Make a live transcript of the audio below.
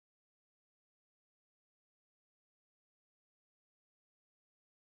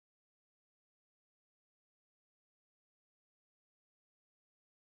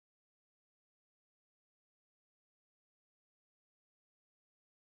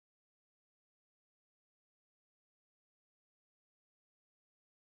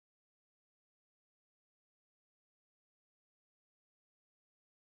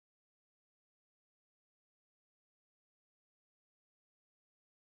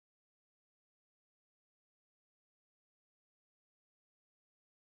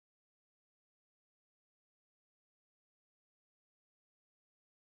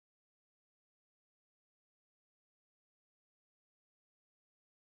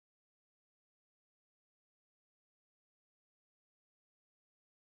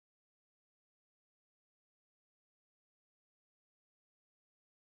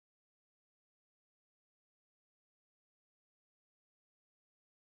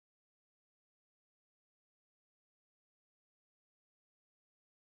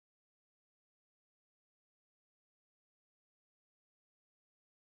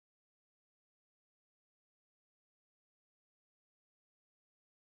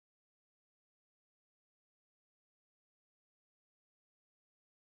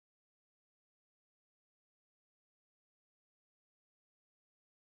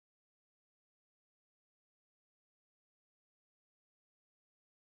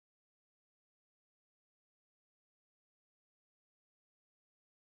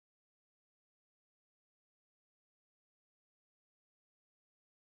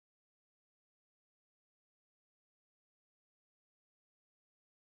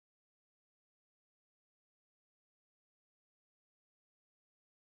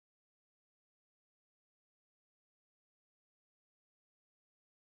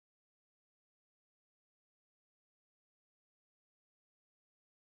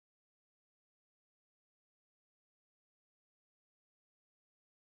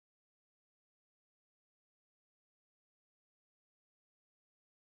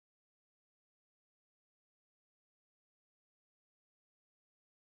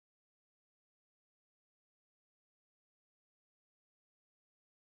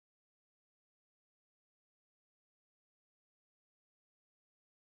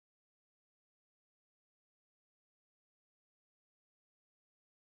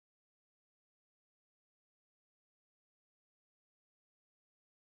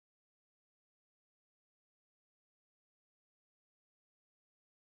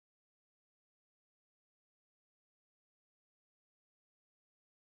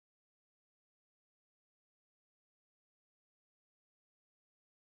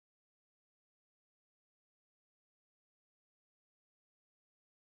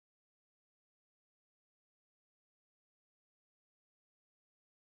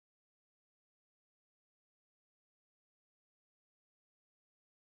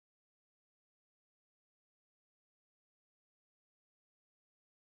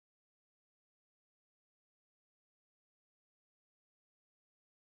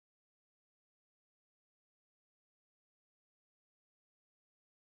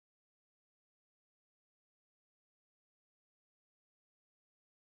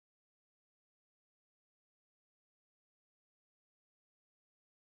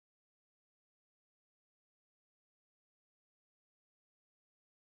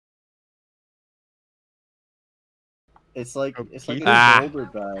It's like Oh, it's like Keith? a shoulder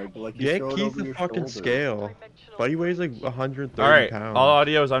bag. Like you Get throw it Keith over the your fucking shoulder. scale. Buddy weighs like 130 All right, pounds. all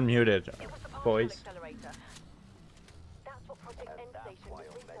audio is unmuted, boys.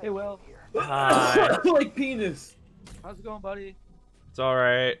 Hey, Will. Hi. Like penis. How's it going, buddy? It's all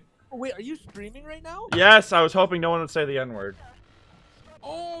right. Oh, wait, are you streaming right now? Yes, I was hoping no one would say the N-word.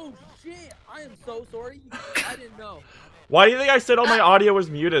 Oh, shit. I am so sorry. I didn't know. Why do you think I said all my audio was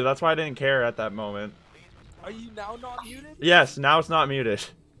muted? That's why I didn't care at that moment. Are you now not muted? Yes, now it's not muted.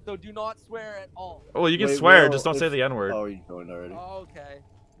 So do not swear at all. Well, you can Wait, swear, Will, just don't say the N-word. Oh, you joined already. Okay.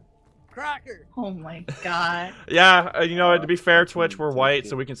 Cracker. Oh my god. Yeah, you know, to be fair, Twitch, we're white,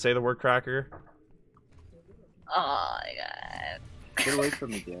 so we can say the word cracker. Oh my god. Get away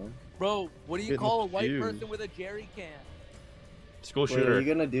from me, Dan. Bro, what do you Getting call a white confused. person with a jerry can? School Wait, are shooter. you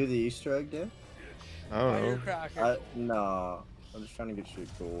gonna do the Easter egg, Dan? I don't Fire know. cracker. Nah. I'm just trying to get you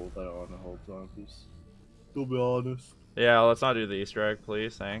gold. I don't want to hold zombies. To be honest. Yeah, let's not do the Easter egg,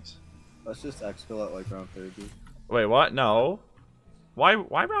 please. Thanks. Let's just exfil at like round 30. Wait, what? No. Why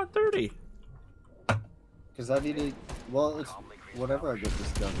round 30? Because I need to. Well, it's whenever I get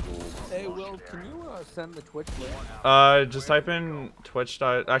this gun gold. Hey, Will, can you send the Twitch link? Just type in Twitch.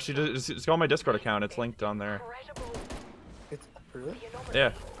 Actually, just go on my Discord account. It's linked on there. It's really?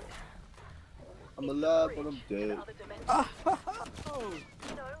 Yeah. I'm alive, but I'm dead. Oh.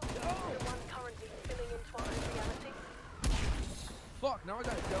 Fuck, now I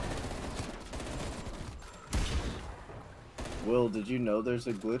gotta jump. Will, did you know there's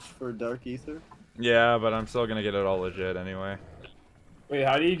a glitch for Dark Ether? Yeah, but I'm still gonna get it all legit anyway. Wait,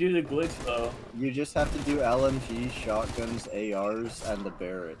 how do you do the glitch though? You just have to do LMG, shotguns, ARs, and the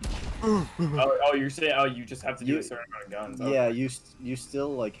Barrett. Oh, you're saying you just have to do You- a certain amount of guns. Yeah, you still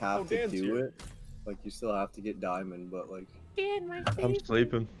like have Oh, to Dan's do here. it. Like you still have to get diamond, but like I'm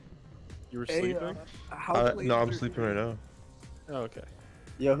sleeping. You were Hey, sleeping? how late No, is I'm your sleeping right now. Oh, okay.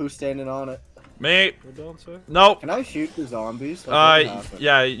 yo, who's standing on it? Me. We're done, sir? Nope. Can I shoot the zombies? Like, what happened?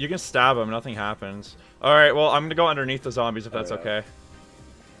 Yeah, you can stab them. Nothing happens. All right. Well, I'm gonna go underneath the zombies if that's Alright.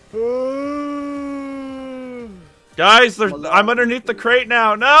 okay. Guys, I'm underneath the crate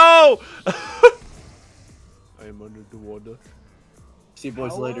now. No. I am under the water. See you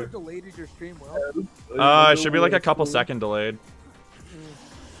boys How later. delayed is your stream, Will? It should be like a couple second delayed.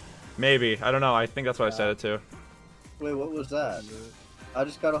 Maybe. I don't know. I think that's what I set it to. Wait, what was that? I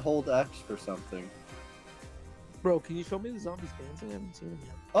just gotta hold X for something. Bro, can you show me the zombies dancing? I haven't seen them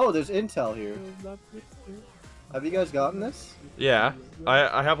yet. Oh, there's intel here. Have you guys gotten this? Yeah.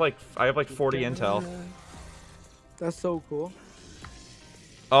 I have like 40 intel. That's so cool.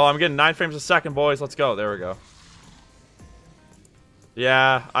 Oh, I'm getting 9 frames a second, boys. Let's go. There we go.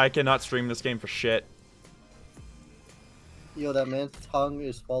 Yeah, I cannot stream this game for shit. Yo, that man's tongue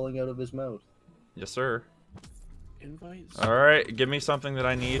is falling out of his mouth. Yes, sir. Invites? All right, give me something that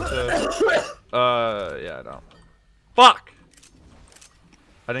I need to. Yeah, I don't. Fuck!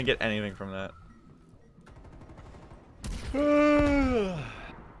 I didn't get anything from that.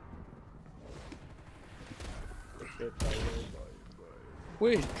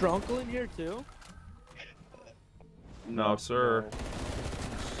 Wait, is Drunkle in here too? No, sir.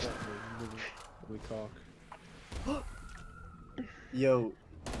 We talk. Yo,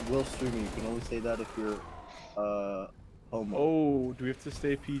 Will streaming. You can only say that if you're homo. Oh, do we have to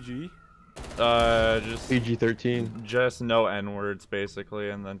stay PG? Just PG-13. just no N words basically,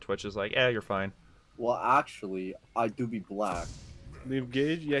 and then Twitch is like, "Yeah, you're fine." Well, actually, I do be black. Liam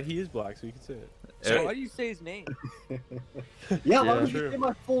Gage? Yeah, he is black, so you can say it. So why do you say his name? Yeah, why Yeah, would you true. say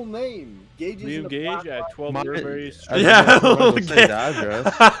my full name? Gage isn't Liam a Gage black at 12 My- Burberry I Street. Yeah, don't say the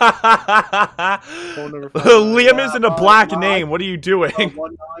address. Phone number Liam isn't a black my- name. What are you doing?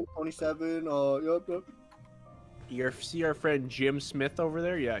 1927. Yup. You see our friend Jim Smith over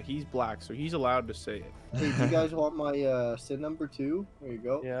there? Yeah, he's black, so he's allowed to say it. Hey, do you guys want my SIN number too? There you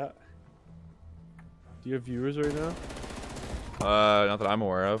go. Yeah. Do you have viewers right now? Not that I'm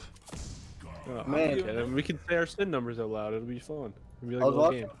aware of. Oh, Man. okay, then we can say our SIN numbers out loud. It'll be fun. It'll be like I a was little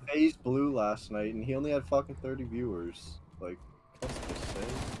watching game. FaZe Blue last night, and he only had fucking 30 viewers. Like, what's this say?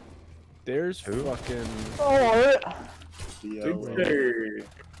 There's Who? fucking. The,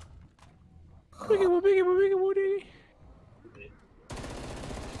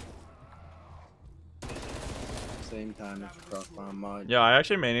 same time as across my mind. Yeah, I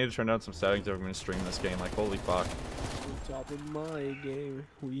actually may need to turn down some settings if I'm gonna stream this game. Like, holy fuck. Top of my game,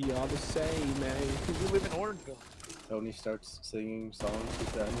 we are the same, man. We live in Orangeville. Tony starts singing songs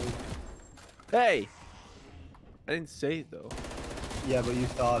with that move. Hey! I didn't say it though. Yeah, but you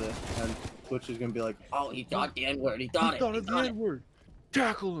thought it, and Twitch is gonna be like, oh, he thought the N-word, he thought it. Thought of the N-word.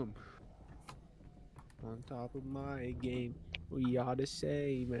 Tackle him. On top of my game, we ought to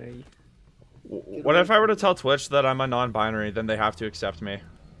say, man. What if I were to tell Twitch that I'm a non-binary? Then they have to accept me.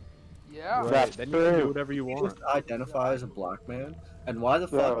 Yeah. Right, then you can do whatever you You want. just identify as a black man, and why the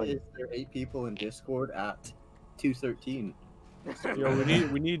fuck is there 8 people in Discord at 2:13? Yo,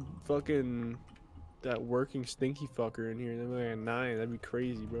 we need fucking that working stinky fucker in here. Then we're at 9. That'd be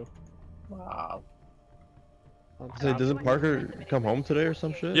crazy, bro. Wow. On Say, top doesn't of- Parker come home today or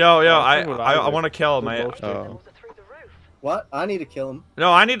some shit? Yo, Yeah, I that's what I, I I did. want to kill him. They're both Oh. What? I need to kill him.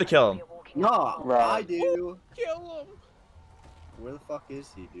 No, I need to kill him. No, Right. I do. Kill him. Where the fuck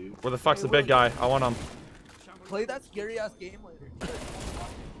is he, dude? Where the fuck's the big guy? I want him. Play that scary ass game later.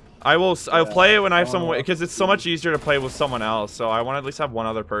 I'll play it when I have someone Oh, because it's so much easier to play with someone else. So I want to at least have one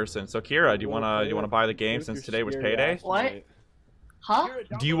other person. So Kira, do you wanna buy the game since today was payday? What? Huh?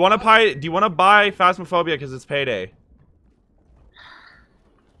 Do you wanna buy Phasmophobia because it's payday?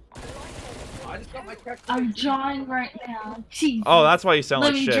 I just got my I'm drawing right now. Jesus. Oh, that's why you sound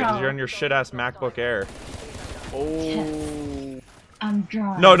Let like me shit. 'Cause draw. you're on your shit ass MacBook Air. Oh. I'm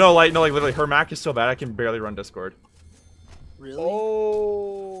drawing. No, like literally, her Mac is so bad I can barely run Discord. Really?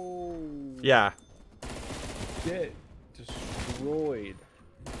 Oh. Yeah. Get destroyed.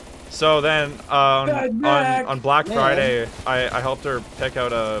 So then on Black Man. Friday, I helped her pick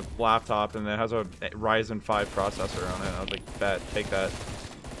out a laptop and it has a Ryzen 5 processor on it. I was like, bet, take that.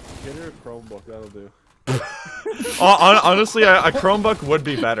 Get her a Chromebook. That'll do. Honestly, a Chromebook would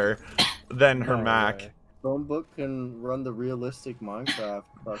be better than her No Mac. way. Chromebook can run the realistic Minecraft.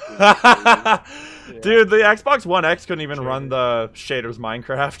 Dude, the Xbox One X couldn't even run the shaders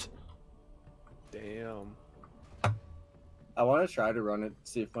Minecraft. Damn. I want to try to run it,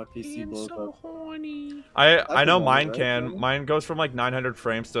 see if my PC blows up. horny. I can know run it, mine right, can. Tony? Mine goes from like 900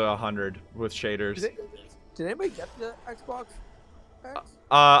 frames to 100 with shaders. Did anybody get the Xbox X?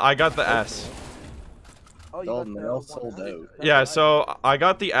 I got the S. Oh, Dalton, got they all the sold one. out. That's Yeah, what so I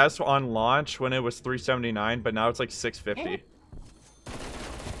got the S on launch when it was 379, but now it's like 650.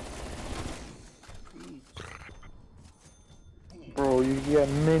 Bro, you get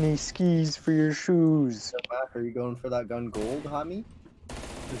mini skis for your shoes. So, Mac, are you going for that gun gold, homie?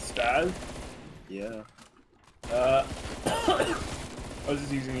 The spaz? Yeah. I was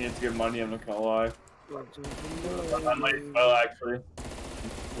just using it to get money, I'm not gonna lie. I might as well, actually.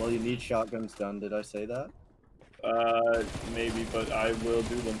 Well, you need shotguns done. Did I say that? Maybe, but I will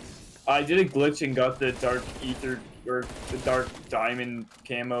do them. I did a glitch and got the dark ether, or the dark diamond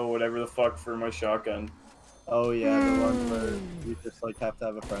camo, whatever the fuck, for my shotgun. Oh yeah, the one where you just like have to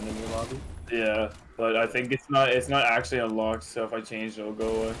have a friend in your lobby. Yeah, but I think it's not actually unlocked, so if I change it, it'll go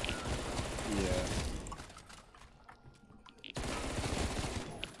away. Yeah.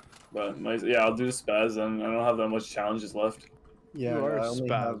 But yeah, I'll do the spaz then. I don't have that much challenges left. Yeah, You are I a only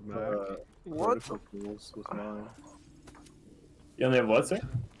spaz, have Mac. What? critical kills with mine. You only have what, sir?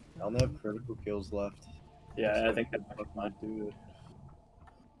 I only have critical kills left. Yeah, I think I that's might do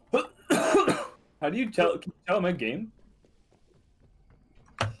it. How do you tell? Can you tell my game?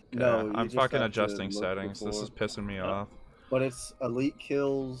 No, Yeah, you I'm just fucking have to adjusting look settings. This before. is pissing me off. But it's elite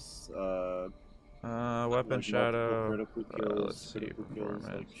kills, Weapon like shadow. multiple critical kills, let's see, critical kills, like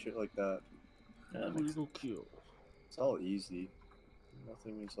performance. shit like that. Yeah, that makes Critical kill. It's all easy.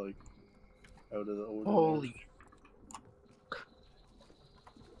 Nothing is like out of the ordinary. Holy.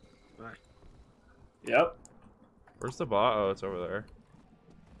 Yep. Where's the bot? Oh, it's over there.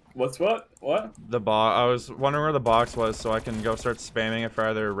 What's what? What? The bot. I was wondering where the box was so I can go start spamming it for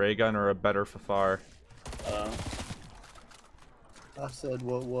either a ray gun or a better Fafar. I said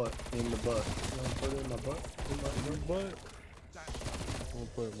what? In the butt. You wanna put it in my butt? In my butt? Butt. I'll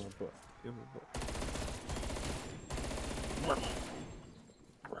put it in my butt. In my butt.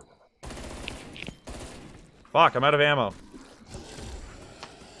 Fuck, I'm out of ammo.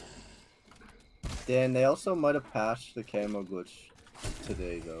 Dan, they also might have patched the camo glitch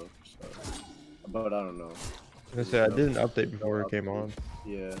today though. So, but I don't know. I was gonna say, I did an update before it came on.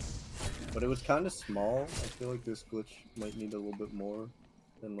 Yeah, but it was kind of small. I feel like this glitch might need a little bit more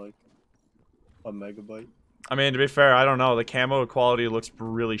than like a megabyte. I mean, to be fair, I don't know. The camo quality looks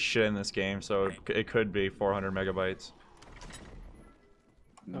really shit in this game, so it could be 400 megabytes.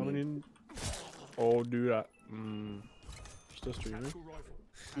 How many? Oh, dude. Still streaming?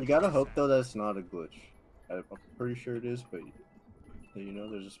 You gotta hope though that it's not a glitch. I'm pretty sure it is, but you know,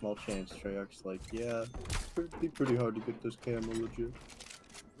 there's a small chance. Treyarch's like, yeah, it'd be pretty hard to get this camo legit.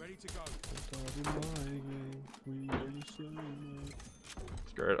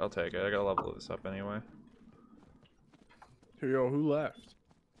 Screw it, I'll take it. I gotta level this up anyway. Hey, yo, who left?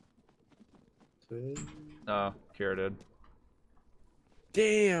 Oh, Kira did.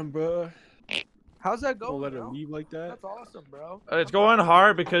 Damn, bro. How's that Don't going? let her bro? leave like that. That's awesome, bro. It's going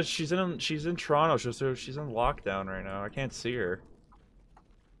hard because she's in Toronto. She's in lockdown right now. I can't see her.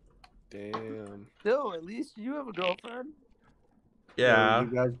 Damn. Still, at least you have a girlfriend. Yeah. You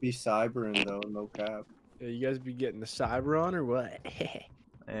guys be cybering though, no cap. Yeah, you guys be getting the cyber on or what?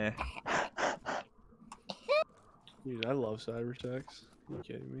 Eh. Dude, I love cyber sex. Are you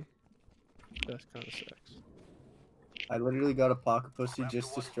kidding me? Best kind of sex. I literally got a pocket pussy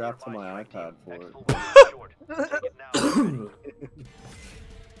just to strap to my iPad for it.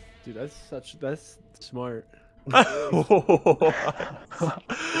 Dude, that's smart.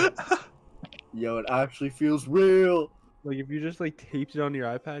 Yo, it actually feels real. Like if you just like taped it on your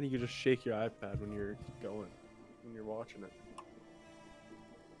iPad, you could just shake your iPad when you're watching it.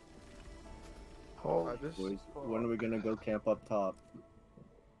 Boys, when are we gonna go camp up top?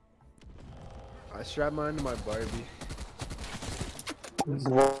 I strapped mine to my Barbie.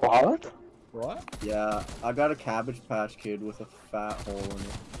 What? What? Yeah, I got a Cabbage Patch Kid with a fat hole in it.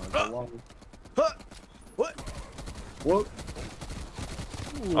 Not gonna lie. What? What?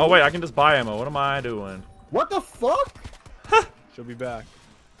 Oh wait, I can just buy ammo. What am I doing? What the fuck? She'll be back.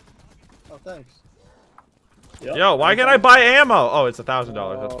 Oh, thanks. Yep. Yo, why can't I buy ammo? Oh, it's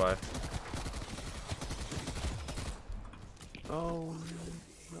 $1,000. That's why. Oh,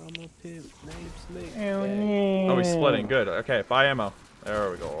 I'm a pimp named Snake. Oh, he's splitting. Good. Okay, buy ammo.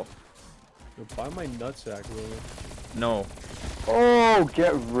 There we go. Yo, buy my nutsack, really. No. Oh,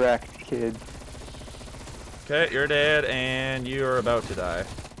 get wrecked, kid. Okay, you're dead, and you're about to die.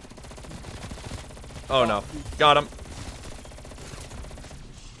 Oh no. Got him.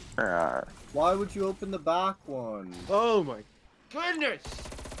 Why would you open the back one? Oh my goodness!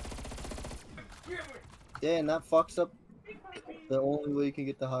 Yeah, and that fucks up the only way you can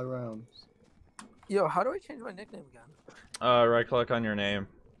get the high rounds. Yo, how do I change my nickname again? Right click on your name.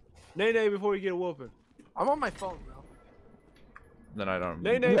 Nay, before you get a whooping. I'm on my phone, bro. Then I don't.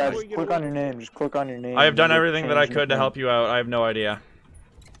 Nay, Yeah, before just you get a click on your whooping. name. Just click on your name. I have done You everything that I change could to your help you out. I have no idea.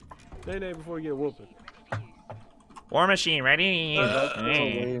 Nay, before you get a whooping. War machine ready. That's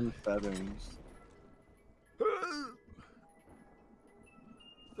Hey. way in settings.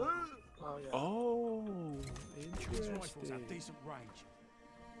 Oh yeah. Oh, These rifles have interesting. decent range.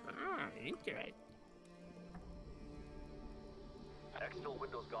 Ah, interesting. External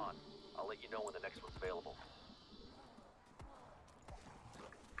window's gone. I'll let you know when the next one's available.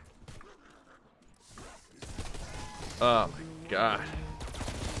 Oh my god.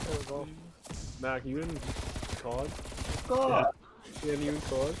 There we go. Mac, you in COD? God. Yeah, you in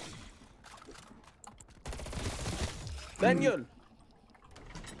COD? Daniel!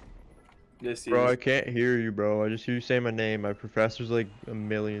 Yes, he Bro, I is. can't hear you, bro. I just hear you say my name. My professor's like a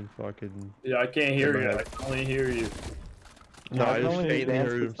million fucking. Yeah, I can't hear you. I can only hear you. No, I just only faintly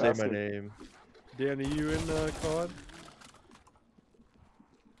advanced heard him say my professor. name. Dan, are you in COD?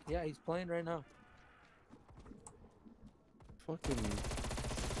 Yeah, he's playing right now. Fucking.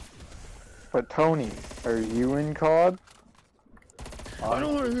 But Tony, are you in COD? I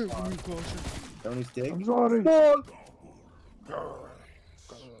don't want to hear from you, Caution. Tony's dick. I'm sorry.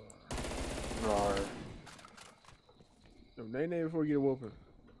 Rawr. No, nay before you get a whooping.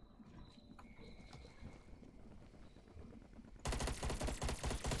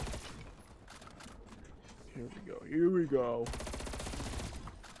 Here we go.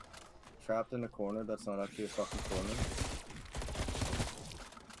 Trapped in a corner that's not actually a fucking corner.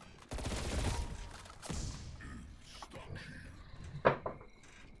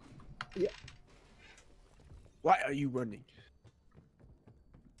 Why are you running?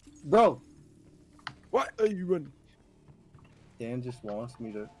 Bro, Why are you running? Dan just wants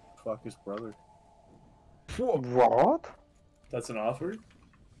me to fuck his brother. What? That's an offer?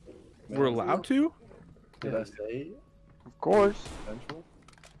 We're allowed to? Did I say Of course. potential?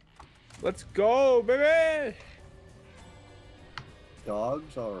 Let's go, baby!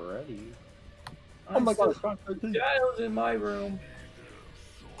 Dogs already. Oh Oh my god. Giles in my room.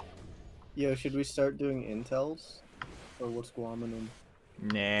 Yo, should we start doing intels? Or what's guaming them?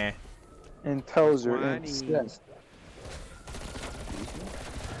 Nah. Intels are Whiny. incest.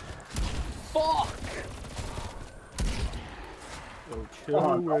 Fuck! Oh,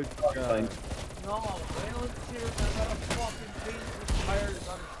 chill with Thanks. No, Waylon's here and I gotta fucking change the tires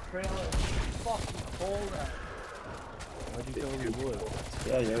on his trailer. It's fucking cold out. Why'd you tell him you would?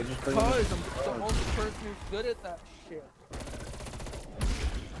 Yeah, yo, just bring them. Because I'm the only person who's good at that shit.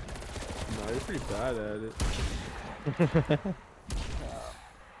 No, you're pretty bad at it.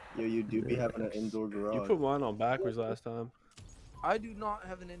 Yo, you do be having an indoor garage. You put mine on backwards last time. I do not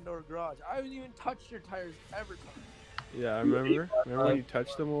have an indoor garage. I haven't even touched your tires ever. Yeah, I remember. Remember when you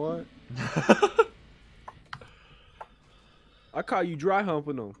touched them a lot? I caught you dry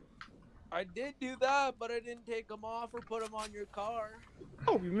humping them. I did do that, but I didn't take them off or put them on your car.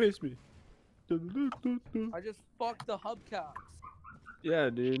 Oh, you missed me. I just fucked the hubcaps. Yeah,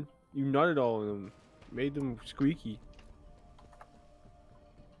 dude. You nutted all of them. Made them squeaky.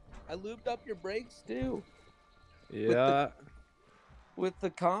 I lubed up your brakes too. Yeah. With the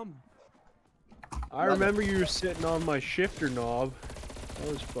cum. I remember you were sitting on my shifter knob. That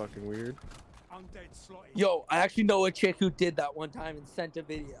was fucking weird. Undead slotty. Yo, I actually know a chick who did that one time and sent a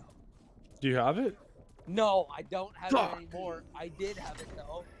video. Do you have it? No, I don't have Fuck. it anymore. I did have it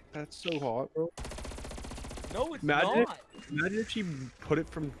though. That's so hot, bro. No, it's Imagine, not. imagine if she put it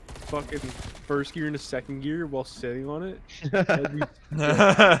from fucking first gear into second gear while sitting on it. That'd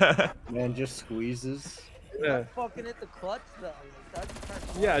be- Man, just squeezes. yeah. Fucking hit the clutch though. Like, that'd be kinda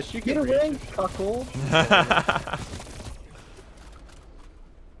hard. Yeah, she Get can away, reach it. cuckold.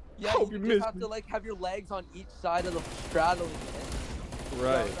 Yeah, Hope you you just missed have me. to like have your legs on each side of the straddling it.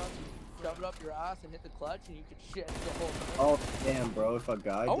 Right. Shove it up your ass and hit the clutch, and you can shit the whole time. Oh damn, bro! If a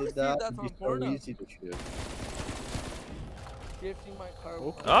guy wanna did see if that, that's it'd be on so porno. easy to shoot. Shifting my car.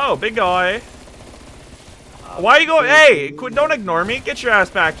 Okay. Oh, big guy. Why you go? Hey, don't ignore me. Get your ass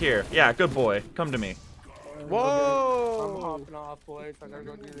back here. Yeah, good boy. Come to me. I'm Whoa! hopping off, boys. I gotta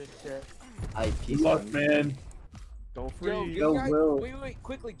go do this shit. Peace Luck, on you. man. Don't Yo, freeze. Yo, guys, Will. wait,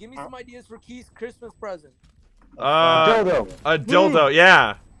 quickly. Give me some ideas for Keith's Christmas present. Dodo. A dildo.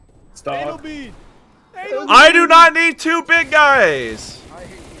 Yeah. Anal Stop. bead. I do not need two big guys. I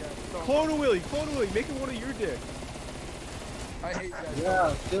hate you guys so much. Clone a Willy. Clone a Willy. Make it one of your dicks. I hate you guys so Yeah,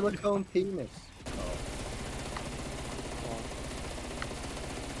 much. silicone penis.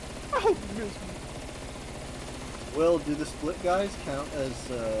 Oh, you missed me. Will, do the split guys count as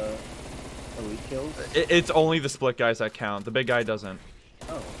elite kills? It's only the split guys that count. The big guy doesn't.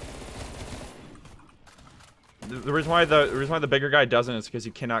 Oh. The reason why the bigger guy doesn't is because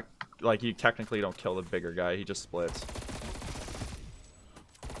you cannot, like, you technically don't kill the bigger guy. He just splits.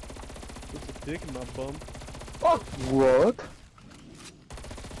 Puts a dick in my bum. What?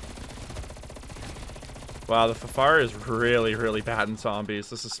 Wow, the Fafar is really, really bad in zombies.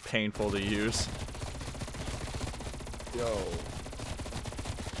 This is painful to use. Yo.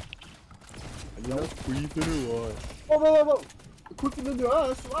 Are you not queefing or what? Whoa! Quicker than your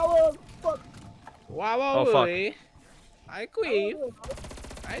ass! Wow, fuck! Wow, Oh, fuck. Willy. I queef.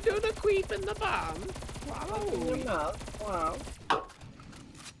 I do the queef in the bum. Wow, In your mouth. Wow.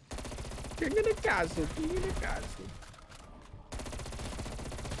 King of the castle. King of the castle.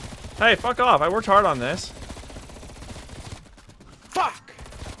 Hey, fuck off. I worked hard on this. Fuck!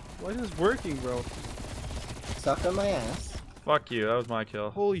 Why isn't this working, bro? Suck on my ass. Fuck you. That was my kill.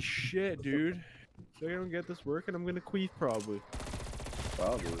 Holy shit, dude. If I don't get this working, I'm gonna queef probably.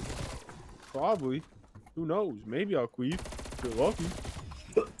 Probably. Probably. Who knows? Maybe I'll queef. If you're lucky.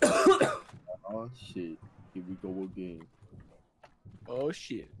 Oh shit. Here we go again. Oh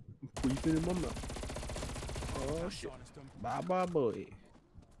shit. I'm queefing in my mouth. Oh shit. Bye bye boy.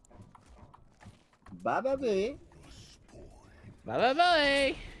 Bye bye bye. Bye bye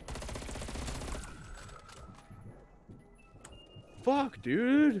bye. Fuck,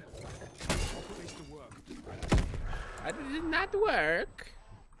 dude. I'll put this to work. I did not work.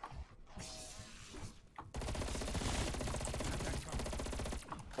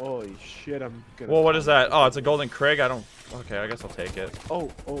 Holy shit, I'm gonna. Well, what is that? Oh, it's a golden Krig. I don't. Okay, I guess I'll take it. Oh,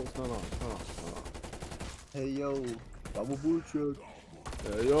 it's not on. It's not on. It's not on. Hey yo. Double bullshit.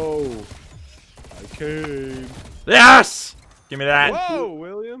 Hey, yo. I came. Yes! Give me that. Whoa,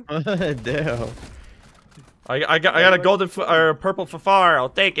 William. Damn. I got a golden or purple Fafar. I'll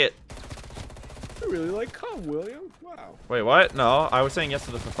take it. I really like cum, William. Wow. Wait, what? No, I was saying yes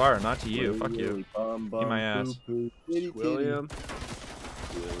to the Fafar, not to you. Fuck you. Bum, my ass. poo, poo, titty, William, titty.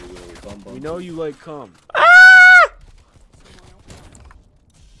 Willy, bum, bum, we know you like cum.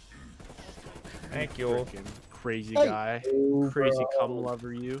 Thank you. Frickin' crazy Hey. guy. Oh, Crazy bro. cum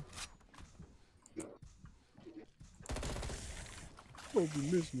lover, you. Hope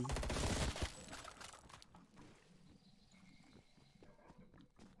you miss me.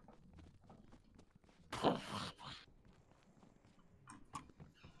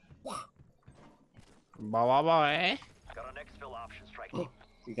 Bye bye. Got an exfil option striking.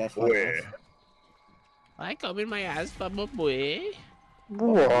 You guys like this? I come in my ass, Baba boy.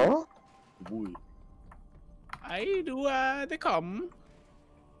 What? Boy. I do the cum.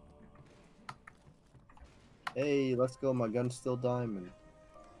 Hey, let's go. My gun's still diamond.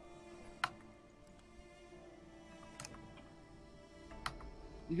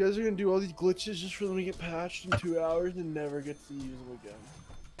 You guys are gonna do all these glitches just for them to get patched in 2 hours and never get to use them again.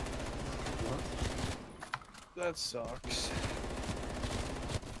 That sucks.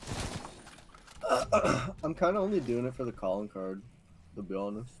 I'm kind of only doing it for the calling card, to be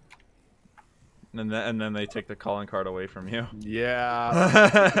honest. And then they take the calling card away from you.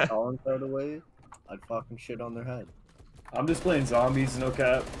 Yeah. Calling card away, I'd fucking shit on their head. I'm just playing zombies, no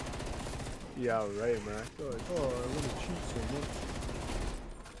cap. Yeah, right, man. I feel like, oh, I want to cheat so much.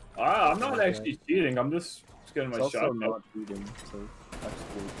 I'm not actually cheating. I'm just getting my It's also shot. not cheating, so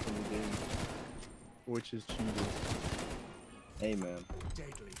exploits in the game. Which is cheating. Hey man,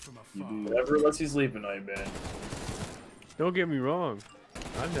 Deadly from you afar. do. Whatever lets you sleep at night, man. Don't get me wrong.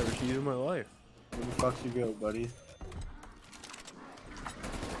 I've never cheated in my life. Where the fuck you go, buddy?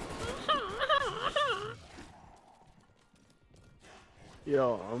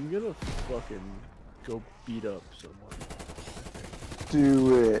 Yo, I'm gonna fucking go beat up someone.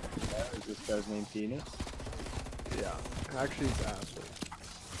 Do it. Is this guy's name Penis? Yeah. Actually, it's asshole.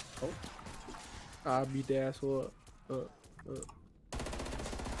 Oh. I beat the asshole up.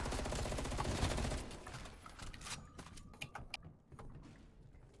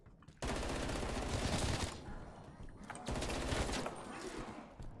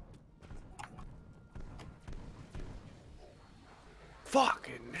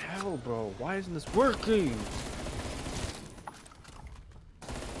 Fucking hell, bro. Why isn't this working?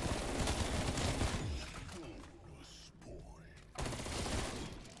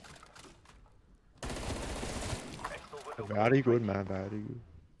 Very good, man. Very good.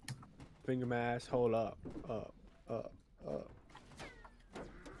 Finger my asshole up. Up.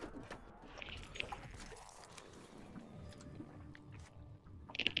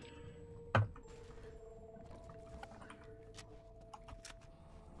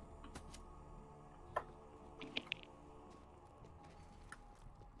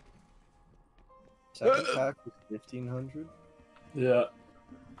 Second pack is 1500. Yeah.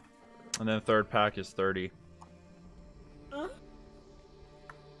 And then third pack is 30.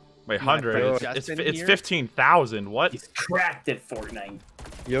 Wait, My 100? friend It's Justin here? 15,000. What? He's cracked at Fortnite.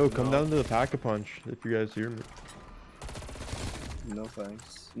 Yo, come down to the Pack-a-Punch if you guys hear me. No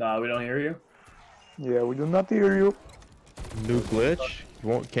thanks. Nah, we don't hear you. Yeah, we do not hear you. New glitch.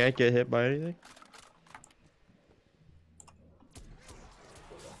 Can't get hit by anything.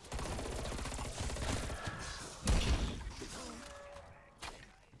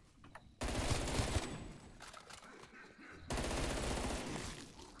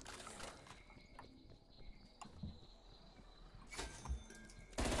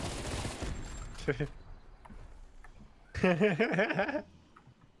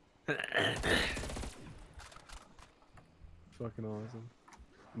 Fucking awesome.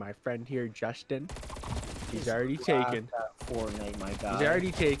 My friend here, Justin. He's already taken. Fortnite, my guy. He's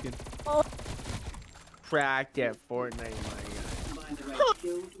already taken. Cracked at Fortnite, my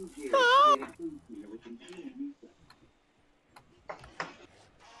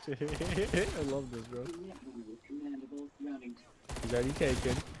guy. I love this, bro. He's already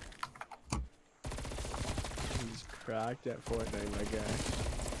taken. He's cracked at Fortnite, my guy.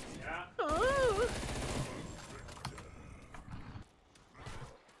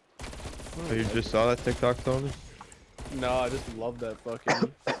 Oh, you just saw that TikTok, Tony? No, I just love that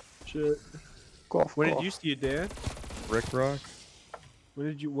fucking shit. Golf, When golf. did you see it, Dan? Rick Rock? When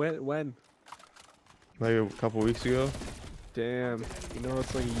did you when? Like a couple weeks ago? Damn. You know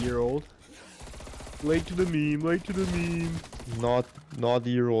it's like a year old. Late to the meme, late to the meme. Not the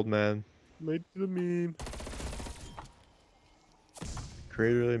year-old man. Late to the meme.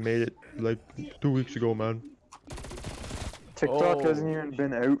 Creator, they made it like 2 weeks ago, man. TikTok Oh, hasn't even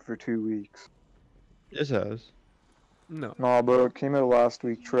been out for 2 weeks. Yes, it has. No. Nah, bro, it came out last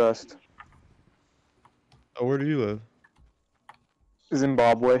week, trust. Oh, where do you live?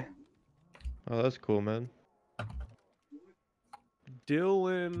 Zimbabwe. Oh, that's cool, man.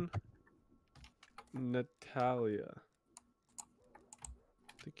 Dylan Natalia.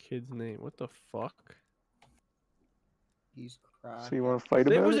 The kid's name. What the fuck? He's cracked. So you want to fight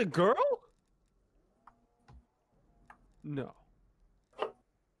There about was it? a girl? No.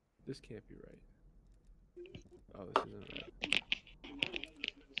 This can't be right. Oh, this isn't right.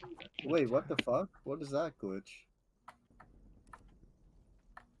 Wait, what the fuck? What is that glitch?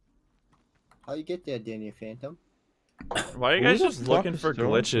 How you get there, Daniel Phantom? Why are you Who guys the just fuck looking is for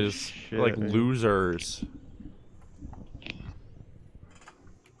throwing some glitches? shit Like at me? losers.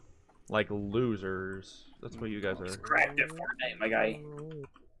 Like losers. That's what you guys He's are. cracked at Fortnite, my guy.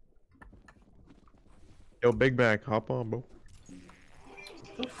 Yo, Big Mac, hop on, bro.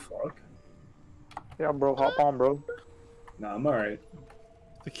 What the fuck? Yeah, bro, hop on, bro. Nah, I'm alright.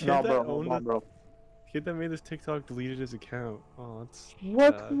 The kid Nah, that bro, hop owned on, bro. kid that made this TikTok deleted his account. Oh, it's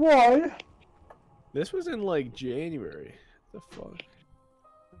What? sad. Why? This was in like January. The fuck?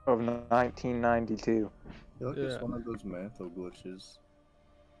 of 1992. I feel like Yeah. it's one of those mantle glitches.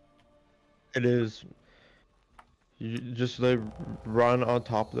 It is. You just like run on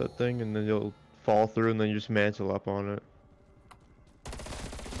top of that thing and then you'll fall through and then you just mantle up on it.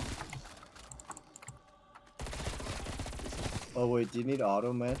 Oh wait, do you need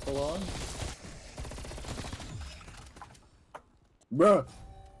auto mantle on? Bruh!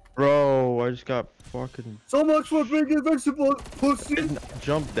 Bro, I just got fucking So much for being invincible, pussy!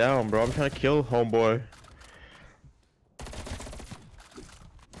 jumped down, bro. I'm trying to kill homeboy.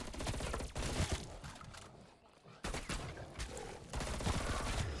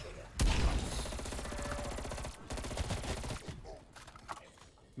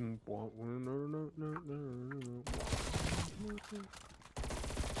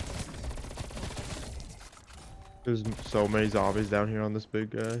 There's so many zombies down here on this big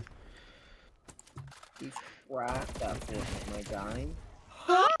guy. He's cracked that for my guy.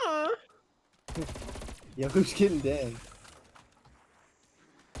 Yeah, who's getting dead?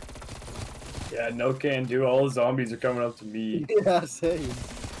 Yeah, no can do. All the zombies are coming up to me. Yeah, same.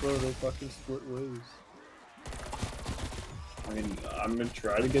 Bro, they fucking split ways. I mean, I'm gonna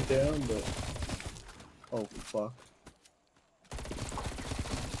try to get down, but Oh, fuck.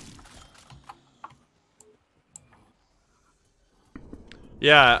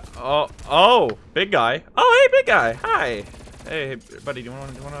 Yeah. Oh, big guy. Oh, hey, big guy. Hi. Hey, buddy. Do you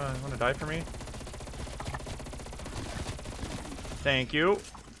wanna die for me? Thank you.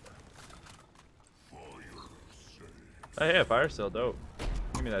 Oh yeah, fire still dope.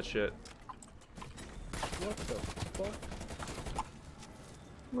 Give me that shit. What the fuck?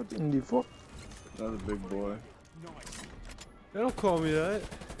 What in the fuck? Another big boy. They don't call me that.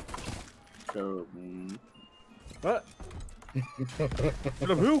 So, What?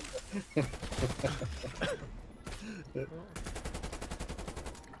 Hello, who?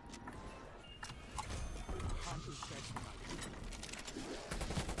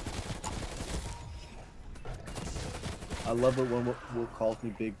 I love it when Will calls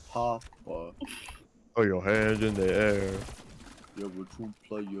me Big Pop. Oh, your hands in the air. Yo, we're true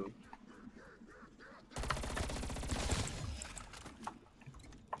player.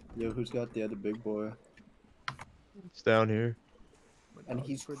 Yo, who's got the other big boy? It's down here. And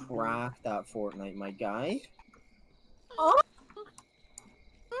he's cracked at Fortnite, my guy.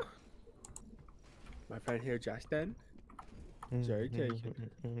 My friend here, Justin. Sorry,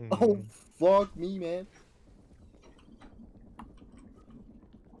 taken. Oh, fuck me, man.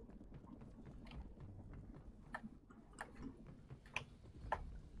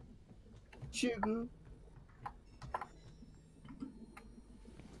 Sugar.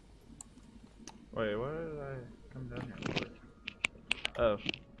 Wait, what did I come down here for? Oh.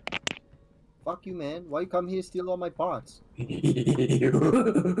 Fuck you, man. Why you come here steal all my pots?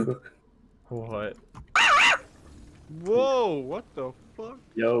 What? Whoa, what the fuck?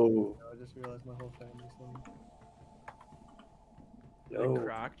 Yo, I just realized my whole family's home. They yo,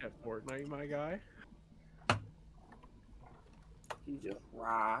 cracked at Fortnite, my guy. He just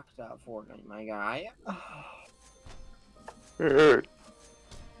rocked at Fortnite, my guy. Hey,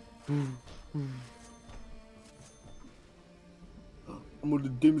 I'm with the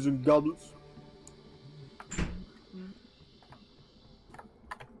demons and goblins.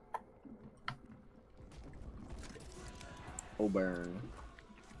 Oh, burn.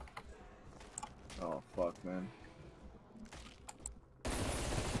 Oh, fuck, man.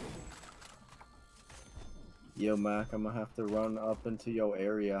 Yo, Mac, I'm gonna have to run up into your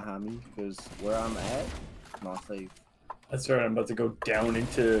area, homie, because where I'm at, not safe. that's right. I'm about to go down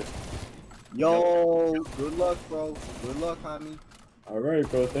into. Yo, good luck, bro. Good luck, homie. All right,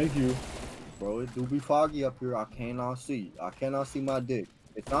 bro. Thank you. Bro, it do be foggy up here. I cannot see. I cannot see my dick.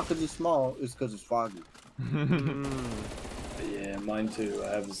 It's not because it's small, it's because it's foggy. Yeah, mine too.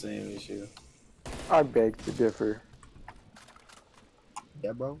 I have the same issue. I beg to differ.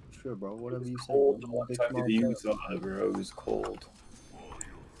 Yeah, bro. Sure, bro. Whatever you say. Cold. Big, One time small, the fat. saw it, bro. It was cold.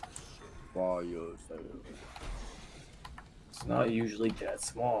 Fire sale. It's not usually that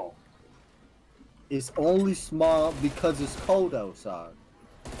small. It's only small because it's cold outside.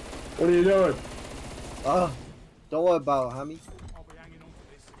 What are you doing? Don't worry about it, homie. I'll be hanging on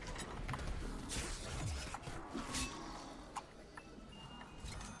to this.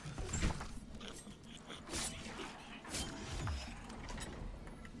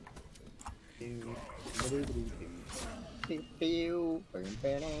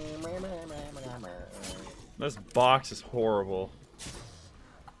 This box is horrible.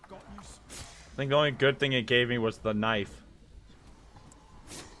 I think the only good thing it gave me was the knife.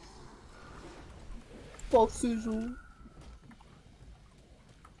 Fuck sizzle.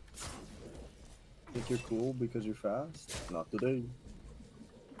 Think you're cool because you're fast? Not today.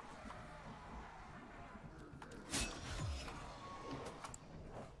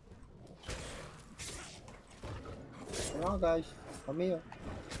 Come on, guys. Come here.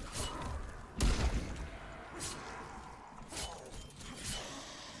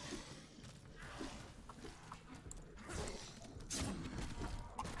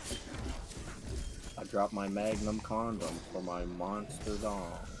 I dropped my Magnum condom for my monster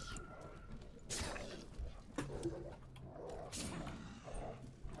dong.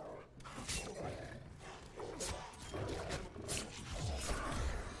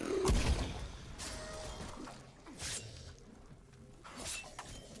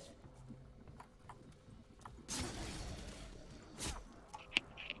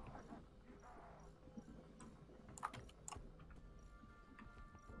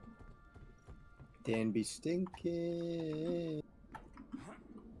 Dan be stinking.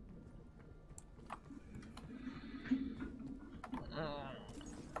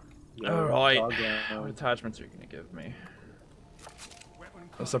 Alright. What attachments are you gonna give me?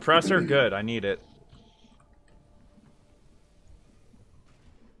 A suppressor? Good, I need it.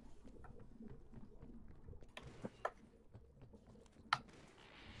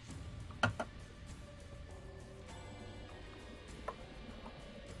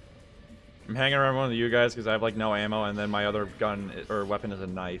 I'm hanging around one of you guys because I have like no ammo, and then my other gun or weapon is a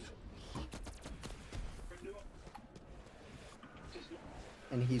knife.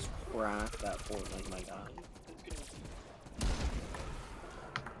 And he's cracked at Fortnite, my guy.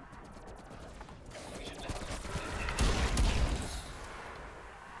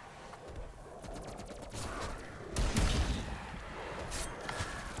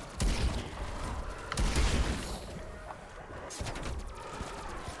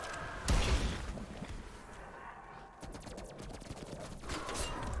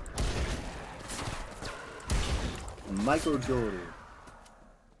 Michael Jordan.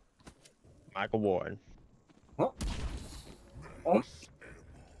 Michael Ward. Oh. Oh.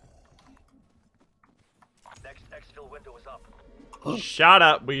 Next exfil window is up. Shut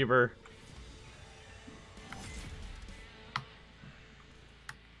up, Weaver.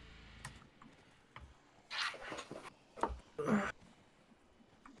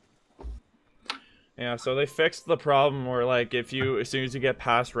 Yeah, so they fixed the problem where, like, if you, as soon as you get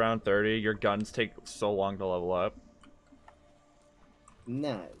past round 30, your guns take so long to level up.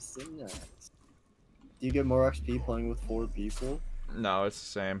 Nice, nice. Do you get more XP playing with 4 people? No, it's the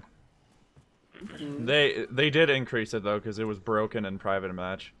same. Mm-hmm. They did increase it though, because it was broken in private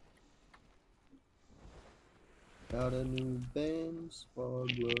match. Got a new band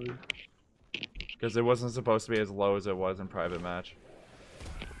squad, bro. Because it wasn't supposed to be as low as it was in private match.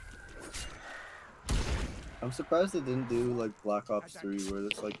 I'm surprised they didn't do like Black Ops 3 where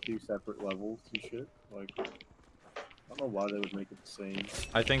it's like 2 separate levels and shit. Like, I don't know why they would make it the same.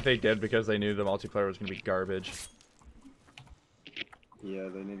 I think they did because they knew the multiplayer was gonna be garbage. Yeah,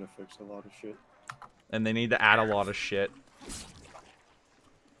 they need to fix a lot of shit. And they need to add a lot of shit.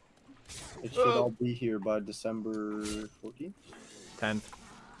 It should all be here by December 14th? 10th.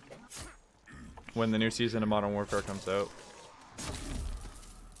 When the new season of Modern Warfare comes out.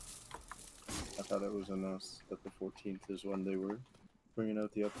 I thought it was announced that the 14th is when they were bringing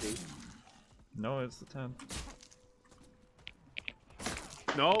out the update. No, it's the 10th.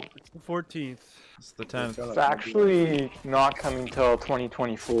 Nope, it's the 14th. It's the 10th. It's actually not coming till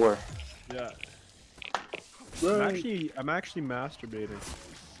 2024. Yeah. Right. I'm actually masturbating.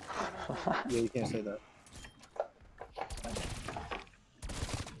 Yeah, you can't say that.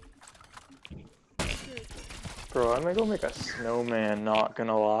 Bro, I'm gonna go make a snowman, not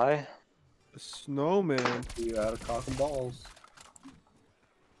gonna lie. A snowman? You out of cock and balls.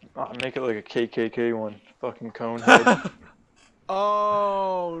 I'll make it like a KKK one. Fucking cone head.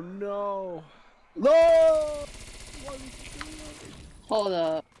 Oh no. No! Hold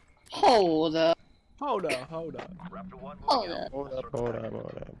up. Hold up. Hold up, hold up. Hold up. Hold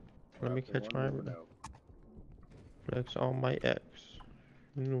up. Let me catch my flex on my X.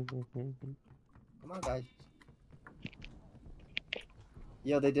 Come on, guys.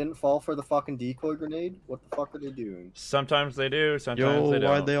 Yo, they didn't fall for the fucking decoy grenade? What the fuck are they doing? Sometimes they do, sometimes Yo, they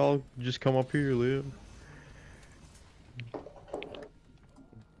don't. why'd they all just come up here, Liam?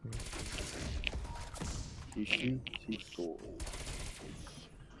 He shoots, he scores.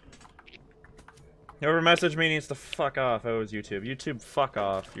 Whoever messaged me needs to fuck off. Oh, it was YouTube. YouTube, fuck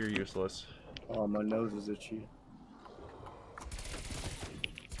off. You're useless. Oh, my nose is itchy.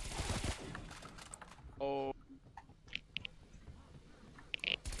 Oh.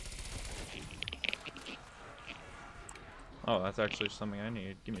 Oh, that's actually something I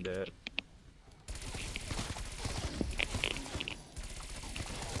need. Give me that.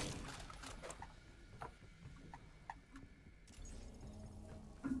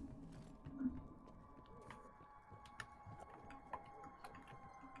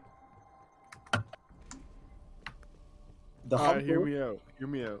 The Alright, hear humble- me out. Hear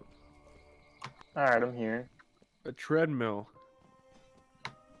me out. Alright, I'm here. A treadmill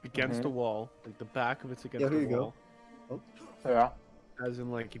against the wall, like the back of it's against here the you go. wall. Yeah. As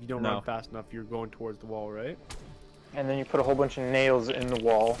in, like, if you don't No. run fast enough, you're going towards the wall, right? And then you put a whole bunch of nails in the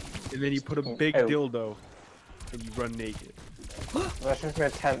wall. And then you put a big Oh. dildo, and you run naked. That's just gonna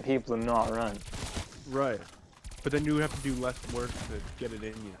tempt people to not run. Right. But then you have to do less work to get it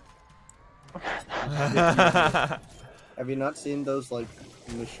in you. Have you not seen those like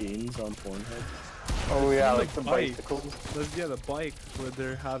machines on Pornhub? Oh yeah, The like the bike. bicycles. Yeah, the bike where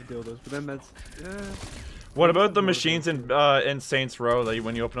they have dildos. But then that's. What about the machines in Saints Row that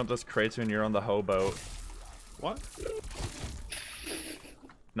when you open up those crates when you're on the hobo? What?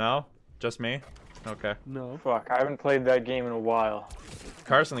 No? Just me? Okay. No. Fuck, I haven't played that game in a while.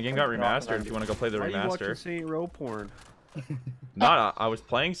 Carson, the game got remastered if you want to go play the Why are you watching remaster. Saint Row porn? Not, I was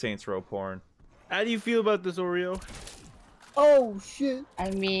playing Saints Row porn. How do you feel about this, Oreo? Oh shit! I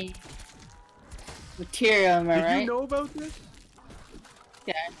mean, material, am I Did right? you know about this?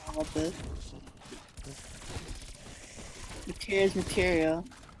 Yeah, I know about this. Material's material.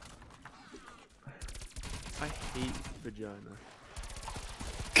 I hate vagina.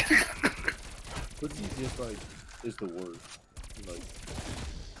 Pussy just like is the worst. Like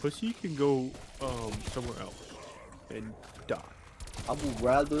Pussy can go somewhere else and die. I would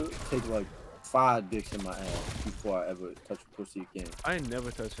rather take like 5 dicks in my ass before I ever touch pussy again. I ain't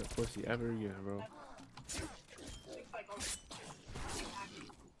never touched a pussy ever again, bro.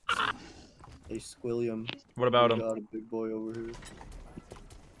 Hey Squilliam. What about we him? got a big boy over here.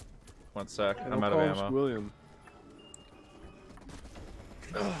 One sec, I I'm don't out of call him ammo. William.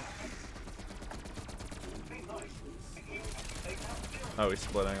 Oh, he's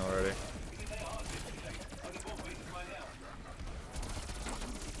splitting already.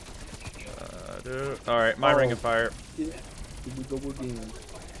 Alright, my ring of fire. Here we go again.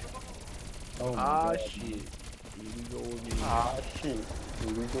 Oh my Ah God. shit. Here we go again. Ah shit.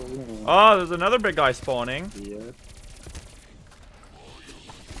 Here we go again. Oh, there's another big guy spawning. Yeah.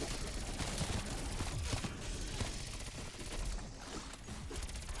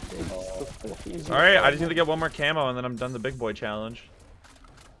 Oh, Alright, I just need to get one more camo and then I'm done the big boy challenge.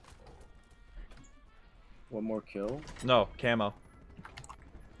 one more kill. No, camo.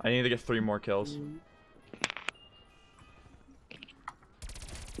 I need to get 3 more kills.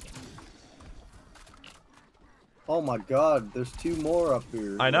 Oh my God, there's 2 more up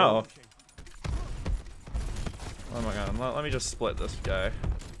here. I know. Oh my god, let me just split this guy.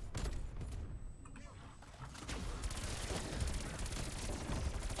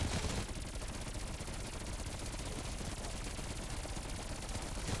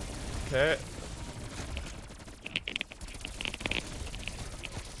 Okay.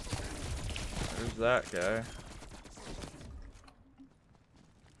 There's that guy.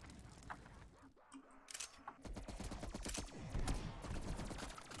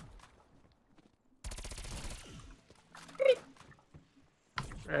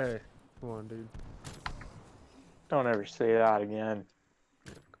 Hey, come on, dude. Don't ever say that again.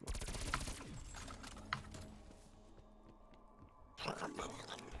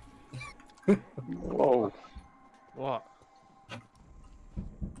 Yeah, Whoa, What?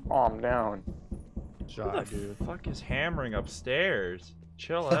 calm down. Who the fuck is hammering upstairs?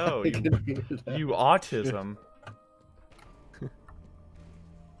 Chill out, I you, can hear that. you autism.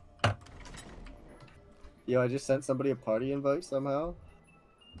 Yo, I just sent somebody a party invite somehow.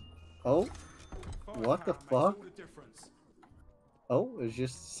 Oh, what the fuck? Oh, it's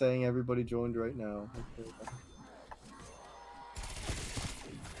just saying everybody joined right now. Okay.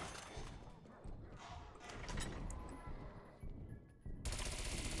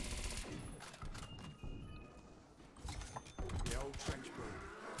 The old trench brew.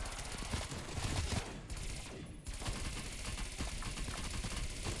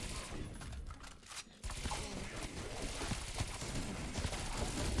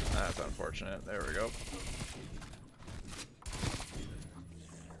 That's unfortunate. There we go.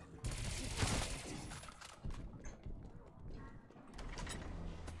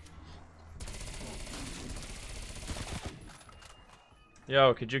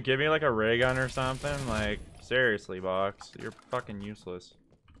 Yo, could you give me like a ray gun or something? Like, seriously, Box. You're fucking useless.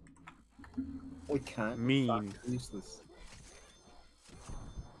 We can't. Mean. Fuck, useless.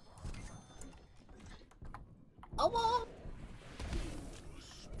 Oh,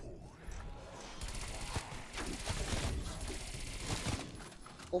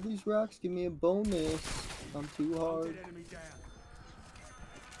 all these rocks give me a bonus. I'm too hard. Hunted enemy down.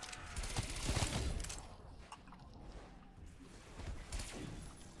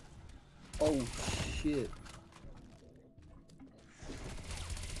 Oh shit.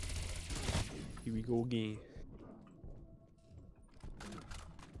 Here we go again.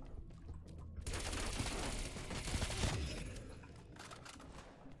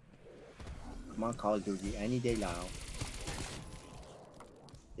 Come on, Call of Duty, any day now.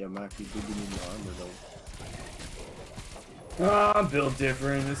 Yeah, Mac, you do need your armor though. Ah, I'm built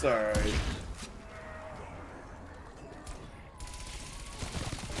different. It's alright.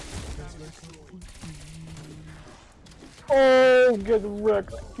 Oh, get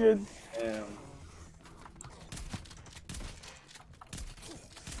wrecked, kid. Damn.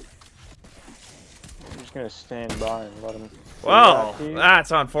 I'm just gonna stand by and let him. Well,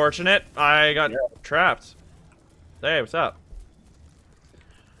 that's unfortunate. I got trapped. Hey, what's up?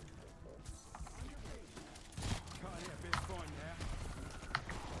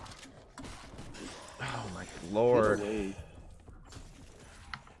 Oh my lord. Get away.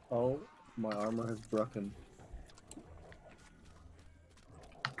 Oh, my armor has broken.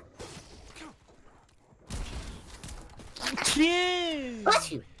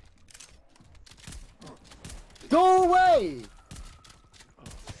 Go away!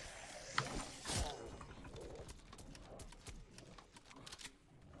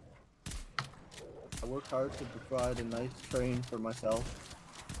 I work hard to provide a nice train for myself.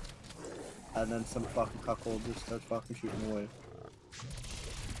 And then some fucking cuckold just starts fucking shooting away.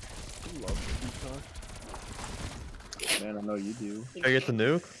 Man, I know you do. Did I get the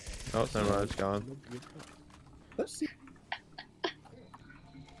nuke? Oh, never mind, it's gone. Let's see.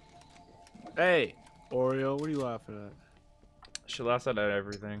 Hey, Oreo, what are you laughing at? She laughs at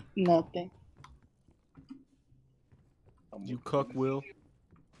everything. Nothing. You cuck, Will?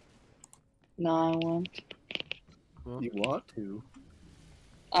 No, I won't. You want to?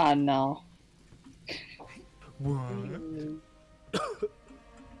 Ah, no.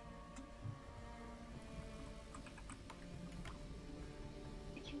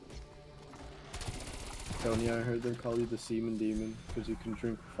 Tony, I heard them call you the semen demon because you can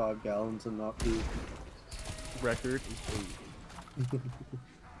drink 5 gallons and not pee. Record.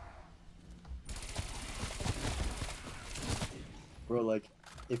 Bro, like,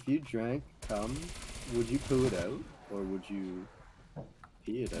 if you drank cum, would you poo it out or would you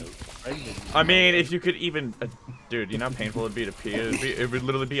pee it out? I mean, if you could even, dude, you know how painful it'd be to pee. It would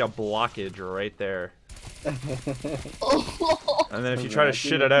literally be a blockage right there. And then if you try to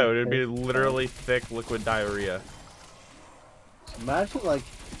shit it out, it'd be literally thick liquid diarrhea. Imagine like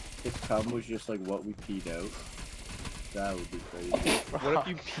if cum was just like what we peed out. That would be crazy. What if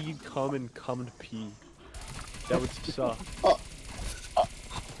you peed cum and cummed pee? That would suck.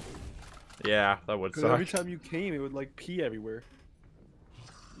 Yeah, that would Because suck. every time you came, it would like pee everywhere.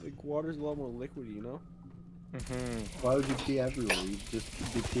 Like water's a lot more liquidy, you know? Why would you pee everywhere? You'd just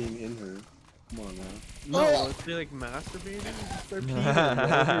be peeing in her. Come on now. No, if they like masturbating, you just start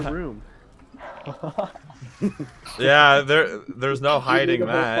peeing in your room. Yeah, there's no hiding You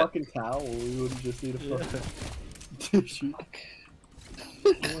need a that. whole fucking towel. We wouldn't just need a fucking tissue.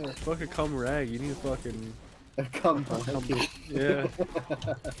 Yeah, fucking cum rag. You need a fucking. A cum blanket. Yeah.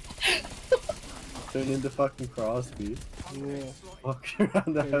 Turn into fucking Crosby. Yeah. Walk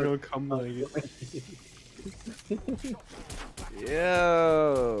around the A real house. cum blanket.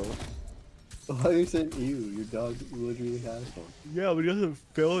 Yo. Why are you saying ew? Your dog literally has one. Yeah, but he doesn't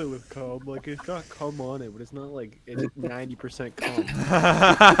fill it with cum. Like it's got cum on it, but it's not like it's 90% cum.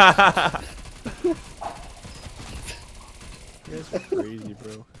 That's crazy,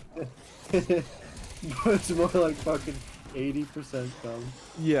 bro. But it's more like fucking 80% cum.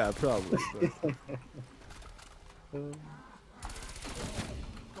 Yeah, probably. But...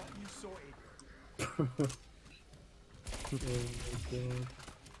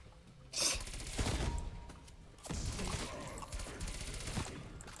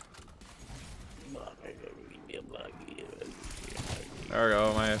 Oh my god. There we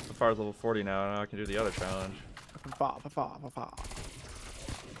go. My Safar's level 40 now. Now I can do the other challenge.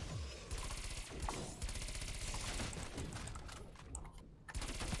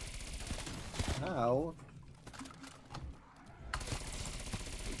 How?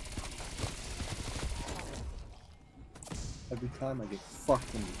 Every time I get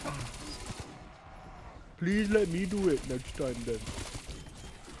fucking. Please let me do it next time then.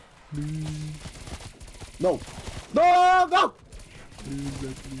 Please. No! No! No! Please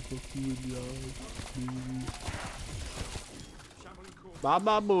let me fuck you in the eyes. Please.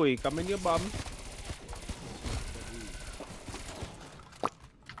 Baba boy, come in your bum.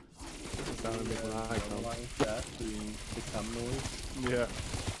 Sound like when I come. Like that, doing the cum noise. Yeah.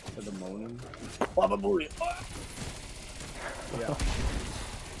 For the moaning. Baba boy. Yeah.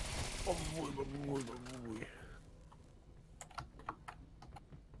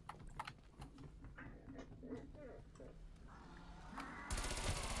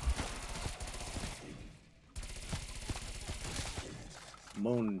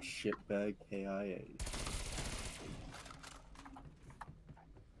 Moan shitbag KIA.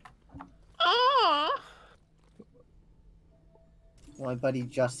 My buddy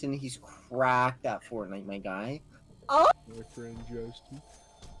Justin, he's cracked at Fortnite, my guy. My friend Justin.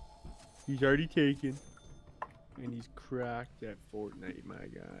 He's already taken. And he's cracked at Fortnite, my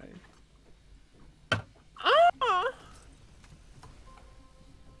guy.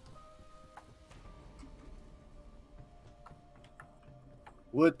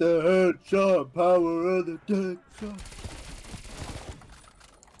 With the headshot power of the dead shot.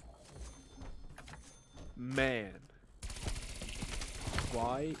 Man.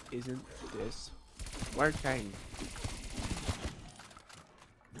 Why isn't this working?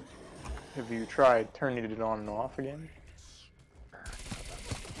 Have you tried turning it on and off again?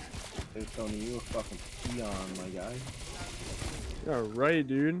 Hey Tony, you a fucking peon, my guy. Yeah, right,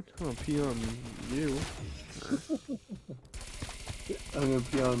 dude. I'm gonna pee on you. I'm gonna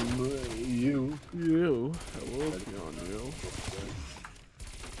pee on you. You. I will pee on you.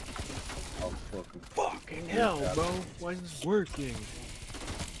 Oh, Fucking hell, bro. Why is this working?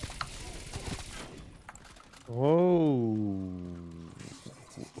 Whoa.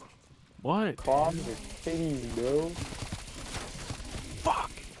 What? Calm your titties, bro.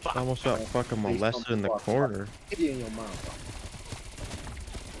 Fuck. I almost got fucking molested in the corner. Kitty in your mouth.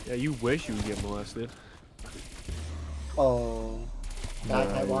 Yeah, you wish you would get molested. Oh. God,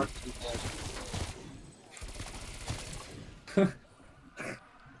 I want to.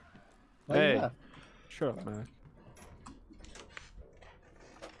 Hey. Shut up, man.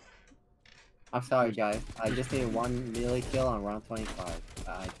 I'm sorry, guys. I just need one melee kill on round 25.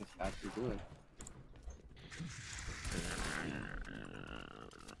 I just have to do it.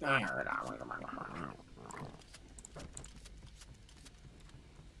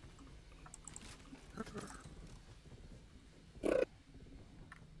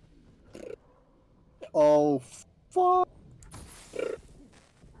 Oh, fuck.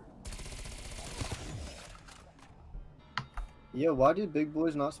 Yeah, why did big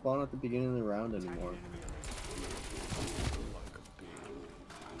boys not spawn at the beginning of the round anymore?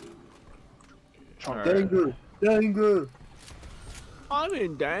 Danger! Danger! I'm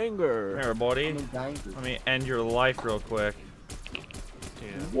in danger. Here, buddy. I'm in danger. Let me end your life real quick.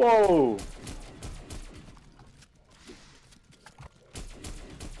 Damn. Whoa!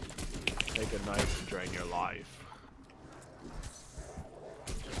 Take a knife and drain your life.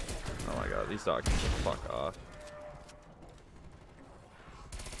 Oh my god, these dogs can just fuck off.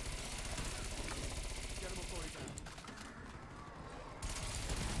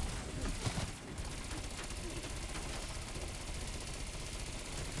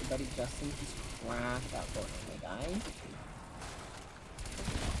 Buddy Justin, he's cracked out for my guy.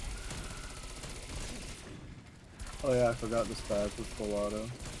 Oh yeah, I forgot the spaz with full auto.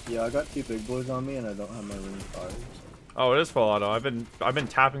 Yeah, I got 2 big boys on me and I don't have my ring fires. Oh, it is full auto. I've been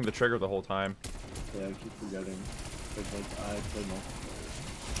tapping the trigger the whole time. Yeah, I keep forgetting. Cause like I play multiplayer.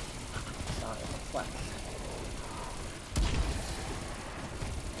 Sorry, flex.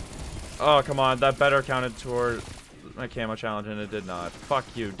 Oh, come on. That better counted toward my camo challenge and it did not. Fuck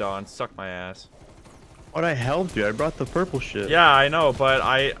you, Don. Suck my ass. What, I helped you. I brought the purple shit. Yeah, I know, but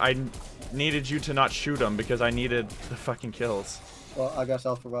I needed you to not shoot him because I needed the fucking kills. Well, I guess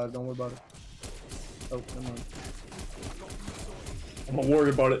I'll survive. Don't worry about it. Oh, come on. I'm not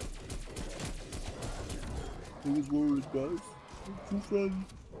worried about it. Who's worried, guys? Two friends.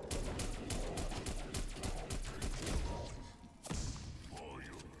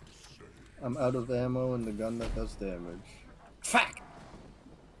 I'm out of ammo and the gun that does damage. Fuck!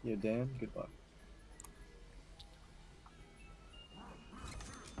 Yeah, Dan, good luck.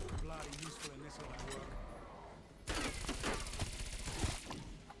 Bloody useful in this line of work.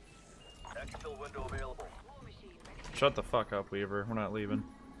 Exfil window available. Shut the fuck up, Weaver. We're not leaving.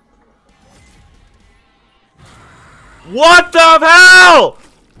 What the hell?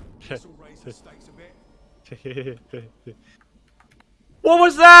 This will raise the stakes a bit. What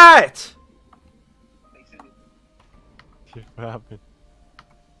was that? What happened?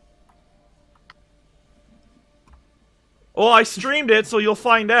 Well, I streamed it, so you'll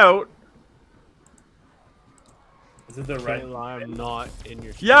find out. Is it the Can't red? lie, I'm not in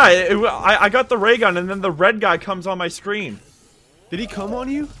your. Yeah, I got the ray gun, and then the red guy comes on my screen. Did he come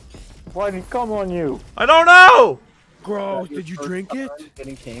on you? Why did he come on you? I don't know. Gross. Did you drink it?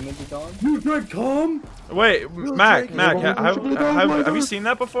 Getting came into Dawn? You drank cum? Wait, Mac, have you seen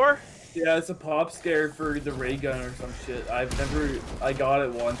that before? Yeah, it's a pop scare for the ray gun or some shit. I got it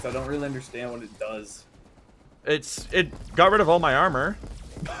once. I don't really understand what it does. It got rid of all my armor.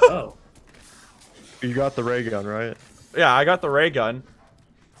 Oh. You got the ray gun, right? Yeah, I got the ray gun.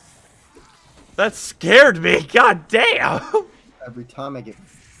 That scared me. God damn. Every time I get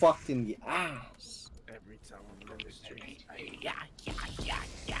fucked in the ass. Every time I'm in the street.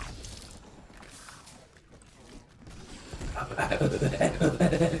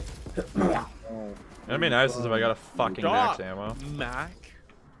 That'd be nice if I got a fucking max ammo. Mac.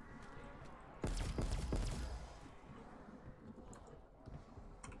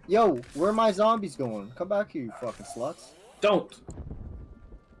 Yo, where are my zombies going? Come back here, you fucking sluts. Don't.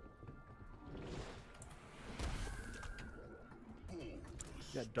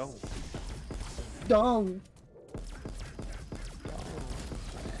 Yeah, don't. Don't.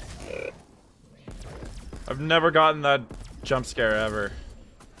 I've never gotten that jump scare ever.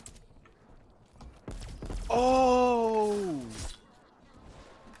 Oh!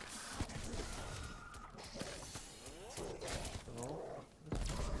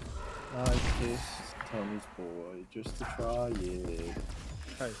 I kissed Tony's boy just to try it.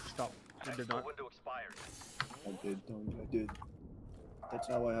 Hey, stop. You did not. Window expired. I did, Tony, I did. That's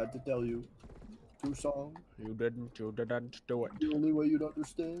how I had to tell you. True song. You didn't do it. The only way you'd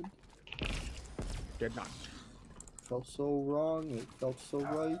understand. Did not. Felt so wrong, it felt so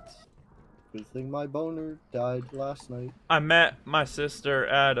right. Good thing my boner died last night. I met my sister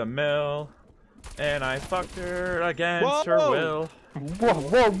at a mill, and I fucked her against her will. Whoa,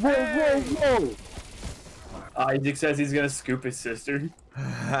 whoa, whoa, whoa, whoa! Isaac says he's gonna scoop his sister.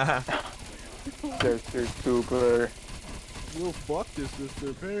 Sister scooper. You'll fuck this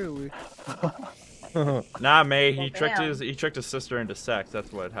sister, apparently. Nah, May, he tricked his sister into sex.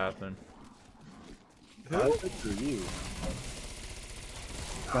 That's what happened. I picture you.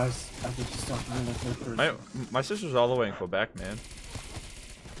 Guys, I think you stop being a third person. My sister's all the way in Quebec, man.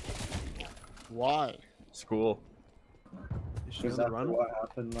 Why? School. Because after what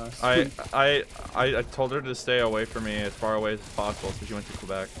happened last I week. told her to stay away from me as far away as possible, so she went to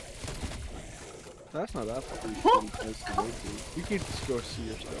Quebec. That's not that far. You can just go see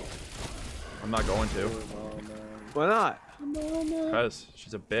yourself. I'm not going to. Why not? Because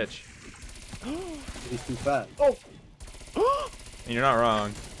she's a bitch. He's too fat. Oh! And you're not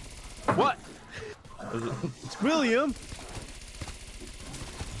wrong. What? It's William!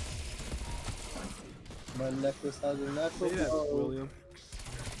 My necklace has a natural Yeah, glow. William.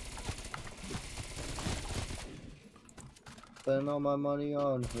 Spend all my money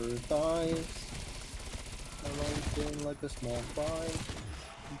on her thighs. I'm feeling like a small fry.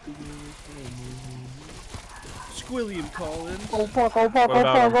 Squilliam calling. Oh fuck, oh fuck, What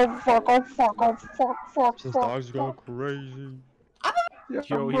oh about fuck, oh fuck, oh fuck, oh fuck, fuck, This fuck. dog's going crazy. Yeah,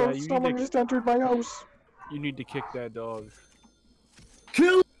 Yo, bro, yeah, you someone need to- just entered my house. You need to kick that dog.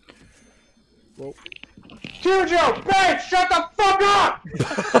 Kill. Whoa. Juju, babe, shut the fuck up!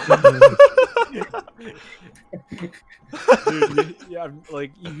 Dude, yeah,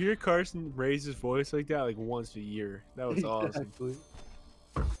 like, you hear Carson raise his voice like that, like, once a year. That was awesome.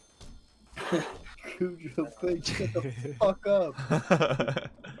 Cujo, please shut the fuck up.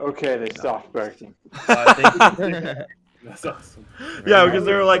 Okay, they stopped barking. That's awesome. Yeah, because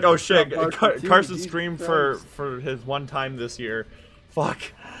they were like, "Oh shit, Carson Carson Jesus screamed Christ. for his one time this year." Fuck.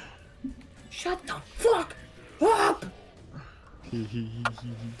 Shut the fuck up!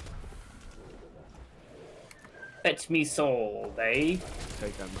 Fetch me soul, eh?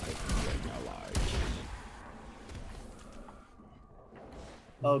 Take that knife and alive.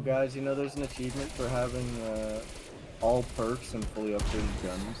 Oh, guys, you know there's an achievement for having all perks and fully upgraded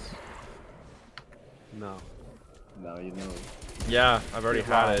guns. No. Now you know. Yeah, I've already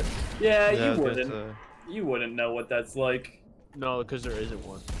had it. Yeah, Yeah, you wouldn't. that's, You wouldn't know what that's like. No, because there isn't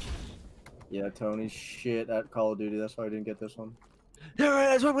one. Yeah, Tony's shit at Call of Duty. That's why I didn't get this one. Yeah, right,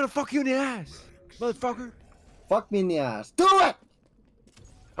 that's why I'm gonna fuck you in the ass, motherfucker. Fuck me in the ass. Do it!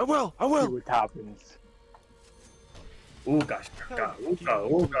 I will. I See will. what happens. Ooga, shaka, ooga,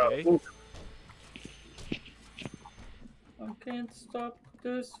 ooga, ooga. I can't stop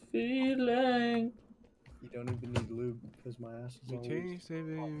this feeling. You don't even need lube because my ass is always... Tasty,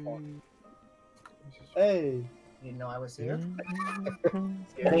 baby. Hey! You know I was here?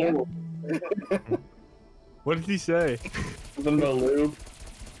 Oh, What did he say? the lube.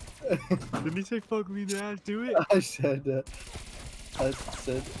 Didn't he say fuck me in the ass? Do it. I said that. I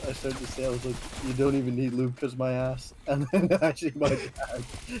started to say, I was like, you don't even need lube because my ass. And then actually my dad.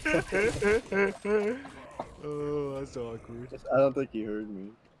 Oh, that's awkward. I don't think he heard me.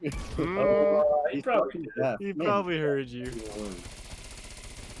 He probably Yeah, He man. probably heard you. Because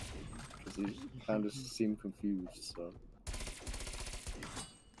he kind of seemed confused, so.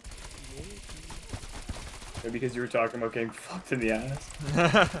 Maybe because you were talking about getting fucked in the ass.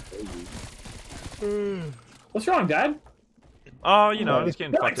 Maybe. What's wrong, Dad? Oh, you know, I'm just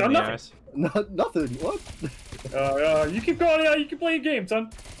getting fucked in the nothing. ass. Nothing. What? You keep going. Yeah, you can play your game,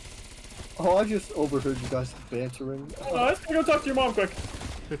 son. Oh, I just overheard you guys bantering. Let's go talk to your mom quick.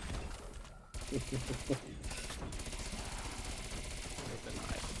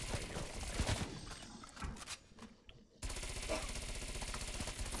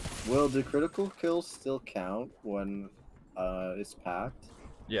 Will the critical kills still count when it's packed?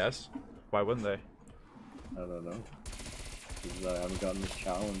 Yes. Why wouldn't they? I don't know. Because I haven't gotten this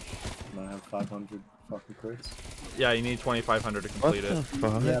challenge. And I have 500 fucking crits. Yeah, you need 2,500 to complete it.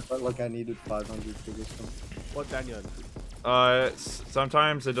 Fuck? Yeah, but like I needed 500 for this one. What, Daniel?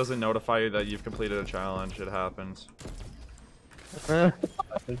 Sometimes it doesn't notify you that you've completed a challenge. It happens. I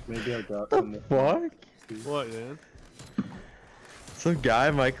think maybe I got from the Fuck? What, man? Some guy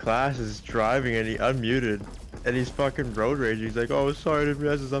in my class is driving and he unmuted. And he's fucking road raging. He's like, oh, sorry, I didn't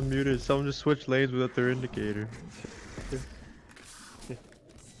realize it's unmuted. Someone just switched lanes without their indicator.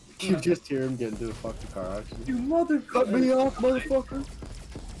 You just hear him get into a fucking car accident. You mother. Cut me off, motherfucker!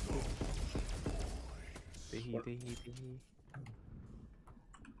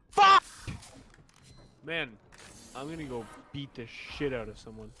 Fuck! Man, I'm gonna go beat the shit out of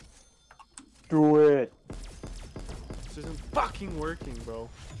someone. Do it. This isn't fucking working, bro.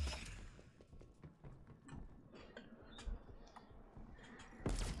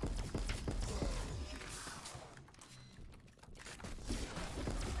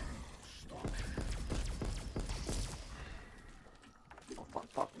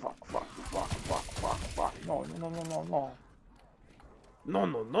 No, no, no, no, no, no. No,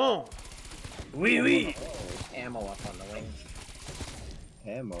 no, no! Wee wee. Ammo up on the wing.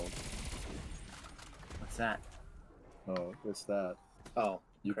 Ammo. What's that? Oh, what's that? Oh,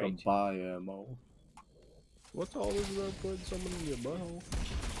 You can crate. buy ammo. What's all this about putting someone in your butthole?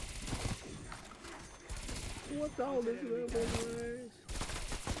 What's all this about putting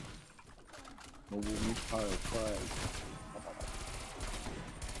Mobile meat pile flag.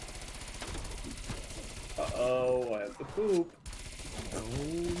 Uh-oh, I have to poop.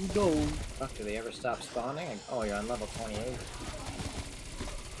 No. Fuck, do they ever stop spawning? Oh, you're on level 28.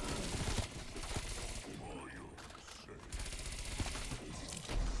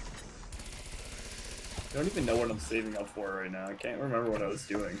 I don't even know what I'm saving up for right now. I can't remember what I was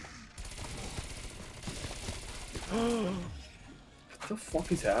doing. What the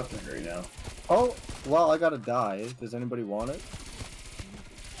fuck is happening right now? Oh, well, I gotta die. Does anybody want it?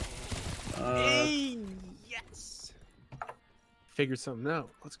 yes! Figure something out.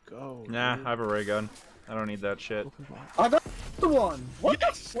 Let's go. Nah, dude. I have a ray gun. I don't need that shit. Open box. I got the one! What the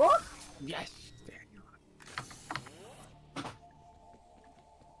fuck? Yes, Daniel.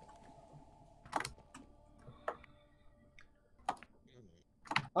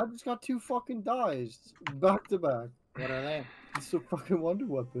 I just got 2 fucking dies. Back to back. What are they? It's a fucking wonder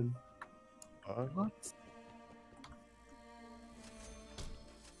weapon. What?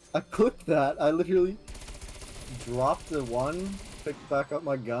 I clicked that. I literally dropped the one, picked back up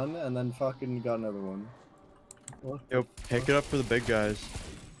my gun, and then fucking got another one. What? Yo, pick it up for the big guys.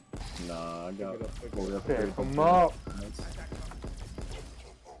 Nah, I got Pick 'em up.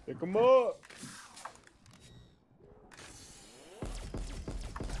 Pick 'em up!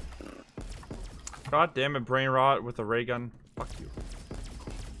 God damn it, brain rot with a ray gun. Fuck you.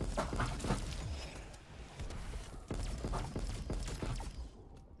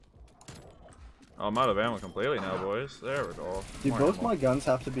 Oh, I'm out of ammo completely now, boys. There we go. Do More both ammo. my guns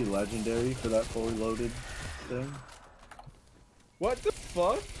have to be legendary for that fully loaded thing? What the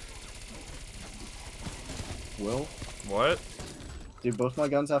fuck? Will? What? Do both my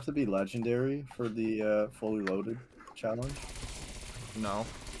guns have to be legendary for the fully loaded challenge? No.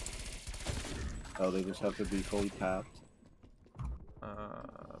 Oh, they just have to be fully tapped.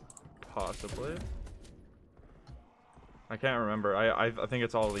 Possibly. I can't remember. I think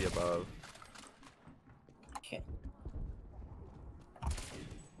it's all of the above. Okay.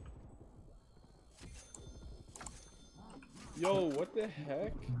 Yo, what the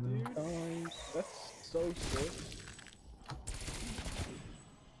heck, dude? That's so sick.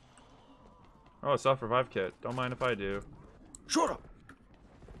 Oh, a self-revive kit. Don't mind if I do. Shut up!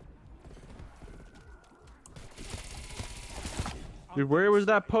 Dude, where was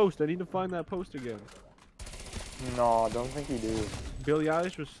that post? I need to find that post again. No, I don't think you do. Billie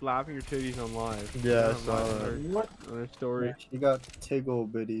Eilish was slapping her titties on live. Yeah, I On saw live, that. or- What? On her story. You got Tiggle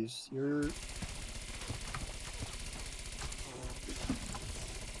biddies. You're...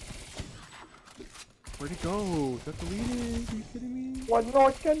 Where'd it go? Got deleted? Are you kidding me? What? No,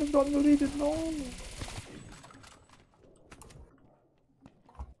 I can't have done deleted, no.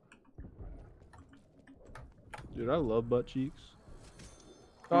 Dude, I love butt cheeks.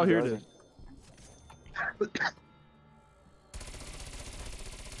 Oh, here it is.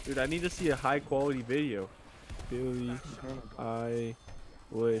 Dude, I need to see a high quality video. Billy, I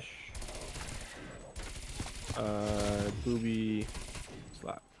wish. Booby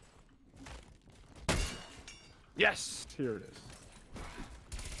slap. Yes! Here it is.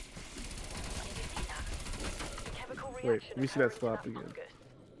 Wait, let me see that slap again.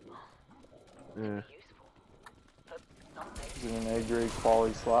 Yeah. Is it an A grade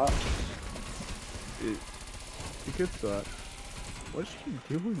quality slap? You could slap. Why's she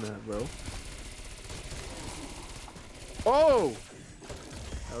doing that, bro? Oh!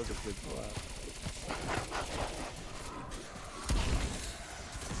 That was a big slap.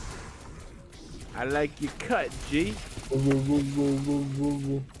 I like your cut, G.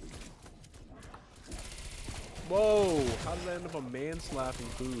 Whoa! How did I end up a man slapping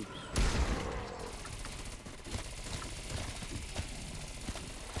boobs?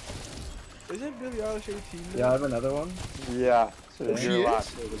 Isn't Billie Eilish 18 now? Yeah, I have another one. Yeah. So Oh, she your is? last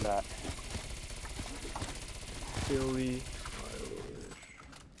hit of that. Billie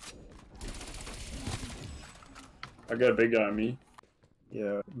I got a big guy on me.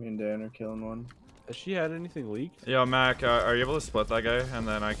 Yeah, me and Dan are killing one. Has she had anything leaked? Yo, Mac, are you able to split that guy and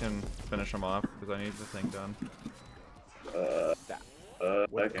then I can finish him off because I need the thing done.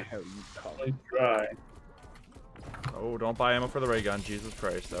 What I the can hell are you talking? try. Oh, don't buy ammo for the ray gun, Jesus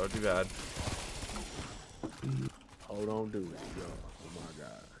Christ, that would be bad. Oh, don't do it, yo. Oh my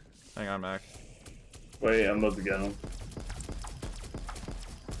god. Hang on, Mac. Wait, I'm about to get him.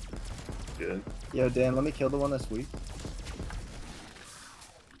 Good. Yo, Dan, let me kill the one that's weak.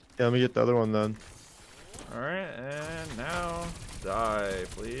 Yeah, let me get the other one then. Alright, and now die,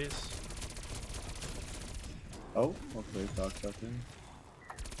 please. Oh, okay, dog in.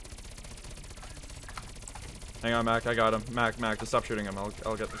 Hang on, Mac, I got him. Mac, just stop shooting him.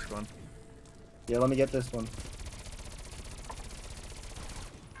 I'll get this one. Yeah, let me get this one.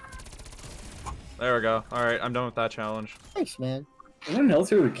 There we go. Alright, I'm done with that challenge. Thanks, man. Anyone else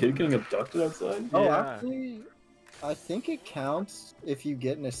here with a kid getting abducted outside? Oh, Yeah. actually, I think it counts if you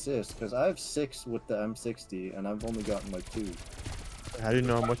get an assist, because I have 6 with the M60, and I've only gotten like 2. How do you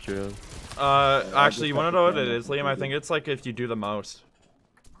know how much you have? Actually, you just wanna have know to what it find is, out Liam? I think it's like if you do the most.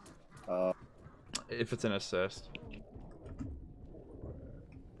 Uh, If it's an assist.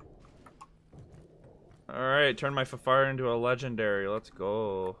 Alright, turn my fire into a legendary. Let's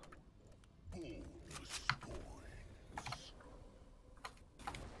go.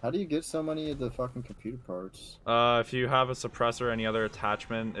 how do you get so many of the fucking computer parts? If you have a suppressor or any other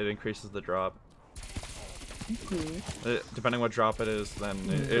attachment, it increases the drop. Depending what drop it is, then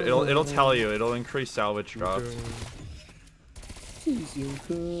it'll tell you. It'll increase salvage drops.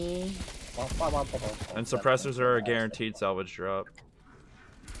 And suppressors are a guaranteed salvage drop.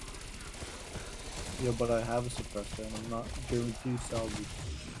 Yeah, but I have a suppressor, and I'm not guaranteed salvage.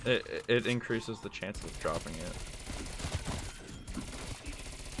 It increases the chances of dropping it.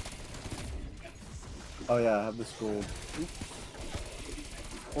 Oh yeah, I have this gold.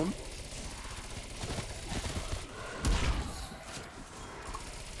 One.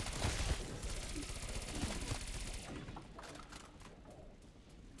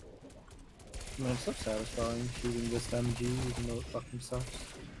 Man, it's so satisfying shooting this MG even though it fucking sucks.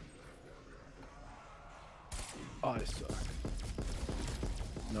 I suck.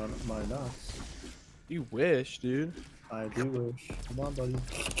 No, my nuts. You wish, dude. I do wish. Come on, buddy.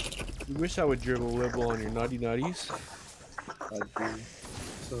 You wish I would dribble Libble on your nutty nutties. I do.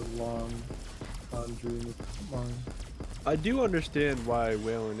 So long. I'm dreaming of mine. I do understand why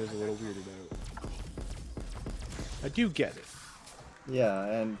Waylon is a little weirded out. I do get it. Yeah,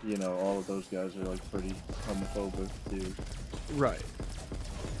 and you know, all of those guys are like pretty homophobic too. Right.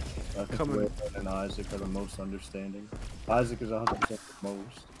 I think Coming- Waylon and Isaac are the most understanding. Isaac is 100% the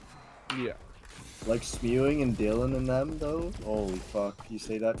most. Yeah. Like Spewing and Dylan and them though, holy fuck. You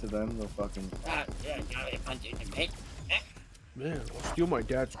say that to them, they'll fucking. Man, I'll steal my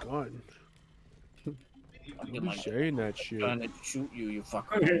dad's gun. Don't be saying that shit. Gonna shoot you, you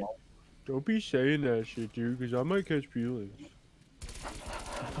fucking. Don't be saying that shit, dude, because I might catch feelings.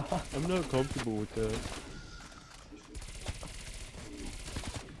 I'm not comfortable with that.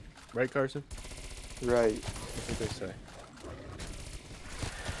 Right, Carson? Right. That's what they say.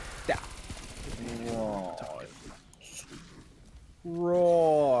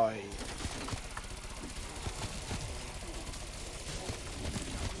 Right.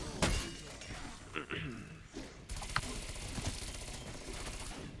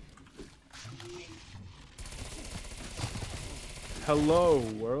 Hello,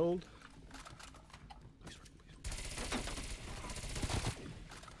 world.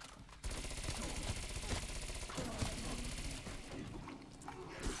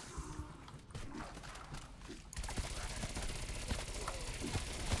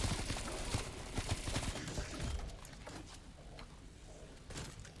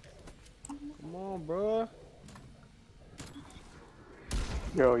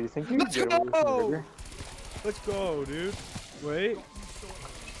 Yo, you think you can Let's get away with go! murder? Let's go, dude. Wait.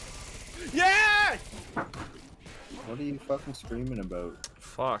 Yeah! What are you fucking screaming about?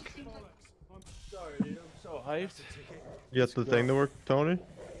 Fuck. I'm sorry, dude. I'm so hyped. You got the thing to work, Tony?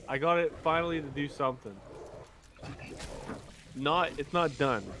 I got it finally to do something. It's not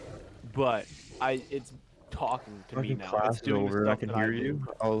done, but it's talking to me Fucking now. class It's is doing the over and I stuff can that hear do. you.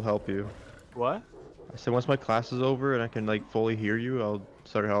 I'll help you. What? I said once my class is over and I can like fully hear you, I'll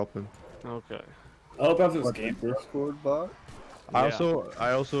start helping. Okay. I hope after this What, game. the Discord bot? I Yeah.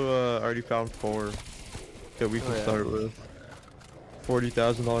 also already found 4 that we can Oh, yeah. start with.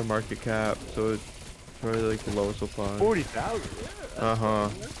 $40,000 market cap, so it's probably like the lowest supply. 40,000. Yeah, Uh-huh.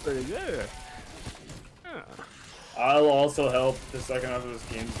 that's pretty good. Yeah. I'll also help the second after this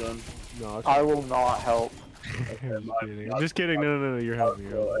game's done. No, it's I will not help. I'm just kidding. I'm just kidding. No, you're helping.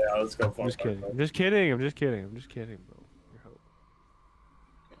 You're helping. Yeah, let's go fuck I'm just kidding. myself. I'm just kidding. I'm just kidding. I'm just kidding, bro. You're helping.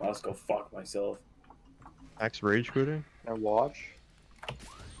 Let's go fuck myself. Max rage quitting? And watch.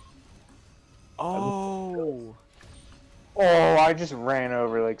 Oh. Oh, I just ran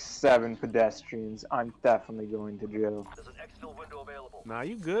over like 7 pedestrians. I'm definitely going to jail. There's an exfil window available. Nah,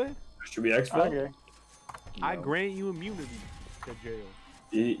 you good? Should we exfil? Okay. I grant you immunity to jail.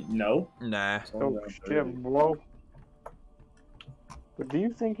 No. Nah. Oh shit, bro. But do you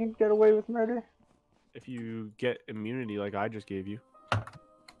think you can get away with murder? If you get immunity like I just gave you.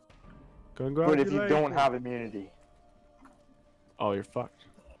 But if you don't have immunity, oh, you're fucked.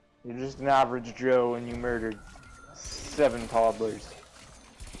 you're just an average Joe and you murdered 7 toddlers.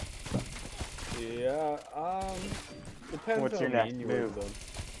 Yeah, depends What's how your next mean you move? are, though.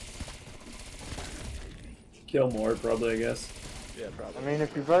 Kill more, probably, I guess. Yeah, I probably. mean,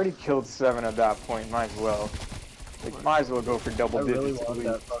 if you've already killed 7 at that point, might as well. Like, might as well go for double I really digits. at want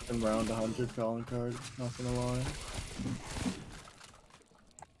least. that fucking round 100 calling card, not gonna lie.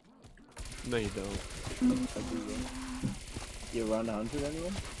 No, you don't. I do, yeah. You round 100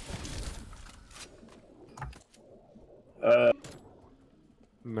 anyone?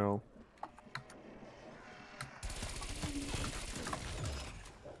 No.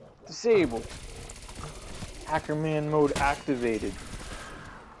 Disable. Hackerman mode activated.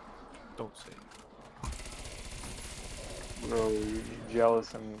 Don't say. Bro, you're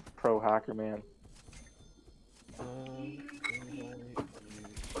jealous I'm pro Hackerman.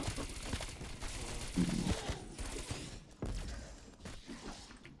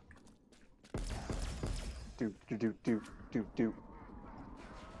 Do.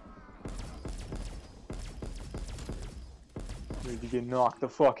 Ready to get knocked the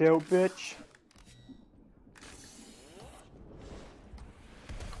fuck out, bitch?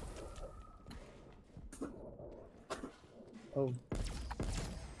 Oh.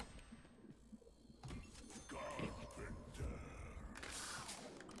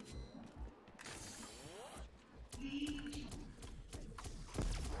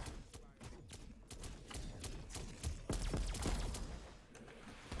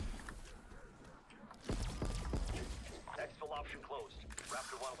 Exfil option closed.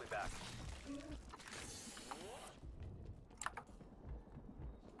 Raptor 1 will be back.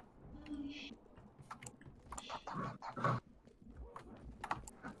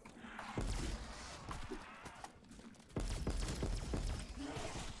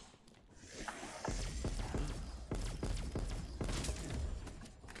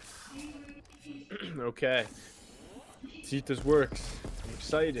 Okay. See if this works. I'm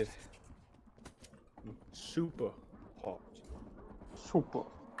excited. I'm super hot. Super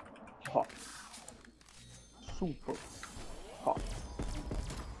hot. Super hot.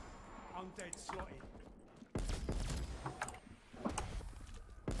 I'm dead slotted.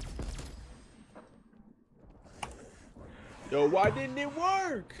 Yo, why didn't it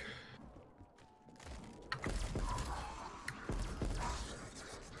work?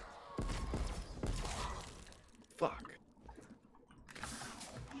 Fuck.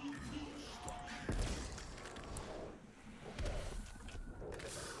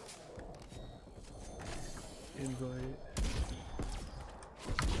 Invite.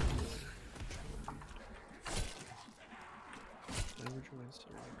 Never join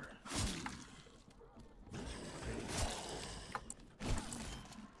server.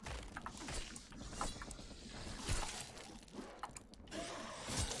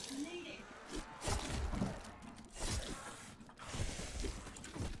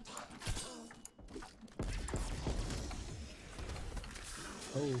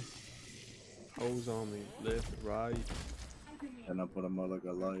 Oh. Hose on me, left, right. And I put him out like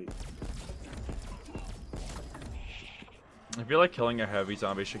a light. I feel like killing a heavy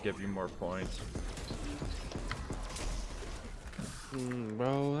zombie should give you more points.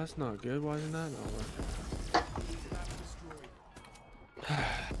 Bro, that's not good. Why isn't that not working?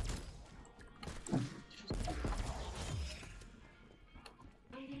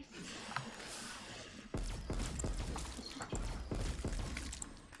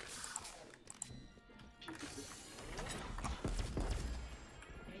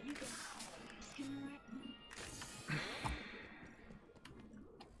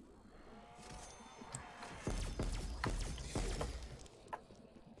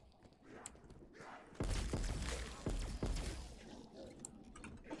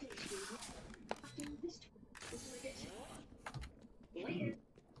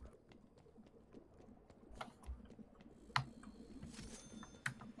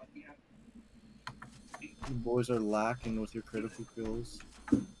 You boys are lacking with your critical kills.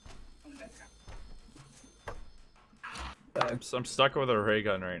 I'm stuck with a ray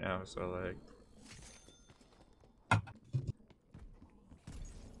gun right now, so like.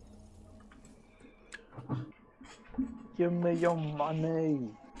 Give me your money.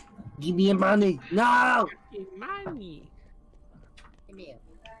 Give me your money! No! Money. Give me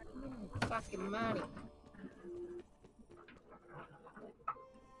fucking money.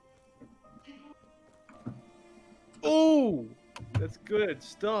 Oh, that's good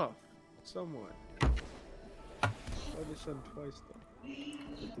stuff. Somewhat. I just done twice though. I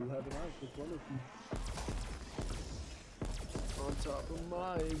do have an eye with one of you. On top of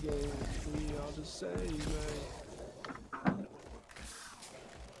my game, we are the same, man.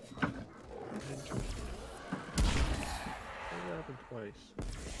 Interesting. That happened twice.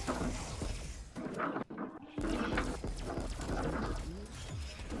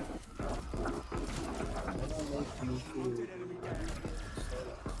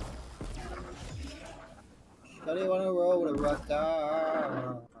 How do you want to roll with a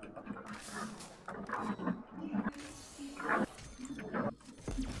rocker?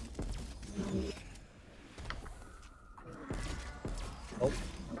 Oh,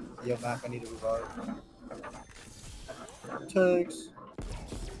 yeah, Mac, I need a revive. Tanks.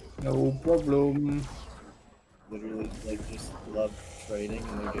 No problem. Literally, like, just love training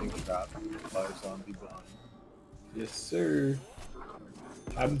and then getting trapped by a zombie behind. Yes, sir.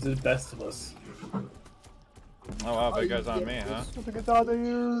 I'm the best of us. Oh wow, big guy's on me, huh? Get out of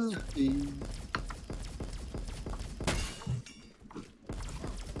here.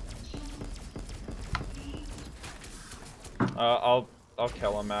 I'll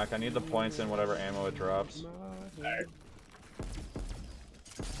kill him, Mac. I need the points in whatever ammo it drops. Alright.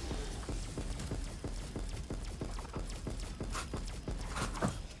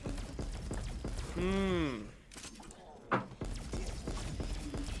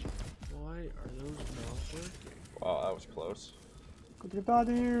 Why are those not working? Wow, that was close. Get out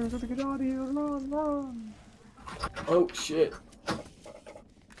of here. Get out of here. Run, run. Oh shit.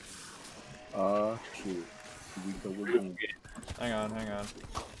 Shoot. We go with them. Hang on, hang on.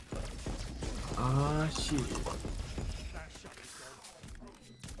 Shit.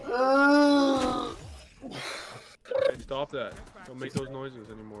 Hey, stop that. Don't make those noises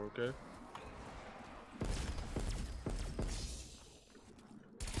anymore, okay?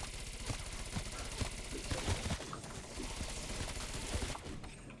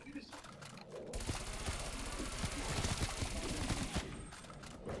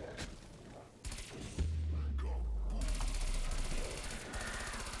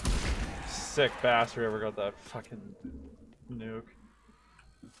 Sick bastard ever got that fucking nuke.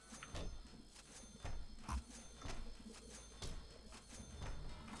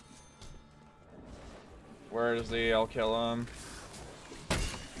 Where is he? I'll kill him.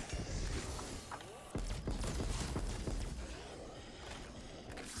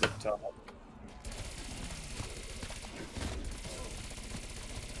 Zip top.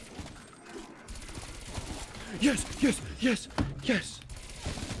 Yes, yes, yes, yes.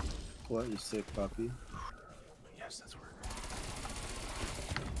 What, you sick puppy? Yes, that's where.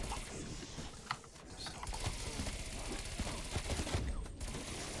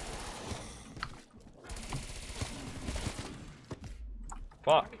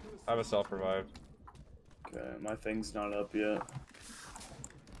 Fuck. I have a self-revive. Okay, my thing's not up yet.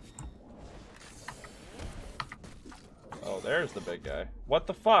 Oh, there's the big guy. What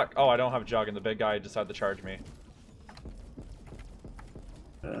the fuck? Oh, I don't have Jug and the big guy decided to charge me.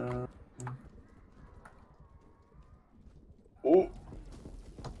 Oh!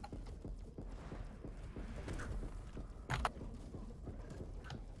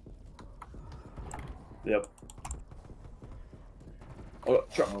 Yep. Oh,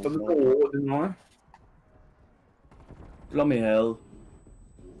 dropped on the door, didn't I? Bloody hell.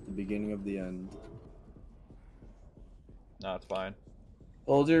 The beginning of the end. No, it's fine.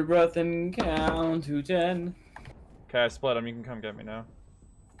 Hold your breath and count to 10. Okay, I split him. You can come get me now.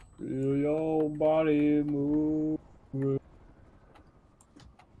 Feel your body move. Let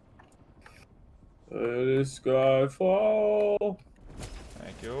the sky fall.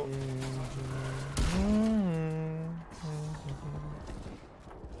 Thank you.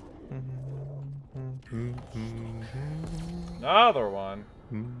 Another one.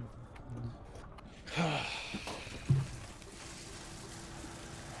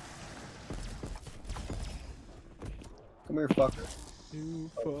 Come here, fucker. You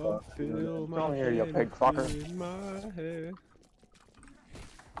Oh, fuck. fulfill my Come here, you pig fucker. in my head.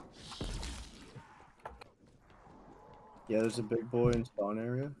 Yeah, there's a big boy in spawn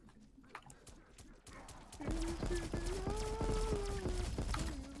area.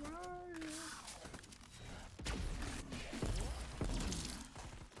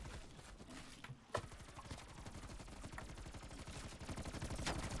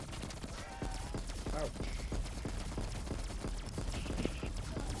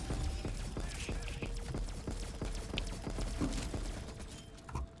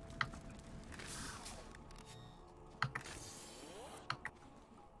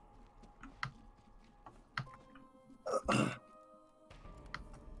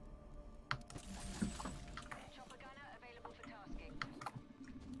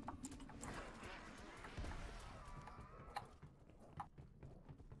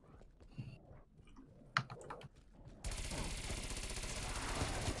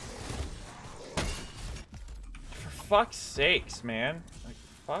 Fuck's sakes, man. Like,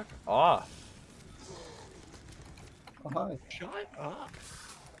 fuck off. Oh, hi. Shut up.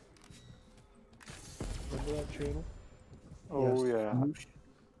 Remember that channel? Oh Yes. yeah.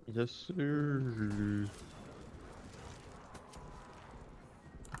 Yes, sir.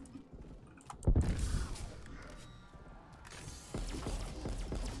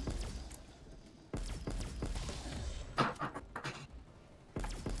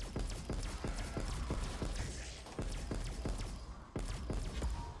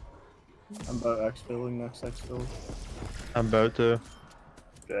 I'm about exfilling next exfil. I'm about to.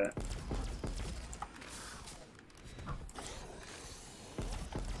 Yeah.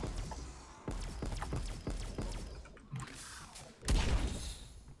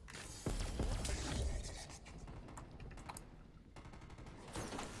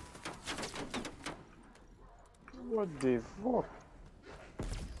 What the fuck?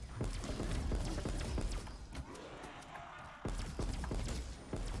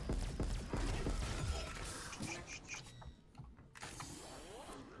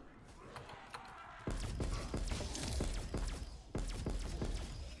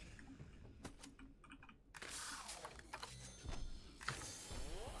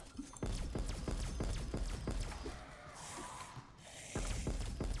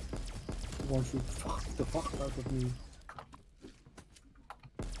 Want you fuck the fuck out of me.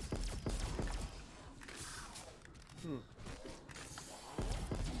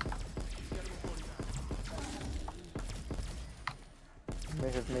 May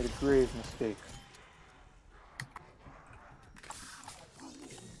have made a grave mistake.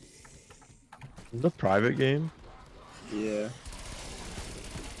 The private game? Yeah.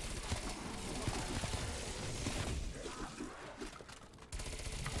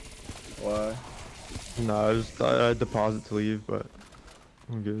 Why? No, I just thought I'd deposit to leave, but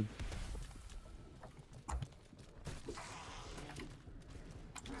I'm good.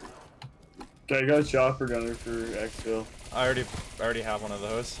 Okay, I got a chopper gunner for exfil. I already have one of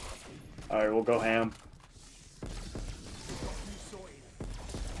those. Alright, we'll go ham.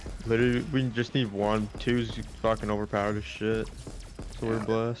 Literally, we just need one. Two's fucking overpowered as shit. So we're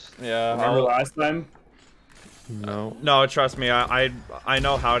blessed. Yeah. Remember last time? No. No, trust me. I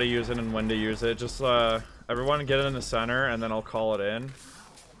know how to use it and when to use it. Just everyone get it in the center, and then I'll call it in.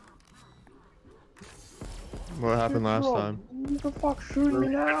 What happened last time? Who the fuck shooting me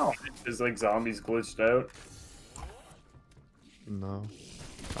now? Is like zombies glitched out? No.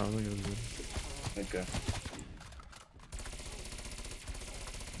 I don't think it was good. Okay.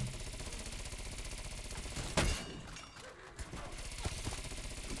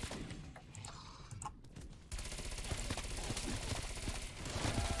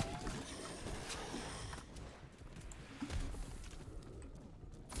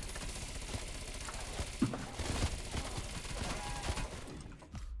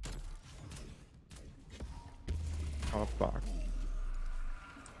 Oh fuck.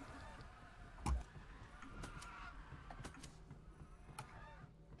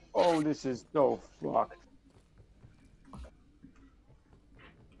 Oh, this is so fucked.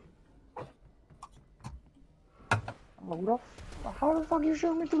 Oh, who the How the fuck you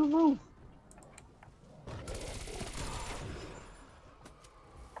shooting me through the roof?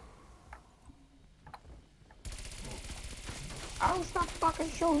 Oh, stop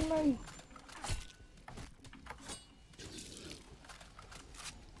fucking shooting me!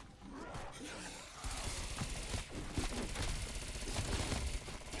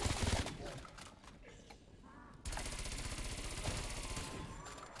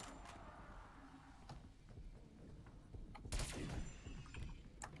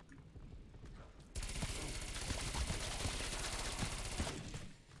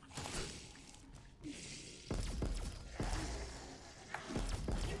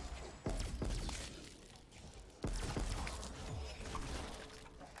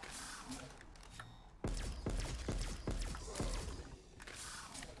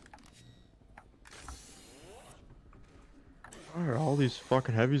 Why are all these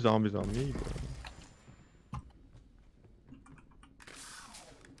fucking heavy zombies on me, bro?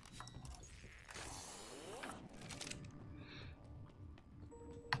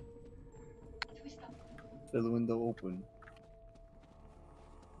 The window open.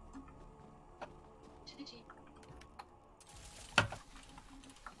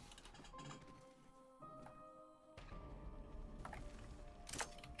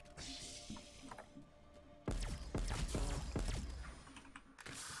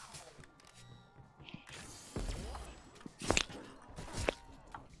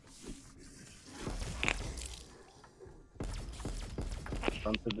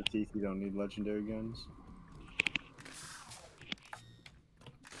 Front to the teeth, you don't need legendary guns.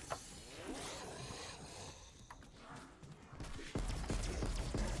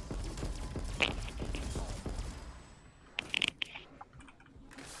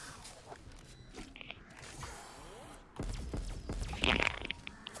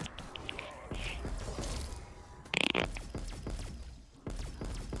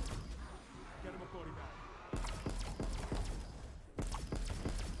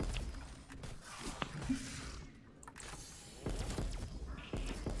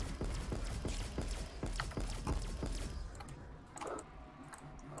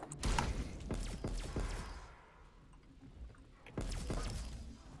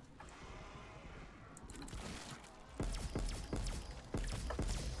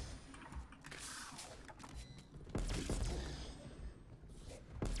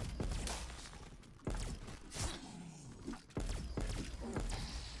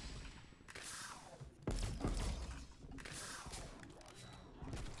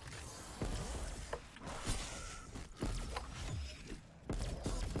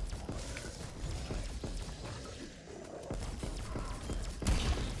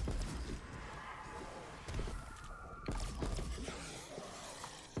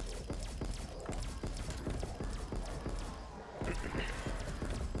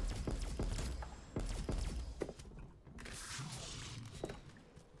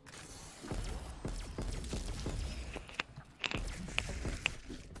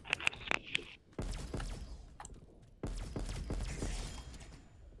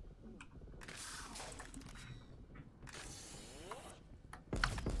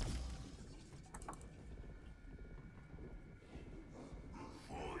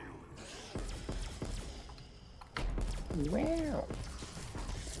 Wow.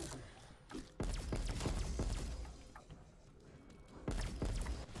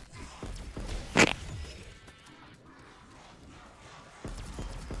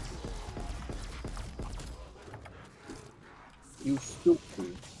 You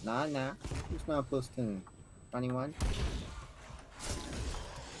stupid. Nah. It's not plus 10. 21?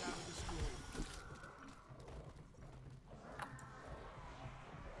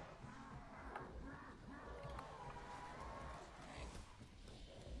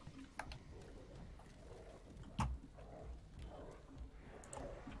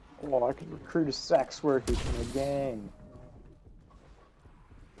 Oh, I could recruit a sex worker from the gang.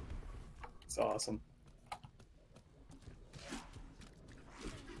 It's awesome.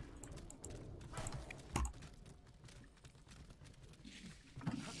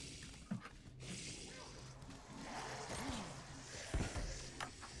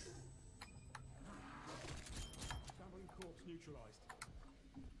 Stumbling corpse neutralized.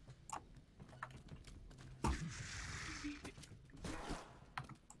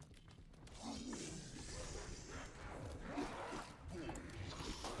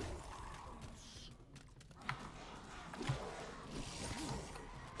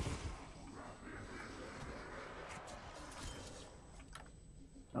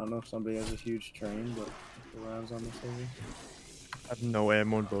 I don't know if somebody has a huge train, but the rounds on this thing. have no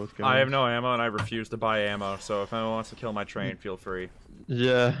ammo in both guns. I have no ammo and I refuse to buy ammo, so if anyone wants to kill my train, feel free.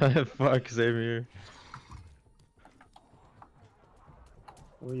 Yeah, fuck, same here.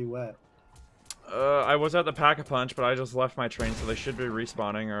 Where you at? I was at the Pack-a-Punch, but I just left my train, so they should be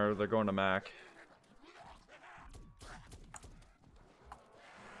respawning or they're going to Mac.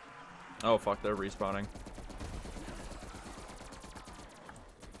 Oh fuck, they're respawning.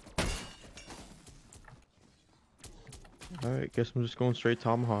 Alright, guess I'm just going straight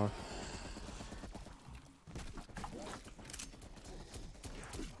Tomahawk.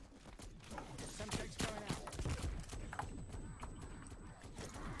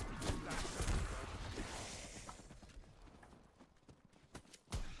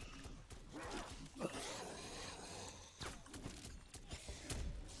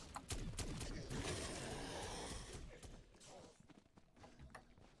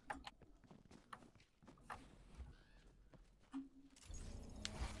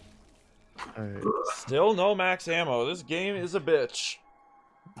 Alright. Still no max ammo. This game is a bitch.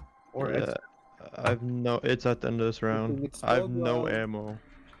 Or Yeah, I've no. It's at the end of this round. It's I have dog no round. ammo.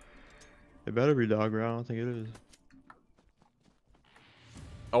 It better be dog round. I don't think it is.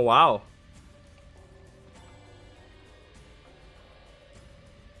 Oh wow.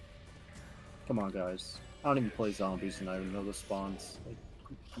 Come on, guys. I don't even play zombies and I don't know the spawns. Like,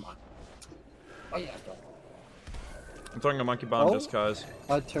 come on. Oh yeah, go. I'm throwing a monkey bomb Oh. just cause.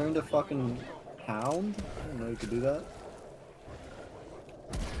 I turned a fucking hound? I didn't know you could do that.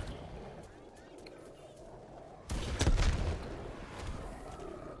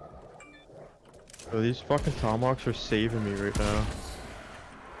 Bro, these fucking Tomahawks are saving me right now.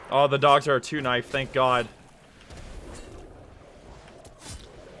 Oh, the dogs are a 2-knife, thank God.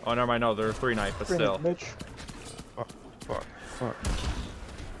 Oh, never mind, no, they're a 3-knife, but still. Mitch. Fuck, fuck, fuck.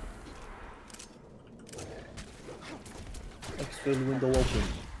 Exfil window open.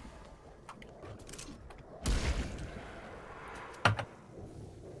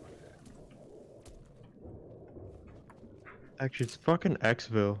 Actually, it's fucking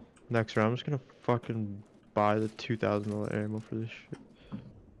Xville. Next round, I'm just gonna fucking buy the $2,000 ammo for this shit.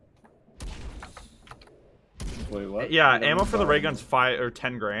 Wait, what? Yeah, You don't ammo for the buy ray any? gun's 5 or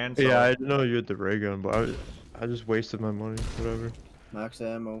 10 grand. So. Yeah, I didn't know you had the ray gun, but I just wasted my money. Whatever. Max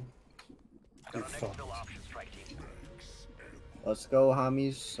ammo. Got an exfil option, strike team. Let's go,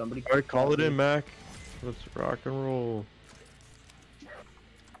 homies. Somebody. Alright, call it in, Mac. Let's rock and roll.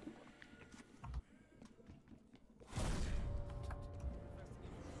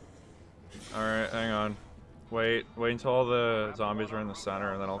 Alright, hang on. Wait until all the zombies are in the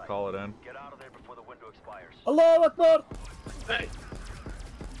center and then I'll call it in. Get out of there before the window expires. Allahu Akbar! Hey!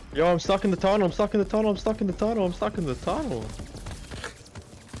 Yo, I'm stuck in the tunnel, I'm stuck in the tunnel, I'm stuck in the tunnel, I'm stuck in the tunnel.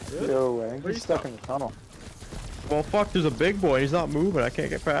 Yo, I think he's stuck in the tunnel. Well, fuck, there's a big boy, he's not moving, I can't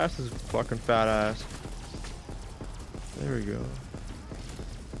get past his fucking fat ass. There we go.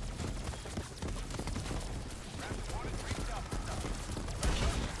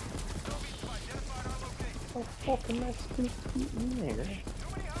 Oh, fucking that's stupid nigga.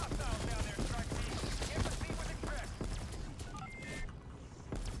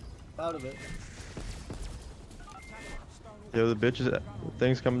 Out of it. Yo, the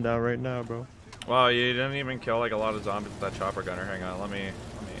thing's coming down right now, bro. Wow, you didn't even kill like a lot of zombies with that chopper gunner. Hang on, let me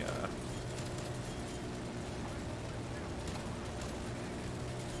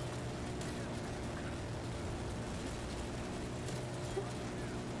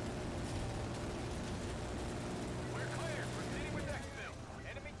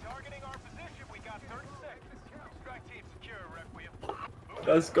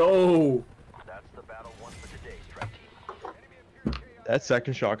Let's go. That's the battle won for today, strike team. That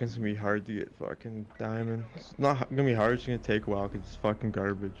second shotgun's gonna be hard to get fucking diamond. It's not gonna be hard, it's gonna take a while because it's fucking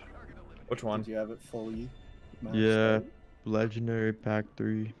garbage. Which one? Did you have it fully? maxed Yeah, out? legendary pack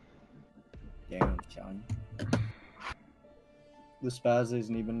 3. Damn, John. The spaz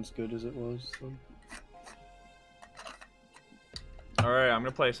isn't even as good as it was. So. Alright, I'm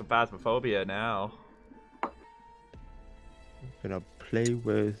gonna play some Phasmophobia now. Gonna play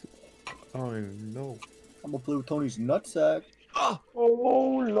with. I don't even know. I'm gonna play with Tony's nutsack.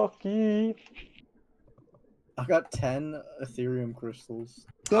 Oh, lucky. I got 10 Ethereum crystals.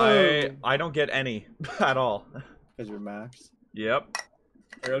 I don't get any at all. Because you're max. Yep.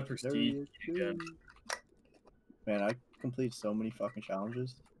 I got prestige again. Man, I complete so many fucking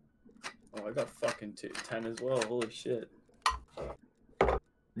challenges. Oh, I got fucking 10 as well. Holy shit.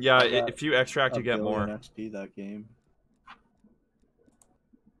 Yeah, I got if you extract, you a get more. billion XP that game.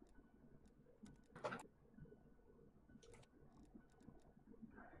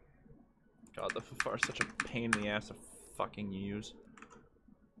 God, the Fafar is such a pain in the ass to fucking use.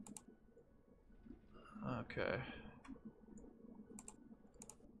 Okay.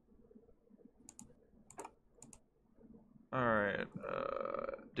 Alright,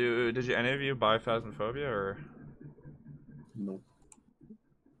 did you any of you buy Phasmophobia or? Nope.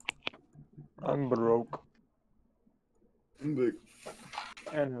 I'm broke. I'm big.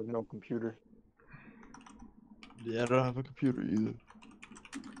 And have no computer. Yeah, I don't have a computer either.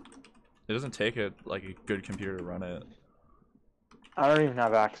 It doesn't take a like a good computer to run it. I don't even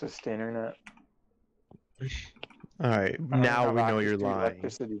have access to internet. Alright, I don't now have we know access you're to lying.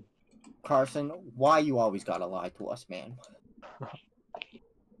 electricity. Carson, why you always gotta lie to us, man?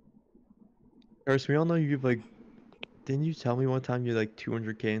 First, we all know you have like. Didn't you tell me one time you had like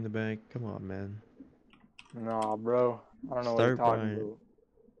 200K in the bank? Come on, man. Nah, bro. I don't know what you're Start talking buying. about.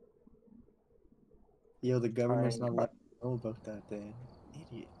 Yo, the government's Fine. not letting us know about that, then.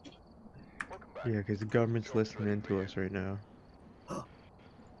 Idiot. Yeah, because the government's listening to us right now.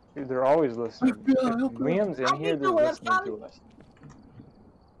 Dude, they're always listening. If Liam's in here, they're listening to us.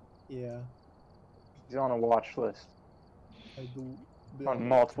 Yeah, He's on a watch list. I do. On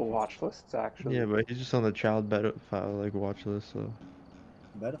multiple watch lists, actually. Yeah, but he's just on the child pedophile like watch list, so.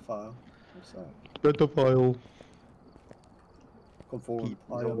 Pedophile. What's that? Pedophile. Come forward. He's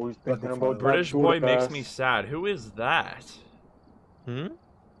always thinking about British that boy makes Budapest. me sad. Who is that? Hmm?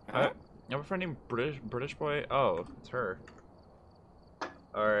 I have a friend named British boy. Oh, it's her.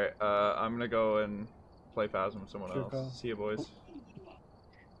 Alright, I'm gonna go and play Phasm with someone Sure, else. Kyle. See you boys.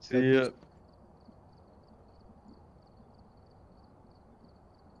 See ya.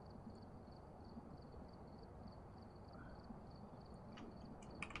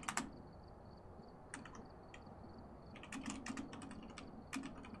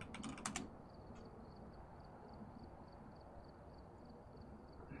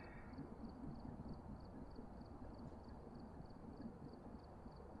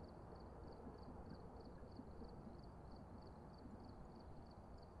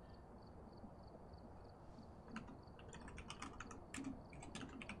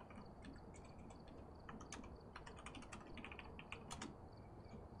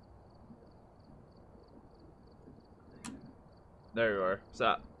 There you are. What's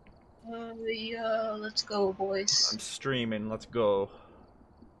up? Yeah, let's go, boys. I'm streaming. Let's go.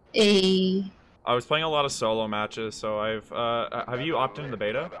 A. I was playing a lot of solo matches, so I've have you opted in the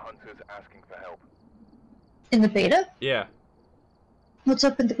beta? In the beta? Yeah. What's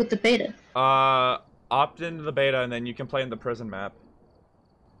up with the beta? Opt into the beta and then you can play in the prison map.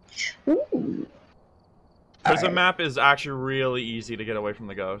 Ooh. Prison map is actually really easy to get away from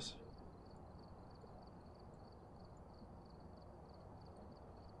the ghosts.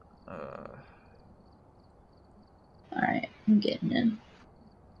 Alright, I'm getting in.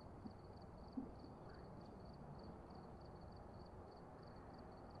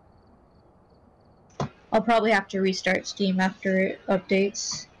 I'll probably have to restart Steam after it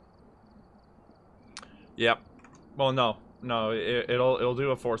updates. Yep. Well, no, it'll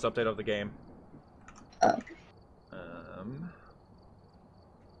do a force update of the game. Oh.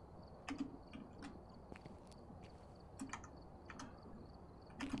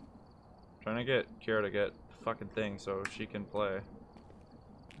 Trying to get Kira to get the fucking thing so she can play.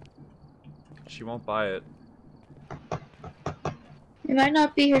 She won't buy it. It might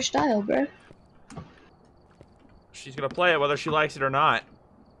not be her style, bro. She's gonna play it whether she likes it or not.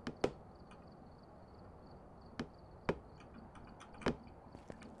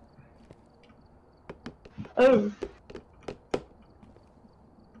 Oh.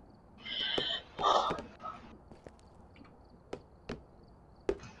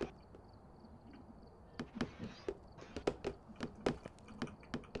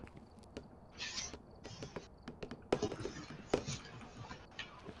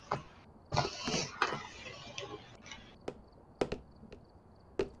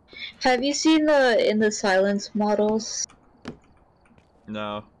 Have you seen the in the silence models?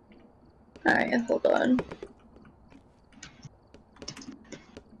 No. Alright, hold on.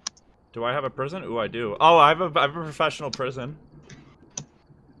 Do I have a prison? Ooh, I do. Oh, I have a professional prison.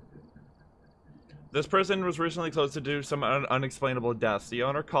 This prison was recently closed to do some unexplainable deaths. The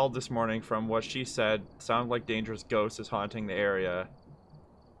owner called this morning. From what she said, sounded like dangerous ghosts is haunting the area.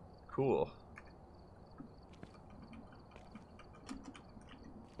 Cool.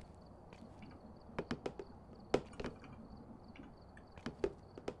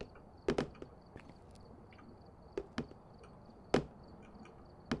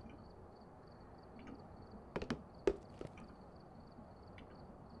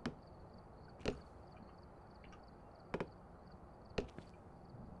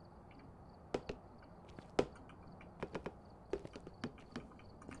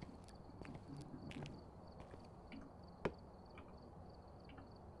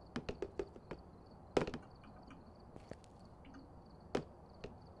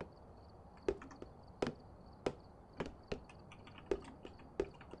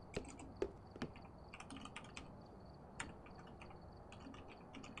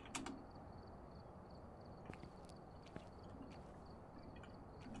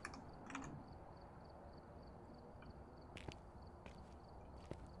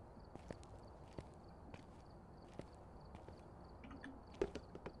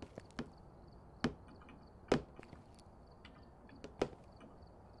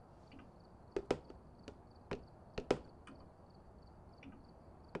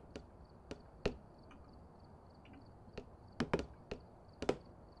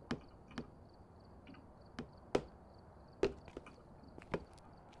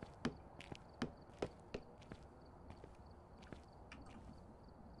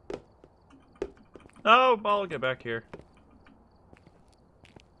 Oh, I'll get back here.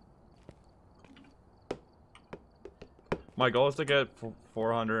 My goal is to get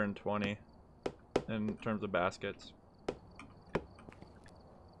 420 in terms of baskets.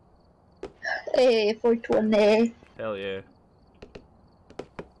 Hey, 420. Hell yeah.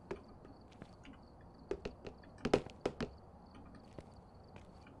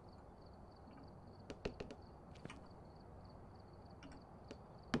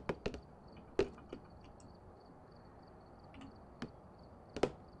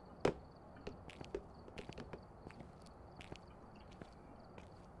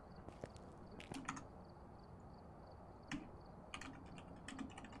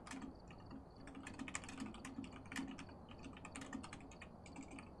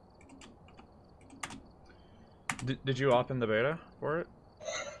 Did you open the beta for it?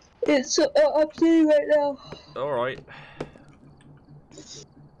 It's updating right now. Alright.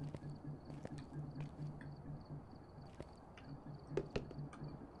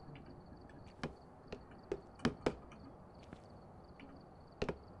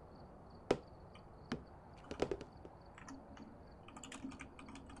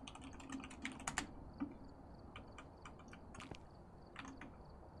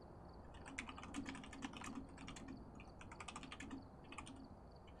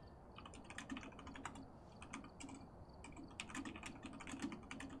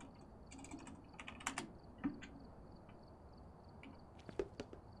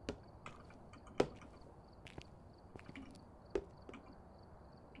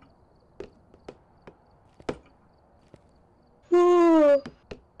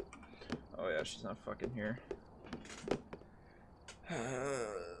 Oh yeah, she's not fucking here. Hang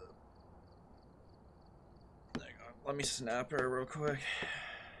on, let me snap her real quick.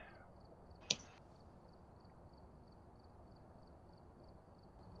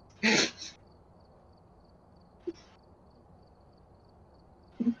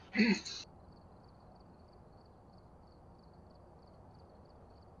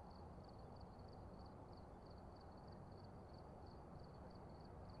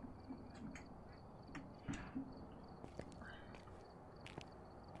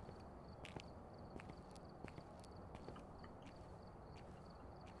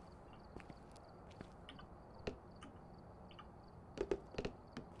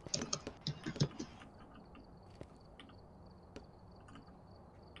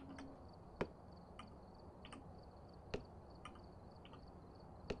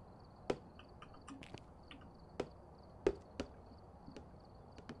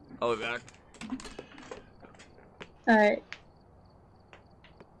 I'll be back. Alright.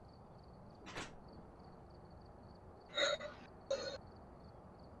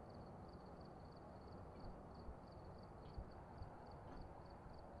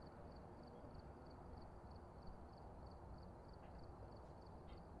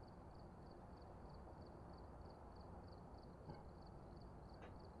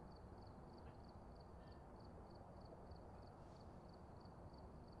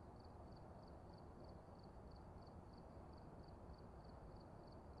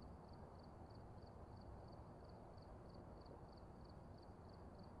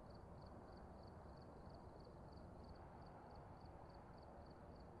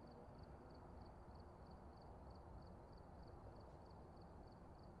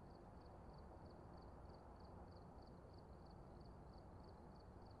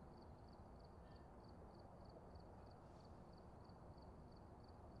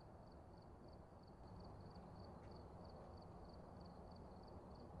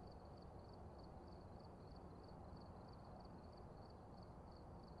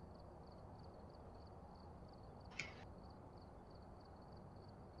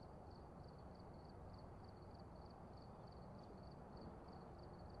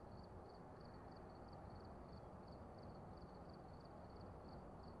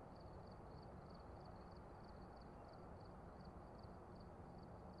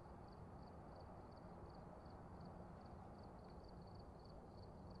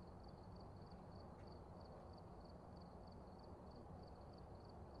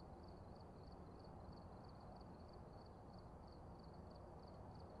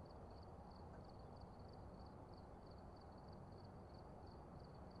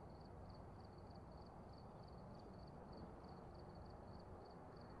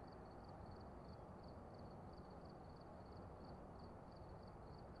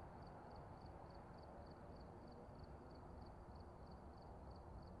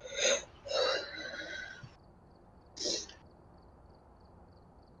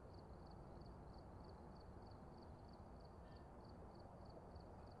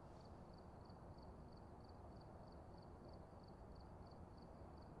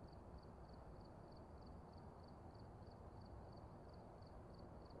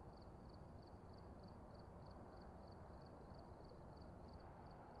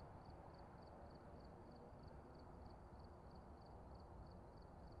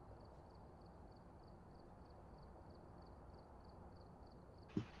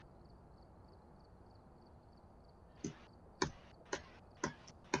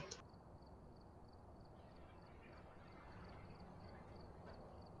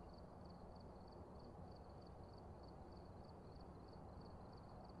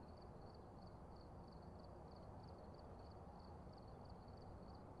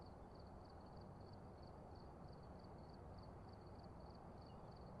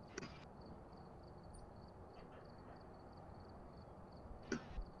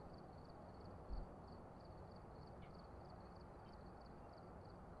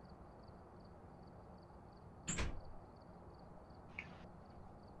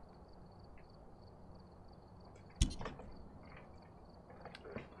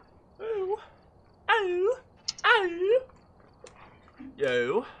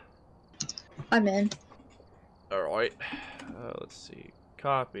 Yo. I'm in. Alright. Let's see.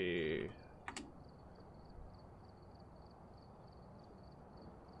 Copy.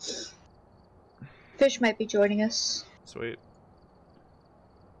 Fish might be joining us. Sweet.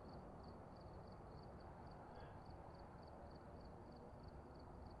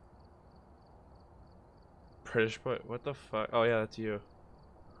 British boy, what the fuck? Oh yeah, that's you.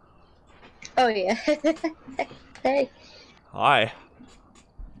 Oh yeah. Hey. Hi.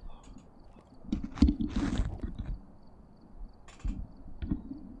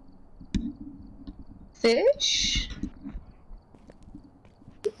 Fish?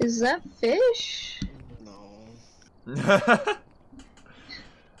 Is that fish? No.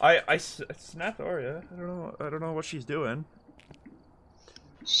 I snapped Arya. I don't know what she's doing.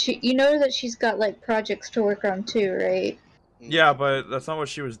 You know that she's got like projects to work on too, right? Yeah, but that's not what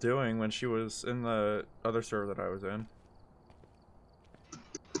she was doing when she was in the other server that I was in.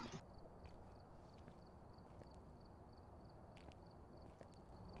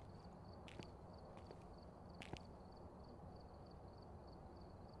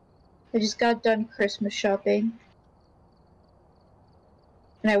 I just got done Christmas shopping.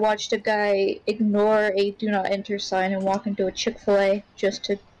 And I watched a guy ignore a do not enter sign and walk into a Chick-fil-A just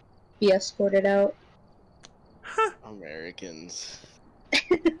to be escorted out. Americans.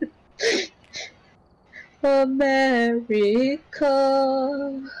 America.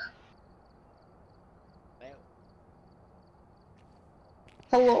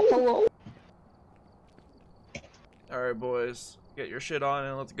 Hello? Hello? Alright, boys. Get your shit on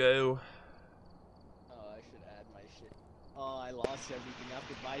and let's go. Oh, I should add my shit. Oh, I lost everything. I have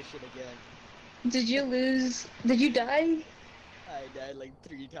to buy shit again. Did you lose? Did you die? I died like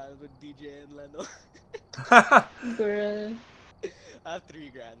 3 times with DJ and Leno. Bruh. I have 3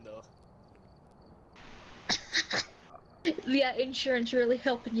 grand though. Yeah, insurance really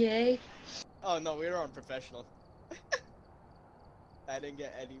helping you, eh? Oh no, we were on professional. I didn't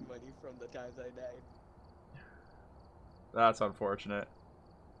get any money from the times I died. That's unfortunate.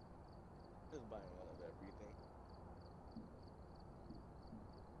 Just buying one of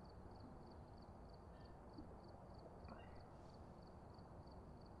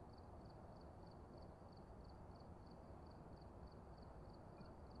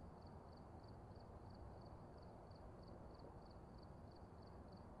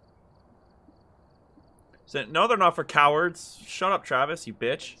everything. No, they're not for cowards. Shut up, Travis, you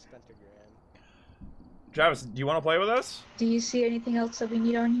bitch. Spent $1 grand. Travis, do you want to play with us? Do you see anything else that we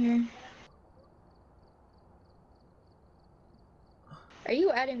need on here? Are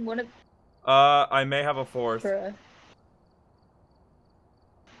you adding one of... I may have a fourth. Bruh.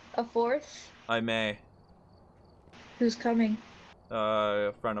 A fourth? I may. Who's coming?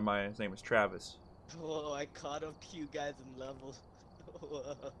 A friend of mine, his name is Travis. Whoa, I caught up to you guys in level.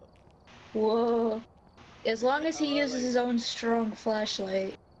 Whoa. Whoa. As long as he uses his own strong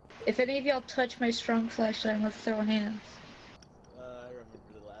flashlight. If any of y'all touch my strong flashlight, let's throw hands. I remember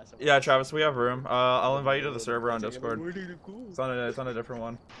the last one. Yeah, Travis, we have room. I'll invite you to the server on Discord. It's on a different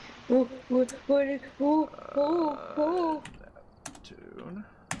one. Tune.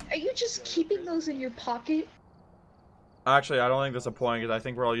 Are you just keeping those in your pocket? Actually, I don't think there's a point, because I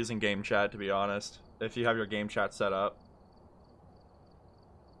think we're all using game chat, to be honest. If you have your game chat set up.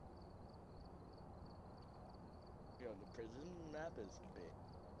 Yo, the prison map is big.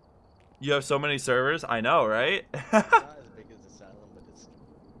 You have so many servers? I know, right? It's not as big as Asylum, but it's...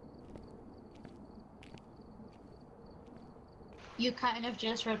 You kind of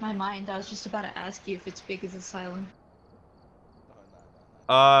just read my mind. I was just about to ask you if it's big as Asylum.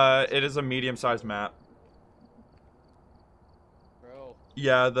 It is a medium-sized map. Bro.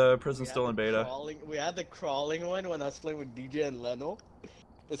 Yeah, the prison's still in beta. We had the crawling one when I was playing with DJ and Leno.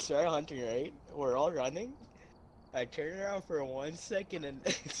 It's Sarah hunting, right? We're all running. I turn around for 1 second and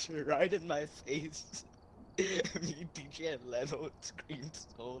it's right in my face. Me, DJ, and Leno screamed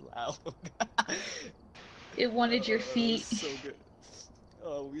so loud. It wanted your feet. So good.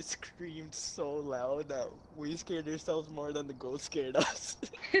 Oh, we screamed so loud that we scared ourselves more than the ghost scared us.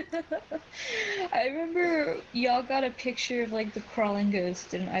 I remember y'all got a picture of like the crawling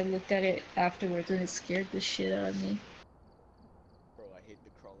ghost, and I looked at it afterwards, and it scared the shit out of me. Bro, I hate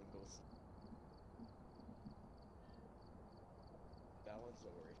the crawling ghost. That one's the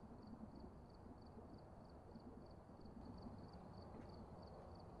worst.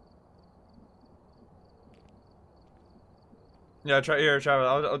 Yeah, Travis.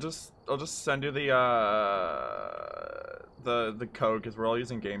 I'll just send you the code, because we're all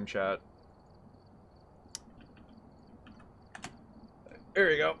using game chat. Here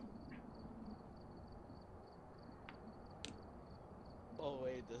you go. Oh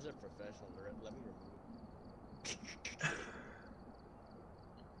wait, this is a professional. Let me remove.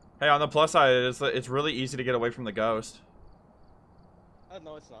 Hey, on the plus side, it's really easy to get away from the ghost. Oh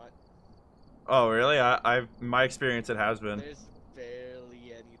no, it's not. Oh really? In my experience, it has been. There's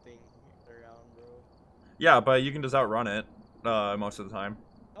barely anything around, bro. Yeah, but you can just outrun it most of the time.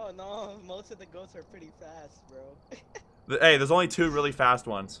 Oh no, most of the ghosts are pretty fast, bro. Hey, there's only 2 really fast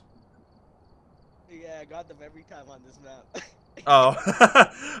ones. Yeah, I got them every time on this map. Oh,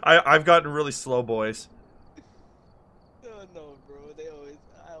 I've gotten really slow boys. Oh no, bro.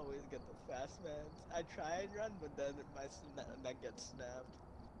 I always get the fast man. I try and run, but then my neck gets snapped.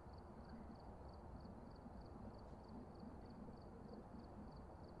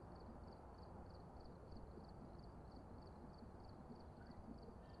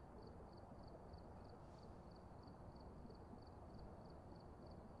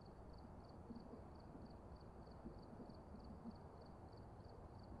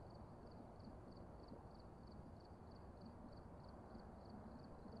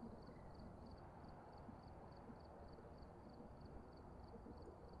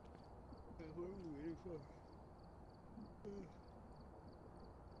 What are we waiting for?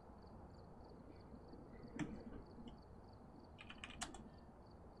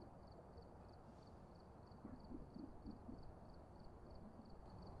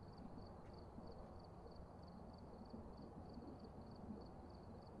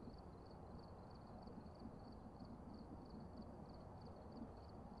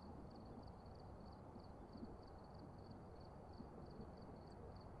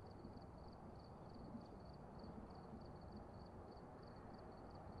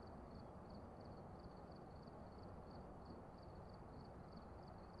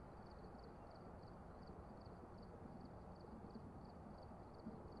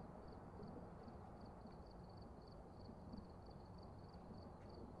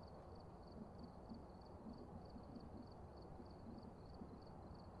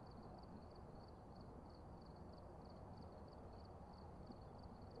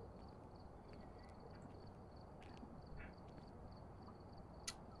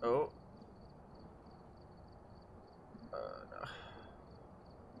 Oh. No.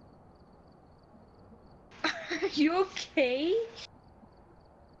 Are you okay?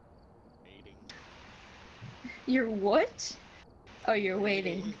 Waiting. You're what? Oh, you're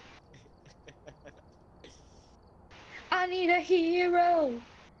waiting. I need a hero.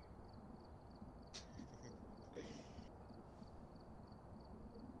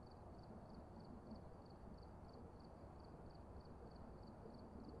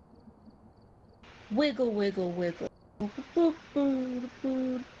 Wiggle, wiggle, wiggle. Boop, boop, boop,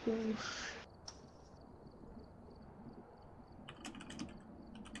 boop.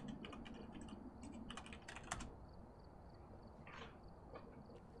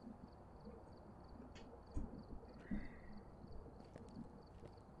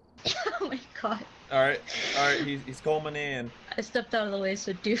 Oh my god. Alright, he's coming in. I stepped out of the way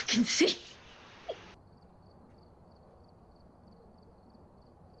so Doof can see.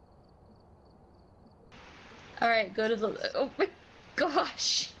 Alright, go to the. Oh my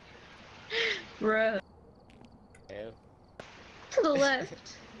gosh. Bro. Yeah. To the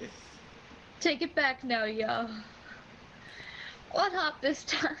left. Take it back now, yo. One hop this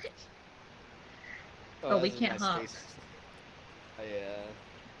time. Oh, we this is can't my hop. space. Yeah.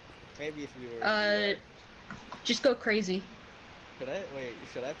 Maybe if we were. Just go crazy. Should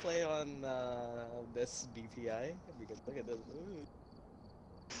I play on this DPI? Because look at this. Ooh.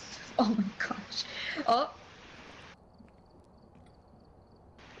 Oh my gosh. Oh.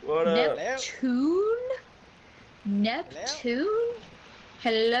 What up? Neptune? Neptune?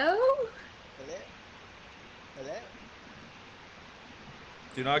 Hello? Hello?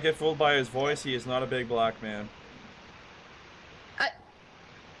 Do not get fooled by his voice. He is not a big black man.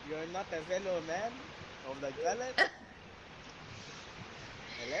 You're not a fellow man of the planet?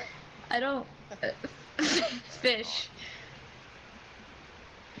 Hello? I don't. Fish.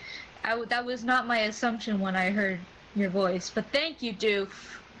 That was not my assumption when I heard your voice, but thank you,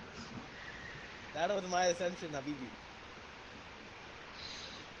 Doof. That was my assumption, Habibi.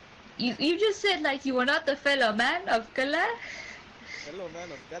 You just said like you were not the fellow man of color. Hello,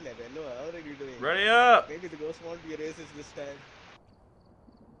 man of color. Hello, how are you doing? Ready up! Maybe the ghost won't be racist this time.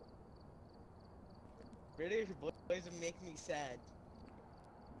 British boys make me sad.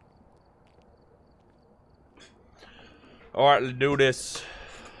 Alright, let's do this.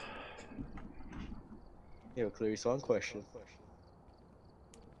 Yo, Clarice, one question.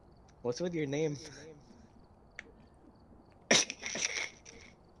 What's with your name?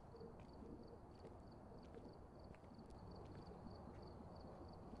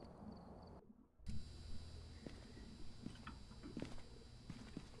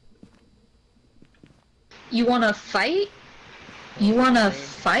 You wanna fight? You wanna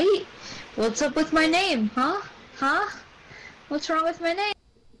fight? What's up with my name, huh? Huh? What's wrong with my name,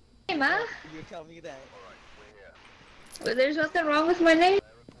 huh? You tell me that. Well, there's nothing wrong with my name.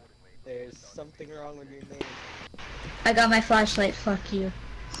 There's something wrong with your name. I got my flashlight, fuck you.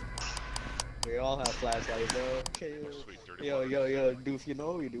 We all have flashlights, bro. Okay, yo, Doof, you know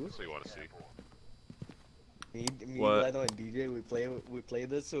what we do? So you want to see? Me, What? Leno, and DJ, we play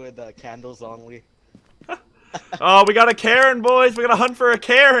this with candles only. Oh, we got a Karen, boys. We gotta hunt for a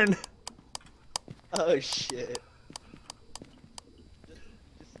Karen. Oh shit.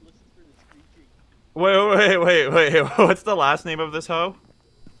 Wait. What's the last name of this hoe?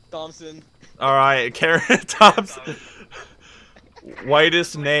 Thompson. All right, Karen Thompson.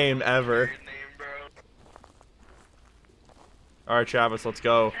 Whitest name ever. All right, Travis, let's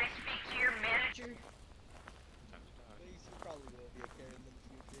go.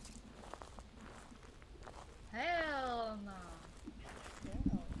 Hell no.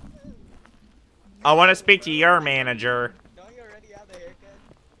 I want to speak to your manager. Don't you already have the haircut?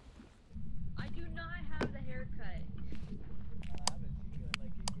 I do not have the haircut. I haven't seen you in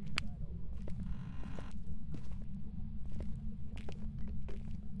like 8 years.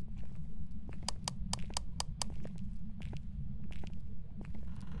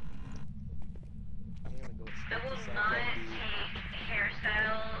 I'm gonna go I will not take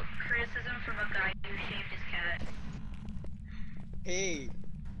hairstyle criticism from a guy who shaved his cat. Hey,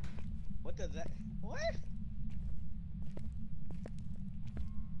 what does that? What?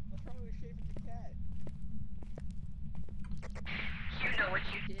 What's wrong with shaving your cat? You know what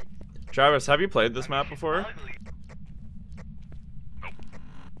you did. Travis, have you played this map before?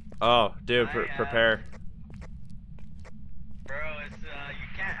 Oh, dude, prepare. Bro, it's you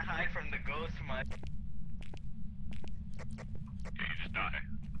can't hide from the ghost much. You just die.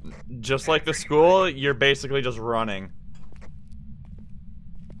 Just like the school, you're basically just running.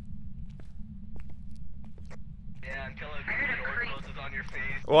 Yeah, until a door closes on your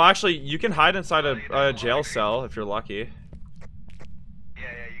face. Well, actually, you can hide inside a jail cell if you're lucky.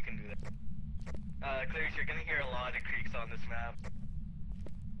 Yeah, you can do that. Clarice, you're gonna hear a lot of creaks on this map.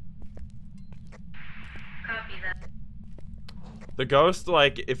 Copy that. The ghost,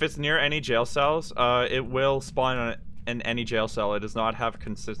 like, if it's near any jail cells, it will spawn in any jail cell. It does not have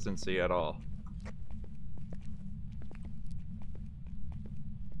consistency at all.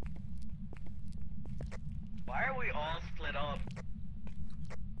 Why are we all split up?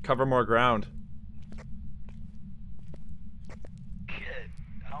 Cover more ground. Shit,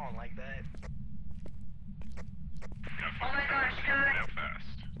 I don't like that. Oh my gosh, guys. How fast?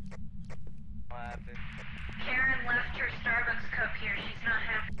 What happened? Karen left her Starbucks cup here. She's not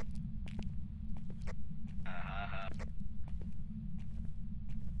happy.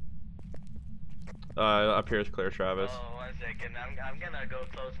 Up here is clear, Travis. Oh, 1 second. I'm gonna go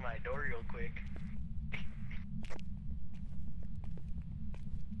close my door real quick.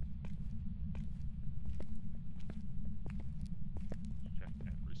 Check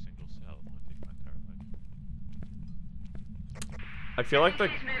every single cell. It won't take my entire life. I feel like She's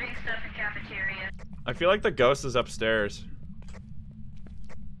moving stuff in cafeteria. I feel like the ghost is upstairs.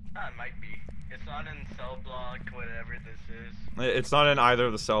 It might be. It's not in cell block, whatever this is. It's not in either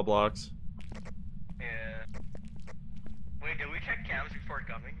of the cell blocks. Yeah. Wait, did we check cams before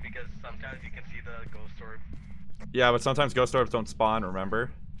coming? Because sometimes you can see the ghost orb. Yeah, but sometimes ghost orbs don't spawn, remember?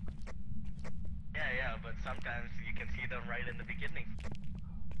 Yeah, but sometimes you can see them right in the beginning.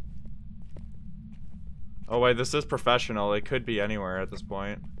 Oh wait, this is professional. It could be anywhere at this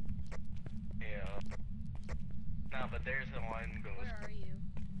point. Yeah. No, but there's the one ghost. Where are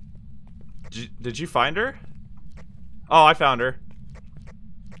you? Did you find her? Oh, I found her.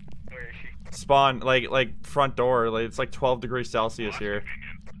 Where is she? Spawn, like front door. Like it's like 12 degrees Celsius here.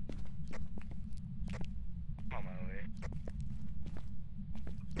 On my way.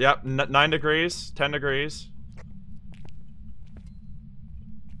 Yep, 9 degrees, 10 degrees.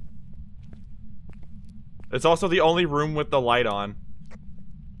 It's also the only room with the light on.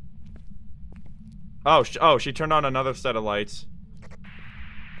 Oh, she turned on another set of lights.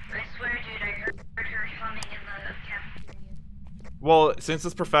 I swear, dude, I heard her humming in the cafeteria. Well, since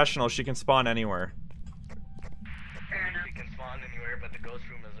it's professional, she can spawn anywhere. Fair enough. You can spawn anywhere, but the ghost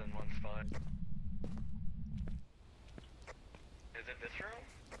room is in one spot. Is it this room?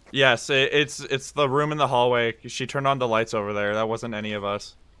 Yes, it's the room in the hallway. She turned on the lights over there. That wasn't any of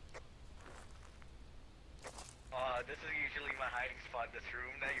us. This is usually my hiding spot, this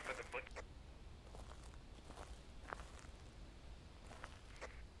room that you put the book.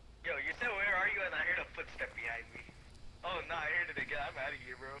 Yo, you said where are you and I heard a footstep behind me. Oh no, I heard it again. I'm out of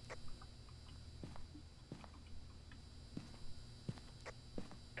here, bro.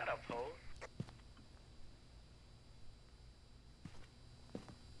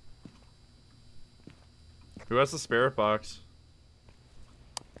 Who has the spirit box?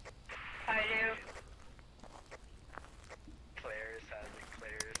 I do. Claire's has it.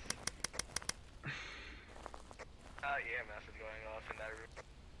 Claire's. EMF is going off in that room.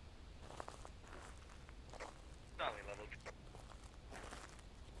 It's only level 2.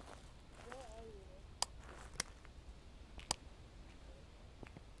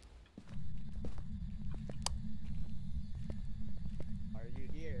 Are you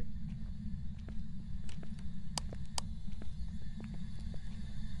here?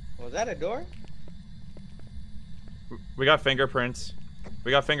 Was that a door? We got fingerprints.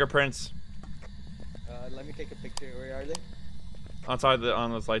 We got fingerprints. Let me take a picture. Where are they?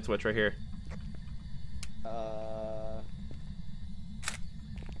 On this light switch right here.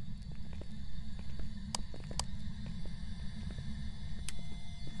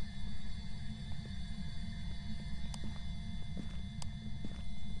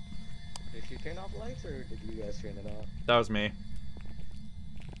 Did she turn off lights or did you guys turn it off? That was me.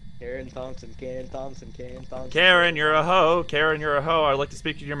 Karen Thompson, Karen Thompson, Karen Thompson. Karen, you're a hoe. Karen, you're a hoe. I'd like to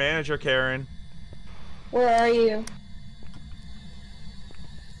speak to your manager, Karen. Where are you?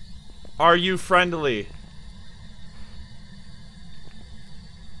 Are you friendly?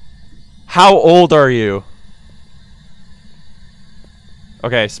 How old are you?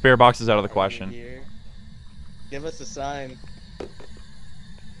 Okay, spirit box is out of the question. Give us a sign.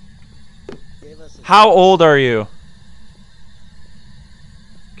 Give us a How old are you?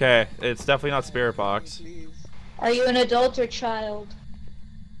 Okay, it's definitely not spirit box. Are you an adult or child?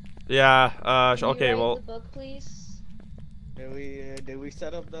 Yeah, Can you okay, write well, the book, please? Did we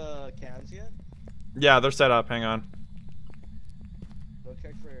set up the cams yet? yeah, they're set up, hang on. Go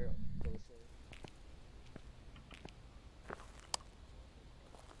check for ghost orb.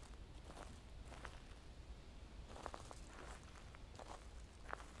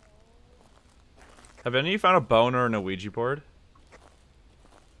 Have any of you found a bone or an Ouija board?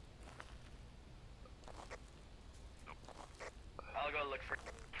 I'll go look for.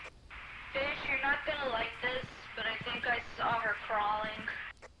 Fish, you're not gonna like this, but I think I saw her crawling.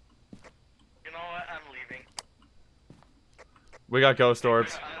 You know what? I'm leaving. We got ghost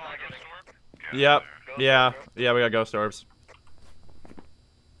orbs. Yep. Yeah, we got ghost orbs. Did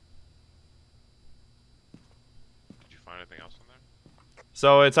you find anything else in there?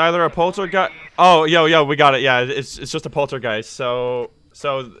 So it's either a poltergeist. Oh, yo, we got it. Yeah, it's just a poltergeist. So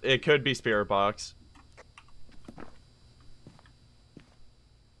it could be spirit box.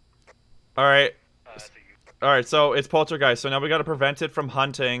 All right. So it's poltergeist. So now we got to prevent it from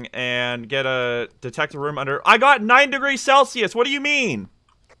hunting and detect a room under. I got 9 degrees Celsius. What do you mean?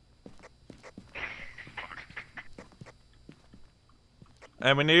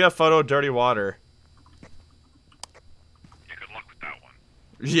 And we need a photo of dirty water. Yeah, good luck with that one.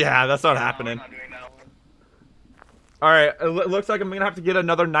 Yeah, that's not happening. Alright, it looks like I'm gonna have to get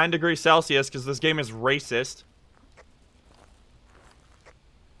another 9 degrees Celsius because this game is racist.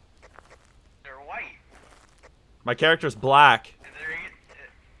 They're white. My character's black.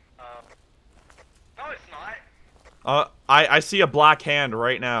 No, it's not. I see a black hand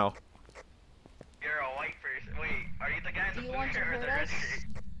right now. You're a white person. Wait, are you the guy in the blue want to shirt or the hurt red us? shirt?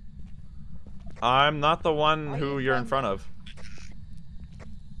 I'm not the one who you're in front of.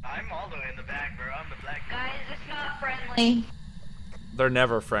 I'm all the way in the back, bro. I'm the black guy. Guys, it's not friendly. They're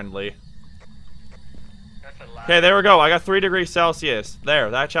never friendly. That's a lie. Okay, there we go. I got 3 degrees Celsius.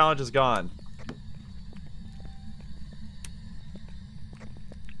 There, that challenge is gone.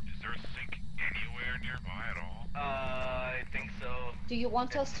 Is there a sink anywhere nearby at all? I think so. Do you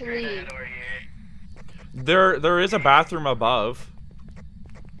want us to Straight leave? ahead over here. There is a bathroom above.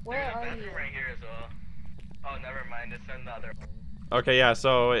 Where There's a are bathroom you? right here as well. Oh, never mind. It's another. Okay, yeah,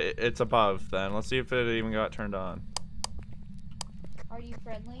 so it's above then. Let's see if it even got turned on. Are you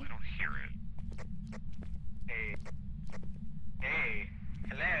friendly? I don't hear it. Hey. Hey.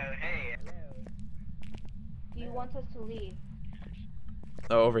 Hello. Hey. Hello. Do you want us to leave?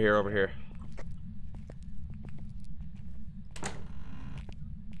 Oh, over here, over here. That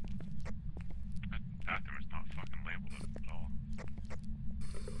bathroom is not fucking labeled at all.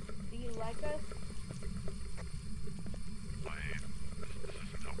 Do you like us? This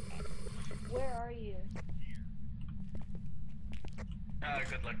isn't helpful. Where are you?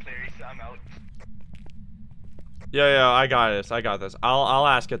 Good luck, Clarice. I'm out. Yeah, I got this. I got this. I'll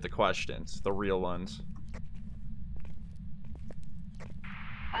ask it the questions, the real ones.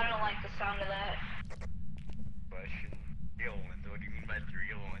 I don't like the sound of that. Question. Real ones. What do you mean by the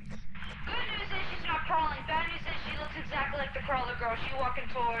real ones? Good news is she's not crawling. Bad news is she looks exactly like the crawler girl. She walking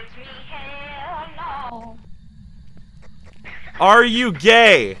towards me. Hell no. Are you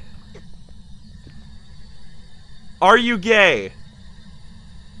gay? Are you gay?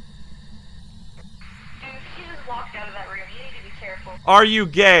 Dude, she just walked out of that room. You need to be careful. Are you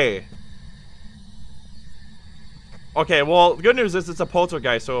gay? Okay, well, the good news is it's a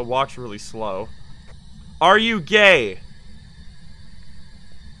poltergeist, so it walks really slow. Are you gay?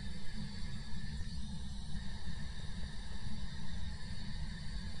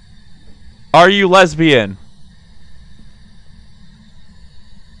 Are you lesbian?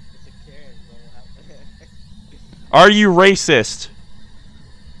 Are you racist?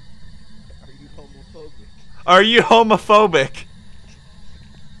 Are you homophobic?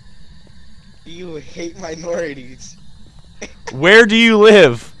 Do you hate minorities? Where do you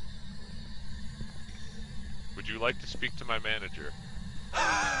live? Would you like to speak to my manager?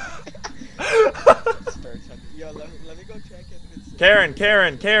 Yo, let me go check if it's... Karen.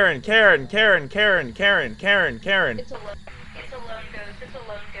 It's a lone ghost. It's a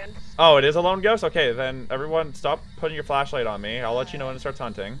lone ghost. Oh, it is a lone ghost? Okay, then everyone stop putting your flashlight on me. I'll let you know when it starts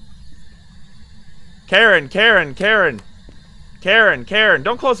hunting. Karen.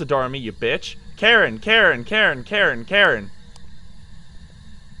 Don't close the door on me, you bitch. Karen.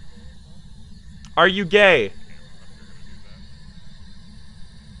 Are you gay?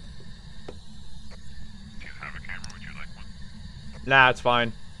 Nah, it's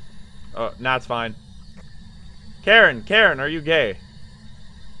fine. Nah, it's fine. Karen, are you gay?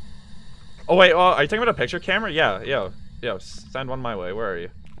 Oh wait, well, are you talking about a picture camera? Yeah, yo, send one my way. Where are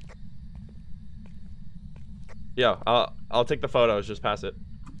you? Yo, I'll take the photos. Just pass it.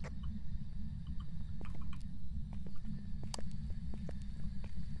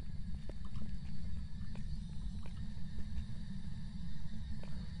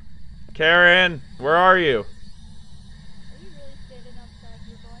 Karen, where are you?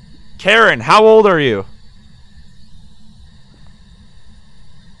 Karen, how old are you?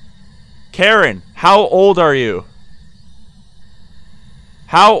 Karen, how old are you?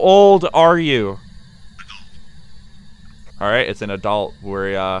 How old are you? All right, it's an adult.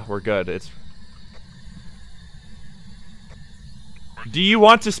 We're good. It's. Do you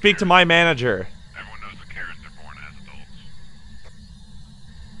want to speak to my manager? Everyone knows that Karens are born as adults.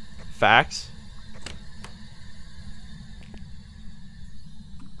 Facts.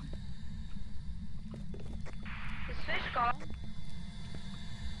 Is fish gone?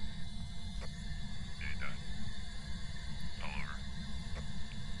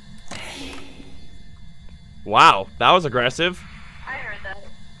 Wow, that was aggressive. I heard that.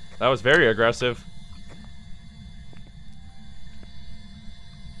 That was very aggressive.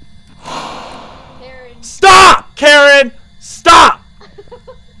 Karen. Stop, Karen! Stop!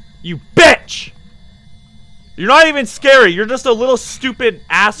 You bitch! You're not even scary. You're just a little stupid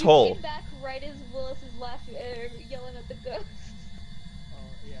asshole. You came back right as Willis is laughing, yelling at the ghost.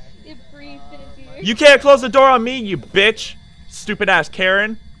 It breathed in his ear. You can't close the door on me, you bitch! Stupid ass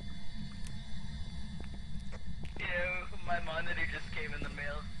Karen. My monitor just came in the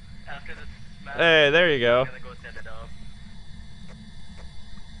mail after this match. Hey, there you go. I'm gonna go set it up.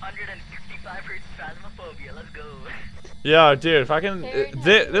 165 hertz phasmophobia, let's go. Yo, dude, if I can,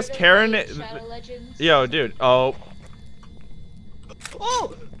 this Karen, yo, dude, oh.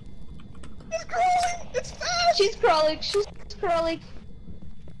 Oh! It's crawling! It's fast! She's crawling.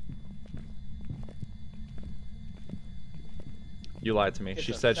 You lied to me.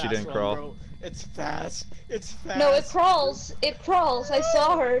 She said she didn't crawl. Bro. It's fast. It's fast. No, it crawls. I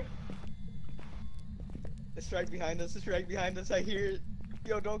saw her. It's right behind us. I hear it.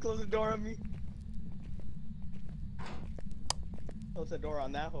 Yo, don't close the door on me. Close the door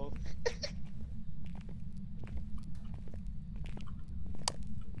on that hole.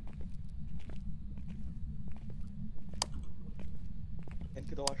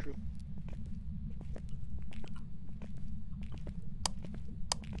 Into the washroom.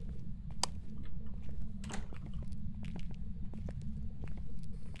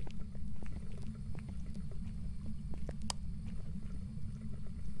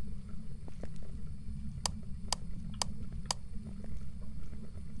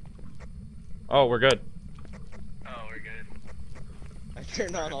 Oh, we're good. Oh, we're good. I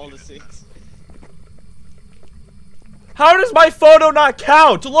turned on all the sinks. How does my photo not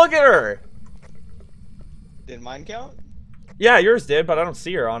count? Look at her! Did mine count? Yeah, yours did, but I don't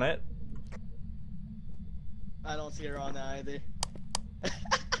see her on it. I don't see her on that either.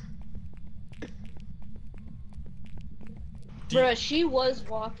 Bruh, she was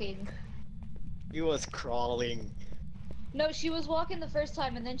walking. He was crawling. No, she was walking the first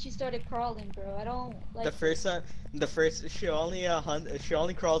time and then she started crawling, bro. I don't like The first time, she only she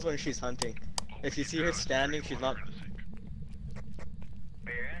only crawls when she's hunting. If you see her standing, she's not.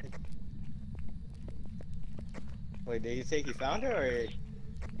 Wait, did you say he found her or?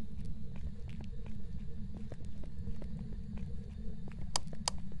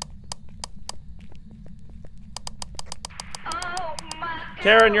 Oh my god.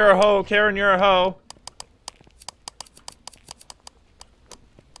 Karen, you're a hoe. Karen, you're a hoe.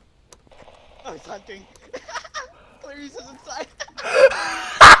 Oh, he's hunting. Clarice is inside.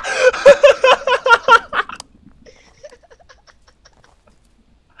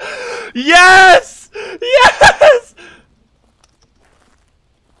 Yes! Yes!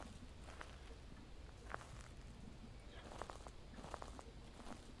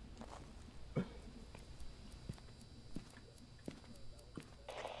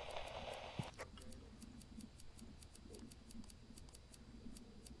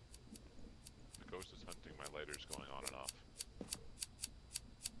 The ghost is hunting. My lighter's going on and off.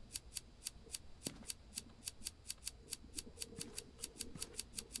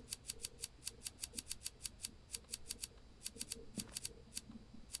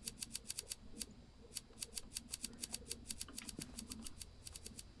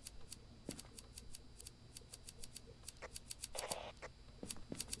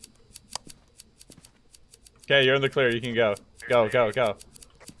 Okay, you're in the clear. You can go. Go, go, go.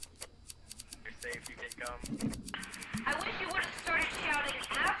 You're safe, you can come. I wish you would have started shouting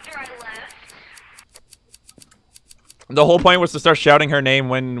after I left. The whole point was to start shouting her name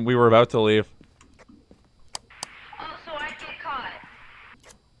when we were about to leave. Oh, so I get caught.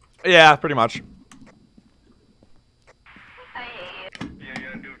 Yeah, pretty much. I hate you.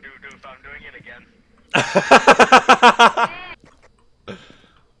 Yeah, do, so I'm doing it again.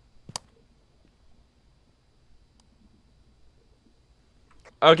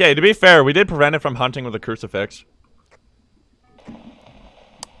 Okay, to be fair, we did prevent it from hunting with a crucifix.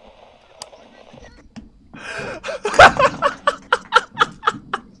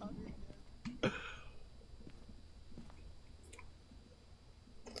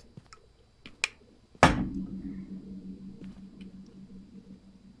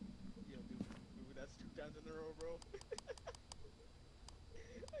 That's 2 times in a row, bro.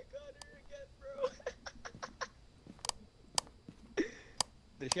 I got her again, bro.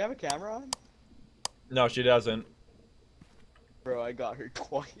 Does she have a camera on? No, she doesn't. Bro, I got her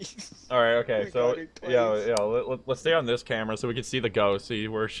twice. Alright, okay, We so, got her yeah, twice. let's stay on this camera so we can see the ghost, see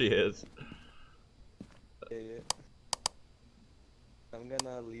where she is. Yeah. I'm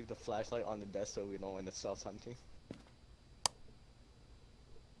gonna leave the flashlight on the desk so we know when it stops hunting.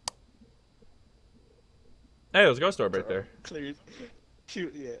 Hey, there's a ghost orb right there. Clear. She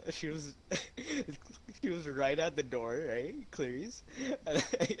was she was right at the door, right? Clarice, and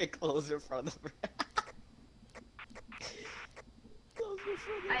I closed her front of her. Closed her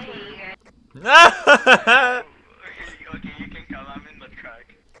front of I her. hate you guys. Okay, you can come. I'm in the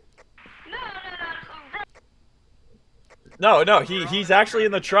truck. No, he's actually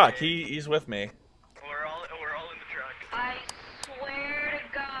in the truck. He's with me. We're all in the truck. I swear to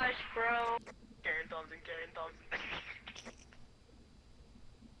gosh, bro. Karen Thompson.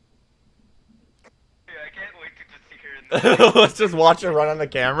 Yeah, I can't wait to just see her in the Let's just watch her run on the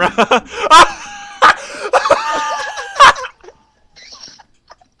camera.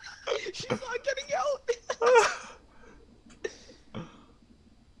 She's not getting out.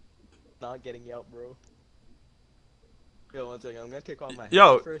 Not getting out, bro. Yo, one second. I'm gonna take off my hat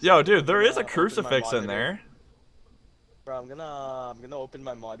for a Yo, second. dude, there is a Open my crucifix in monitor. there. Bro, I'm gonna open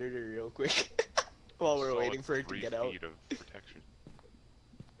my monitor real quick while we're Solid waiting for her to 3 get out. feet of protection.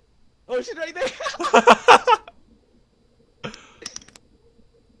 Oh, she's right there.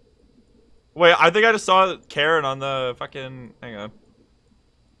 Wait, I think I just saw Karen on the fucking... Hang on.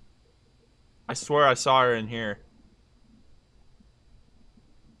 I swear I saw her in here.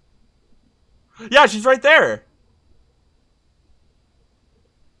 Yeah, she's right there!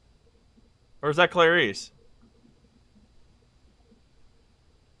 Or is that Clarice?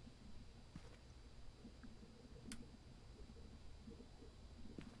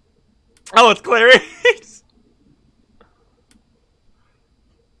 Oh, it's Clarice!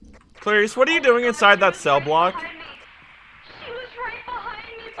 Clarice, what are you doing inside that cell block? She was right behind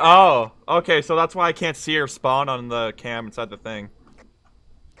me. Oh, okay, so that's why I can't see her spawn on the cam inside the thing.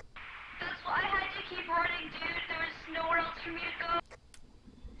 That's why I had to keep running, dude. There was nowhere else for me to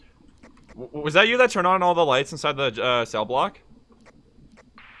go. Was that you that turned on all the lights inside the cell block?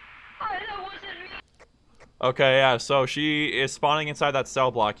 That wasn't me. Okay, yeah, so she is spawning inside that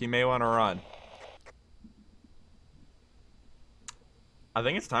cell block. You may want to run. I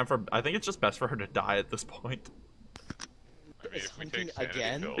think it's time for... I think it's just best for her to die at this point. I mean, if we Hunting take sanity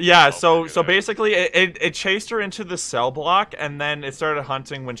again? pills, Yeah, I'll so figure it out. basically it chased her into the cell block, and then it started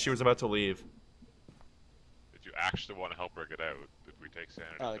hunting when she was about to leave. Did you actually want to help her get out, if we take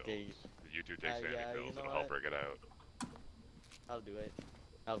sanity Okay. pills, you two take sanity yeah, pills, you know it'll help what? her get out. I'll do it.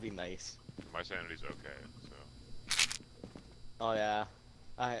 I'll be nice. My sanity's okay, so. Oh yeah.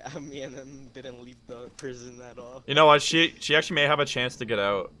 Me and him didn't leave the prison at all. You know what? She actually may have a chance to get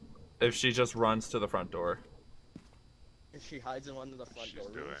out if she just runs to the front door. If she hides in one of the front door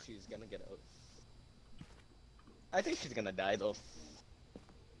doing. rooms, she's gonna get out. I think she's gonna die though.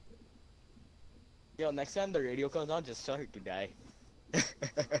 Yo, next time the radio comes on, just tell her to die.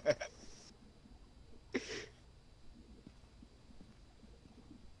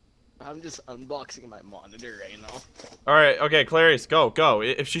 I'm just unboxing my monitor right now. Alright, okay, Clarice, go.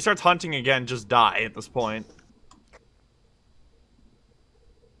 If she starts hunting again, just die at this point.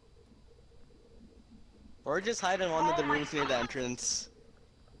 Or just hide in one of the rooms near the entrance.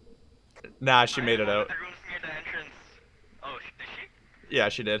 Nah, she made it out. The rooms near the entrance. Oh, did she? Yeah,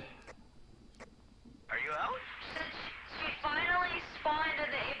 she did. Are you out? She finally spawned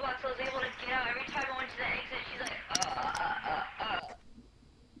in the A block, so I was able to get out. Every time I went to the exit, she's like,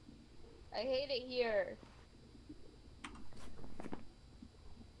 I hate it here.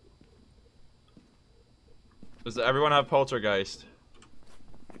 Does everyone have Poltergeist?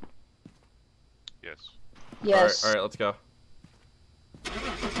 Yes. Yes. Alright, let's go.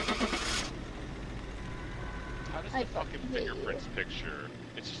 How does the fucking fingerprints picture?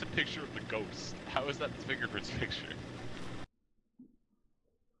 It's just a picture of the ghost. How is that the fingerprints picture?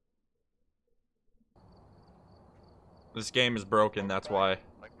 This game is broken, that's why.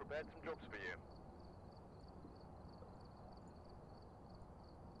 Like, prepared some jobs for you.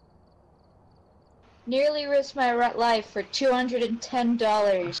 Nearly risked my life for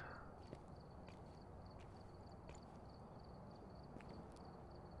 $210.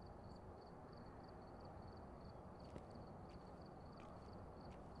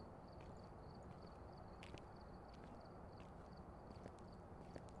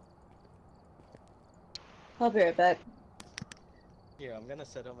 I'll be right back. Here, I'm gonna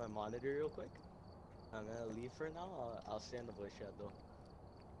set up my monitor real quick. I'm gonna leave for now. I'll stay in the voice chat though.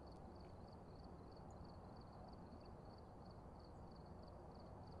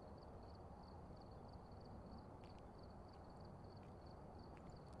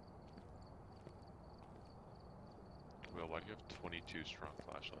 Well, why do you have 22 strong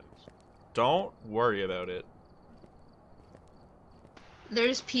flashlights? Don't worry about it.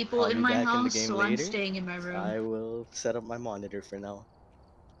 There's people I'll in be my back in the house, game so I'm later. staying in my room. I will set up my monitor for now.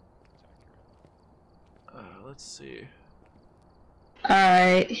 Let's see.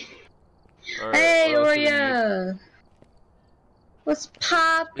 Alright. Alright, Hey, what else do we need? Oreo! What's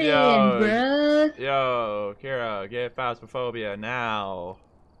poppin', Yo, bruh? Yo, Kira, get Phasmophobia now.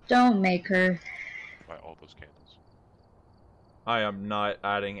 Don't make her. Buy all those candles. I am not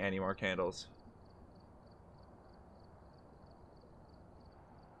adding any more candles.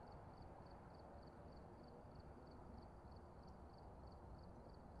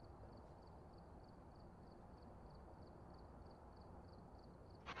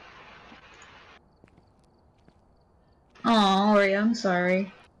 Aw, Oreo, I'm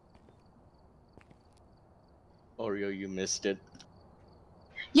sorry. Oreo, you missed it.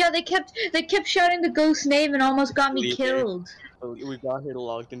 Yeah, they kept shouting the ghost name and almost got me Leave it. killed. We got her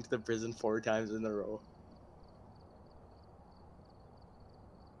locked into the prison 4 times in a row.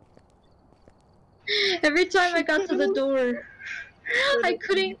 Every time I got to the door, I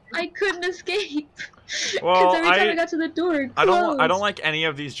couldn't escape. Well, Because every time I got to the door, it I don't closed. like any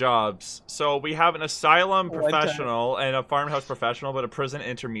of these jobs. So we have an asylum One time. professional and a farmhouse professional, but a prison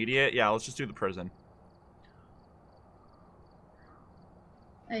intermediate. Yeah, let's just do the prison.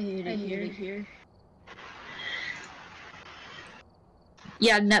 I hate it here.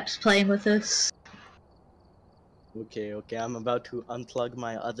 Yeah, Nep's playing with us. Okay, I'm about to unplug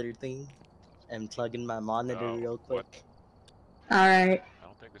my other thing and plug in my monitor Oh, real quick. Alright. I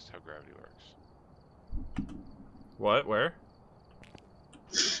don't think this is how gravity works. What? Where?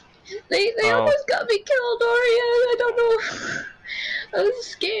 They Oh. almost got me killed, Oreo. I don't know. I was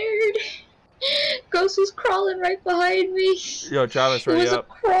scared. Ghost was crawling right behind me. Yo, Travis, It ready was up.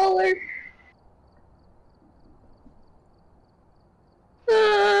 a crawler.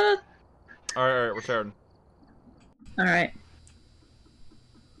 Alright, we're starting. Alright.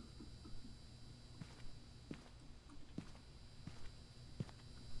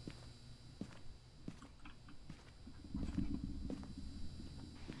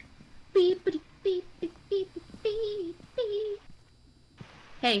 Beep, beep, beep, beep, beep, beep, beep.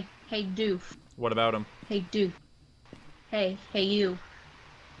 Hey, Doof. What about him? Hey, Doof. Hey, you.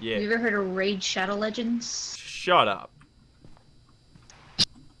 Yeah. You ever heard of Raid Shadow Legends? Shut up.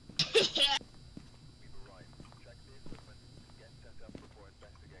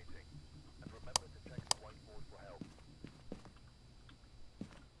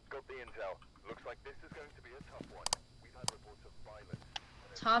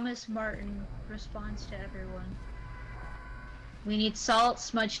 Thomas Martin responds to everyone. We need salt,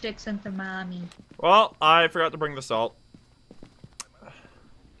 smudge sticks, and thermami. Well, I forgot to bring the salt.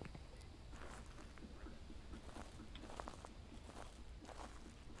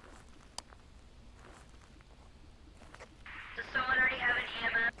 Does someone already have an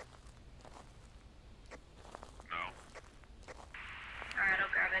EMF? No. Alright, I'll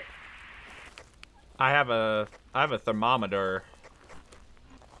grab it. I have a thermometer.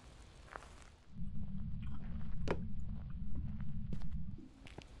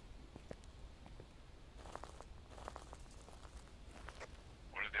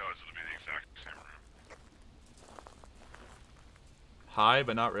 What are the odds it'll be the exact same room? High,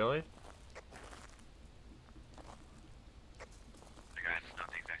 but not really. The guys, it's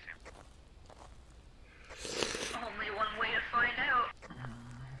not the exact same. Only one way to find out.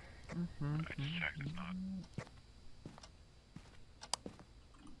 I just checked, it's not.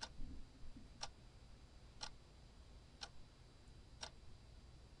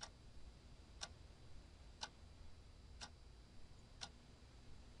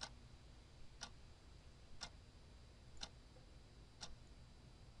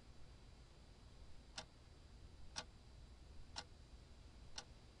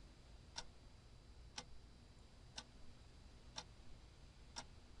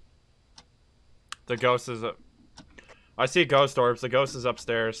 The ghost is up. I see ghost orbs. The ghost is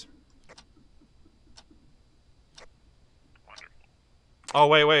upstairs. Oh,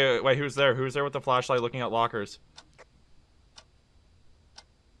 wait. Who's there? Who's there with the flashlight looking at lockers?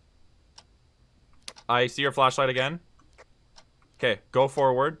 I see your flashlight again. Okay, go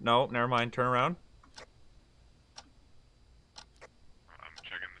forward. No, never mind. Turn around. I'm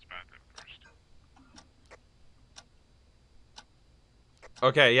checking this bathroom first.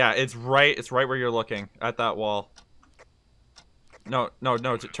 Okay, yeah, it's right where you're looking, at that wall. No,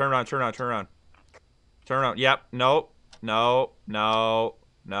 turn around. Turn around. Yep, no.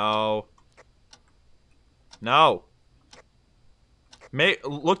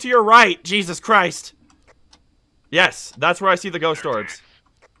 Look to your right, Jesus Christ. Yes, that's where I see the ghost orbs.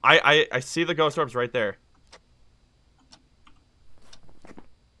 I see the ghost orbs right there.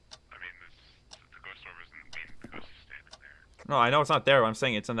 No, I know it's not there, but I'm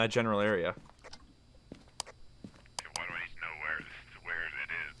saying it's in that general area. Why do I need to know where it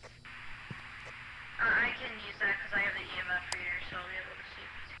is? I can use that because I have the EMF reader, so I'll be able to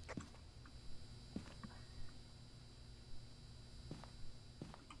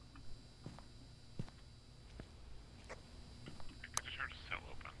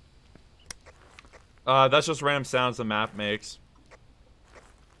see. That's just random sounds the map makes.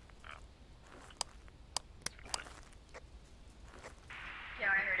 Yeah,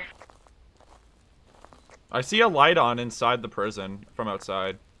 I heard it. I see a light on inside the prison from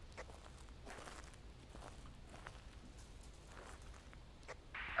outside.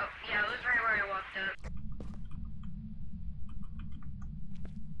 Oh, yeah, it was right where I walked up.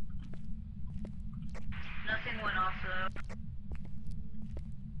 Nothing went off though.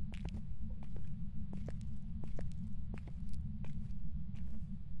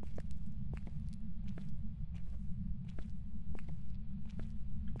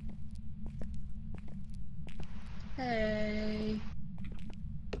 Hey.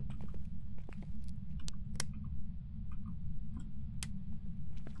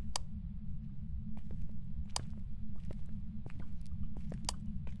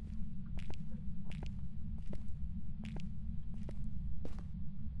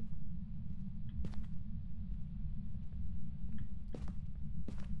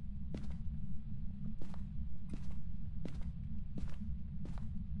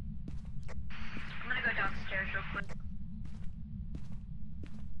 I'm gonna go downstairs real quick.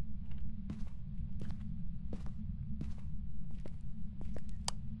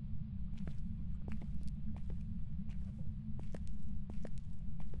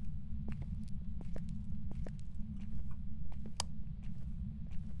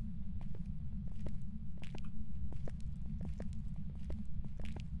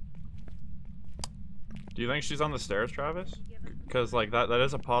 Do you think she's on the stairs, Travis? Because, like, that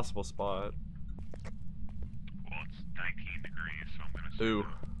is a possible spot. Well, it's 19 degrees, so I'm gonna say Ooh.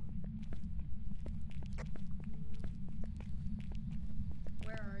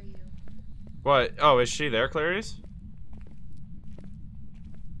 Where are you? What? Oh, is she there, Clarice?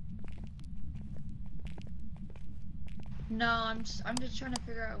 No, I'm just trying to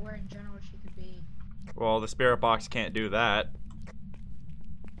figure out where in general she could be. Well, the spirit box can't do that.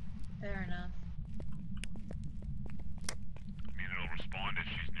 Fair enough. I mean, it'll respond if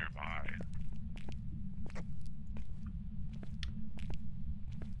she's nearby.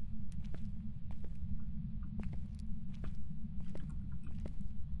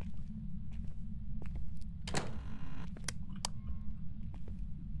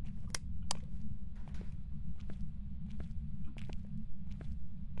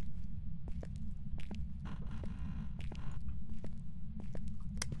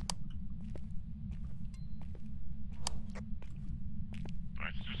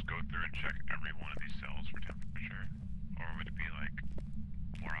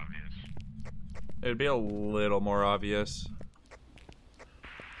 It'd be a little more obvious.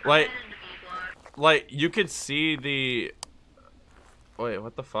 Like you could see the. Wait,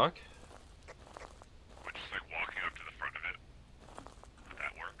 what the fuck? We're just like walking up to the front of it. Would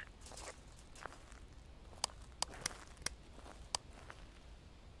that work?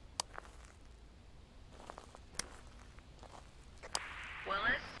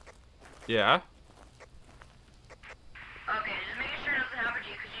 Willis? Yeah. Okay, just making sure it doesn't happen to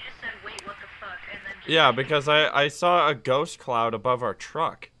you, because you just said, wait, what the fuck, and then just... Yeah, because I saw a ghost cloud above our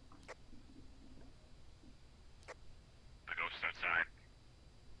truck. The ghost outside.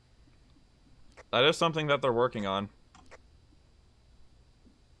 That is something that they're working on.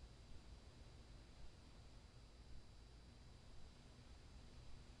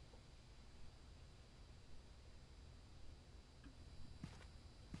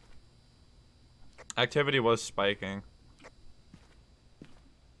 Activity was spiking.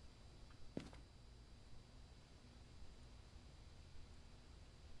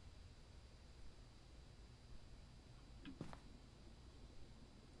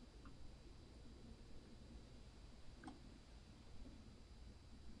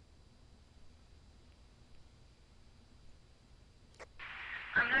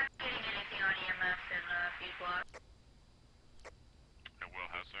 I'm not getting anything on EMF in feed block. Hey, Will,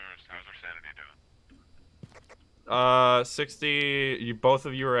 how's our sanity doing? 60. Both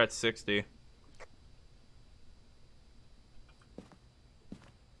of you are at 60.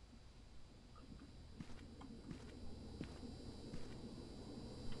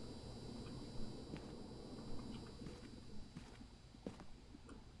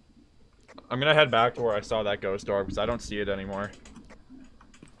 I'm gonna head back to where I saw that ghost orb because I don't see it anymore.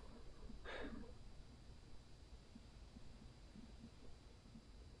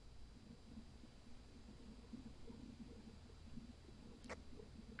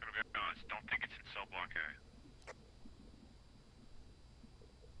 Gonna be honest, don't think it's in cell block A.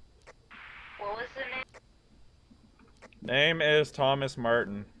 What was the name? Name is Thomas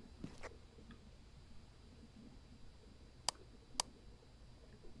Martin.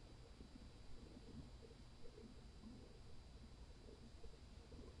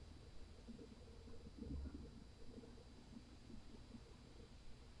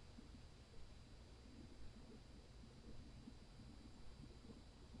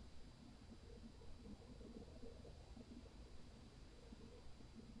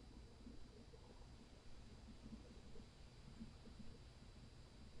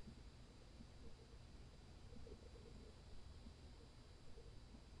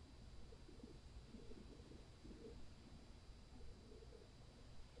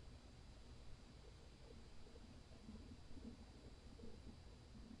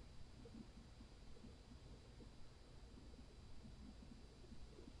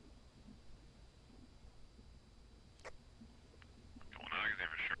 Well, not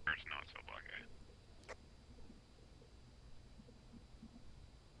exactly sure it's not cell block A.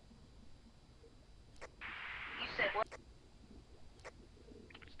 You said what?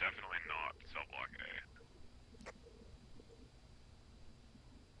 It's definitely not cell block A.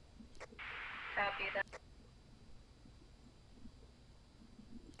 Copy that.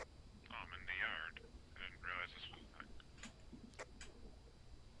 Oh, I'm in the yard. I didn't realize this was.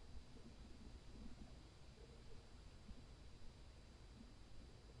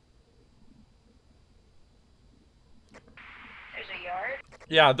 There's a yard?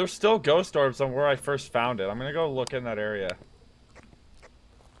 Yeah, there's still ghost orbs on where I first found it. I'm gonna go look in that area. It's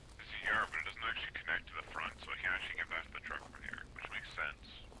a yard, but it doesn't actually connect to the front, so I can't actually get back to the truck from here, which makes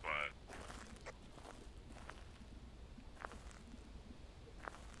sense, but...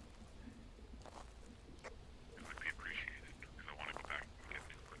 It would be appreciated, because I want to go back and get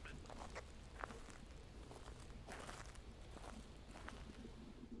new equipment.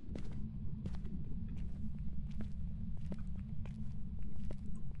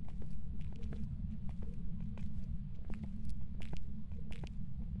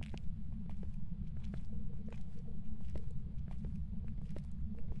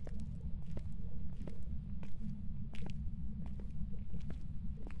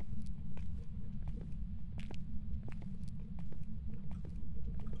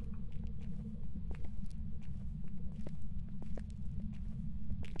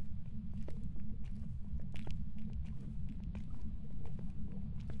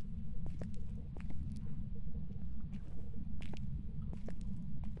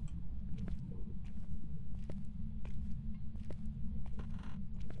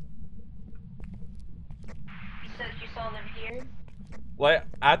 You said you saw them here? Like,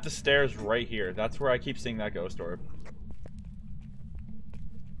 at the stairs right here. That's where I keep seeing that ghost orb.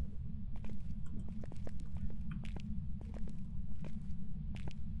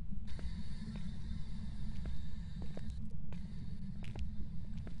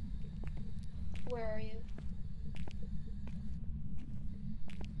 Where are you?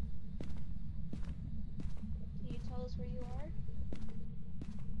 Can you tell us where you are?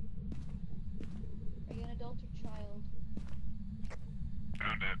 Are you an adult or child?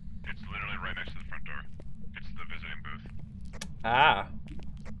 Found it. It's literally right next to the front door. It's the visiting booth. Ah.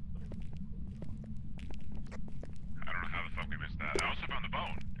 I don't know how the fuck we missed that. I also found the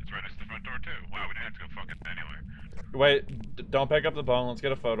bone. It's right next to the front door too. Wow, we didn't have to go fucking anyway. Wait, don't pick up the bone. Let's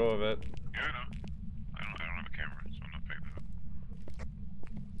get a photo of it. Yeah, I know. I don't have a camera, so I'm not picking it up.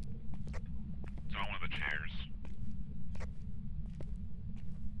 It's on one of the chairs.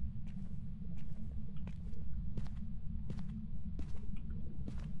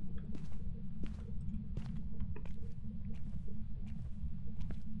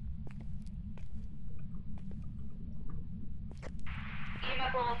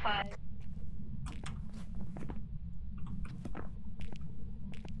 EMF level 5.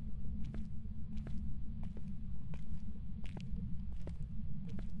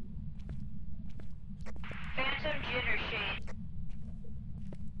 Phantom Jitter Shade.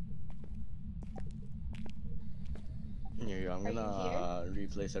 Here you go. I'm Are you gonna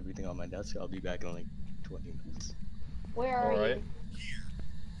replace everything on my desk. I'll be back in like 20 minutes. Where are Alright.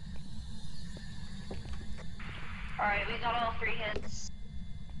 you? Alright, we got all 3 hits.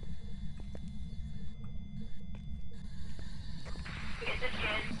 Get the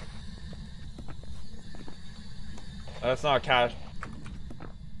kid. That's not cash.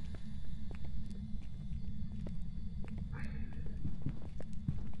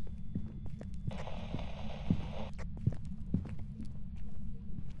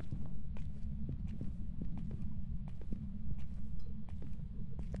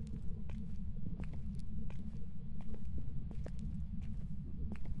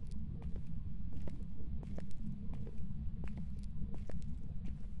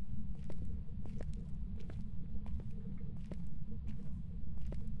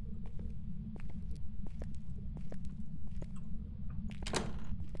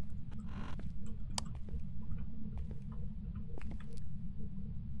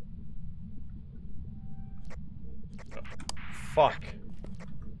 Fuck.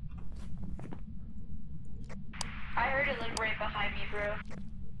 I heard it like right behind me, bro.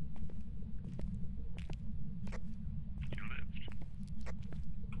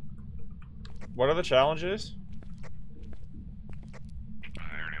 What are the challenges? I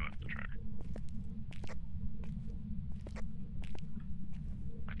already left the truck.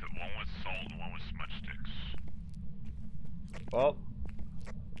 I thought one was salt and one was smudge sticks. Well,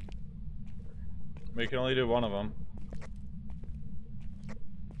 we can only do one of them.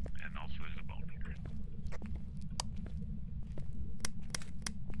 And also there's a bone here.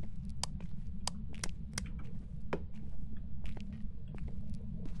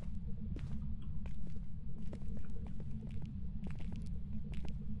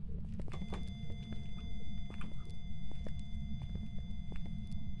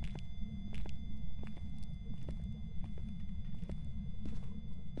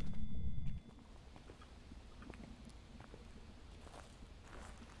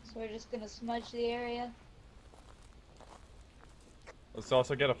 So we're just gonna smudge the area. Let's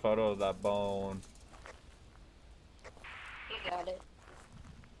also get a photo of that bone. You got it.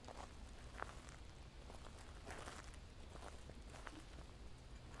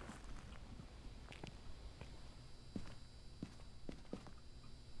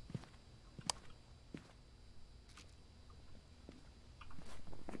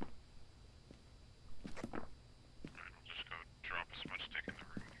 Just go drop a smudge stick in the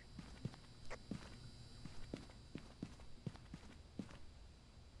room.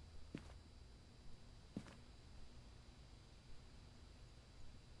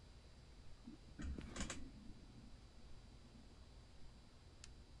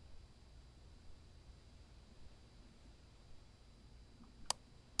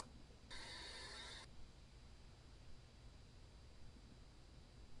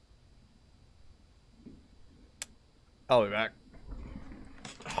 I'll be back.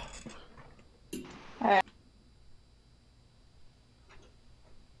 Alright.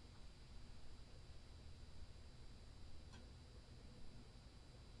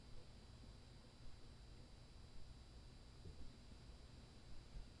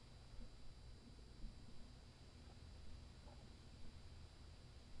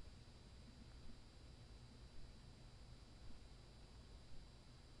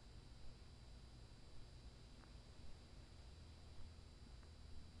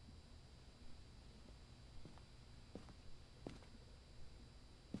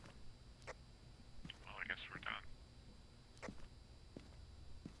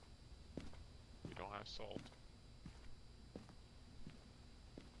 salt.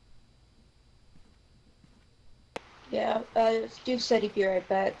 Yeah, do steady, be right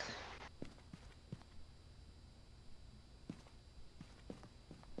back.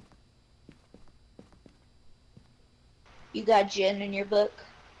 You got gin in your book?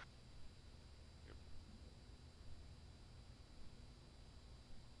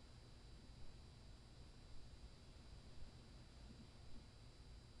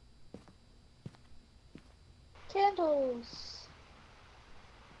 Candles!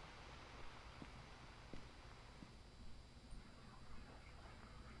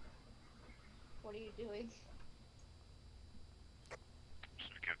 What are you doing? So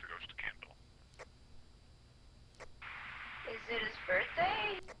we give the ghost a candle. Is it his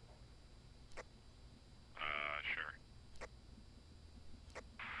birthday? Sure.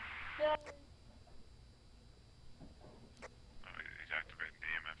 No. Oh, he's activating the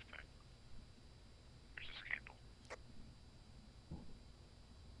EMF thing. There's this candle.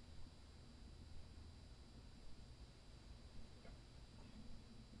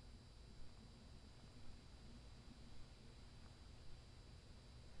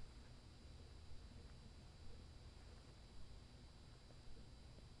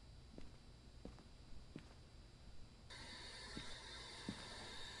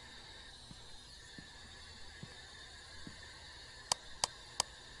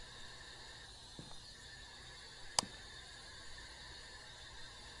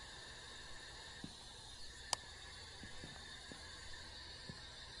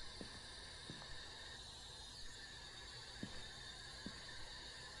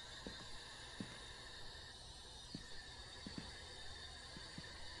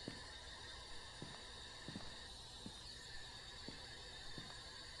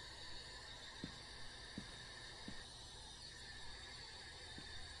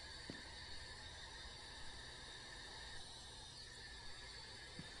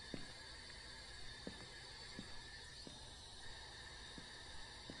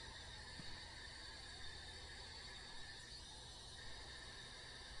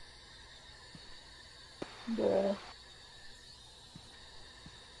 Bruh.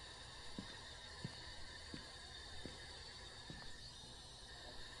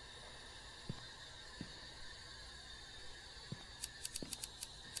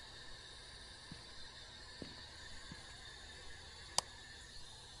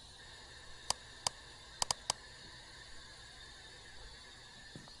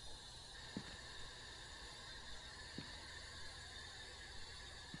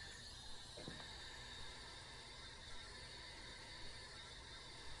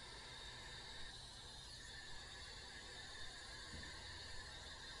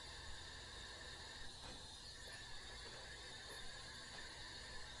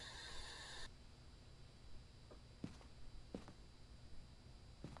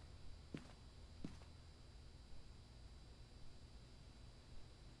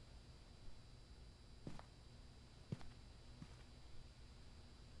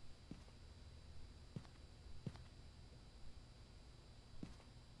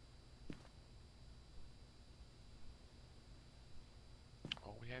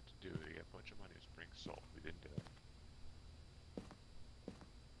 All we had to do to get a bunch of money was bring salt. We didn't do it.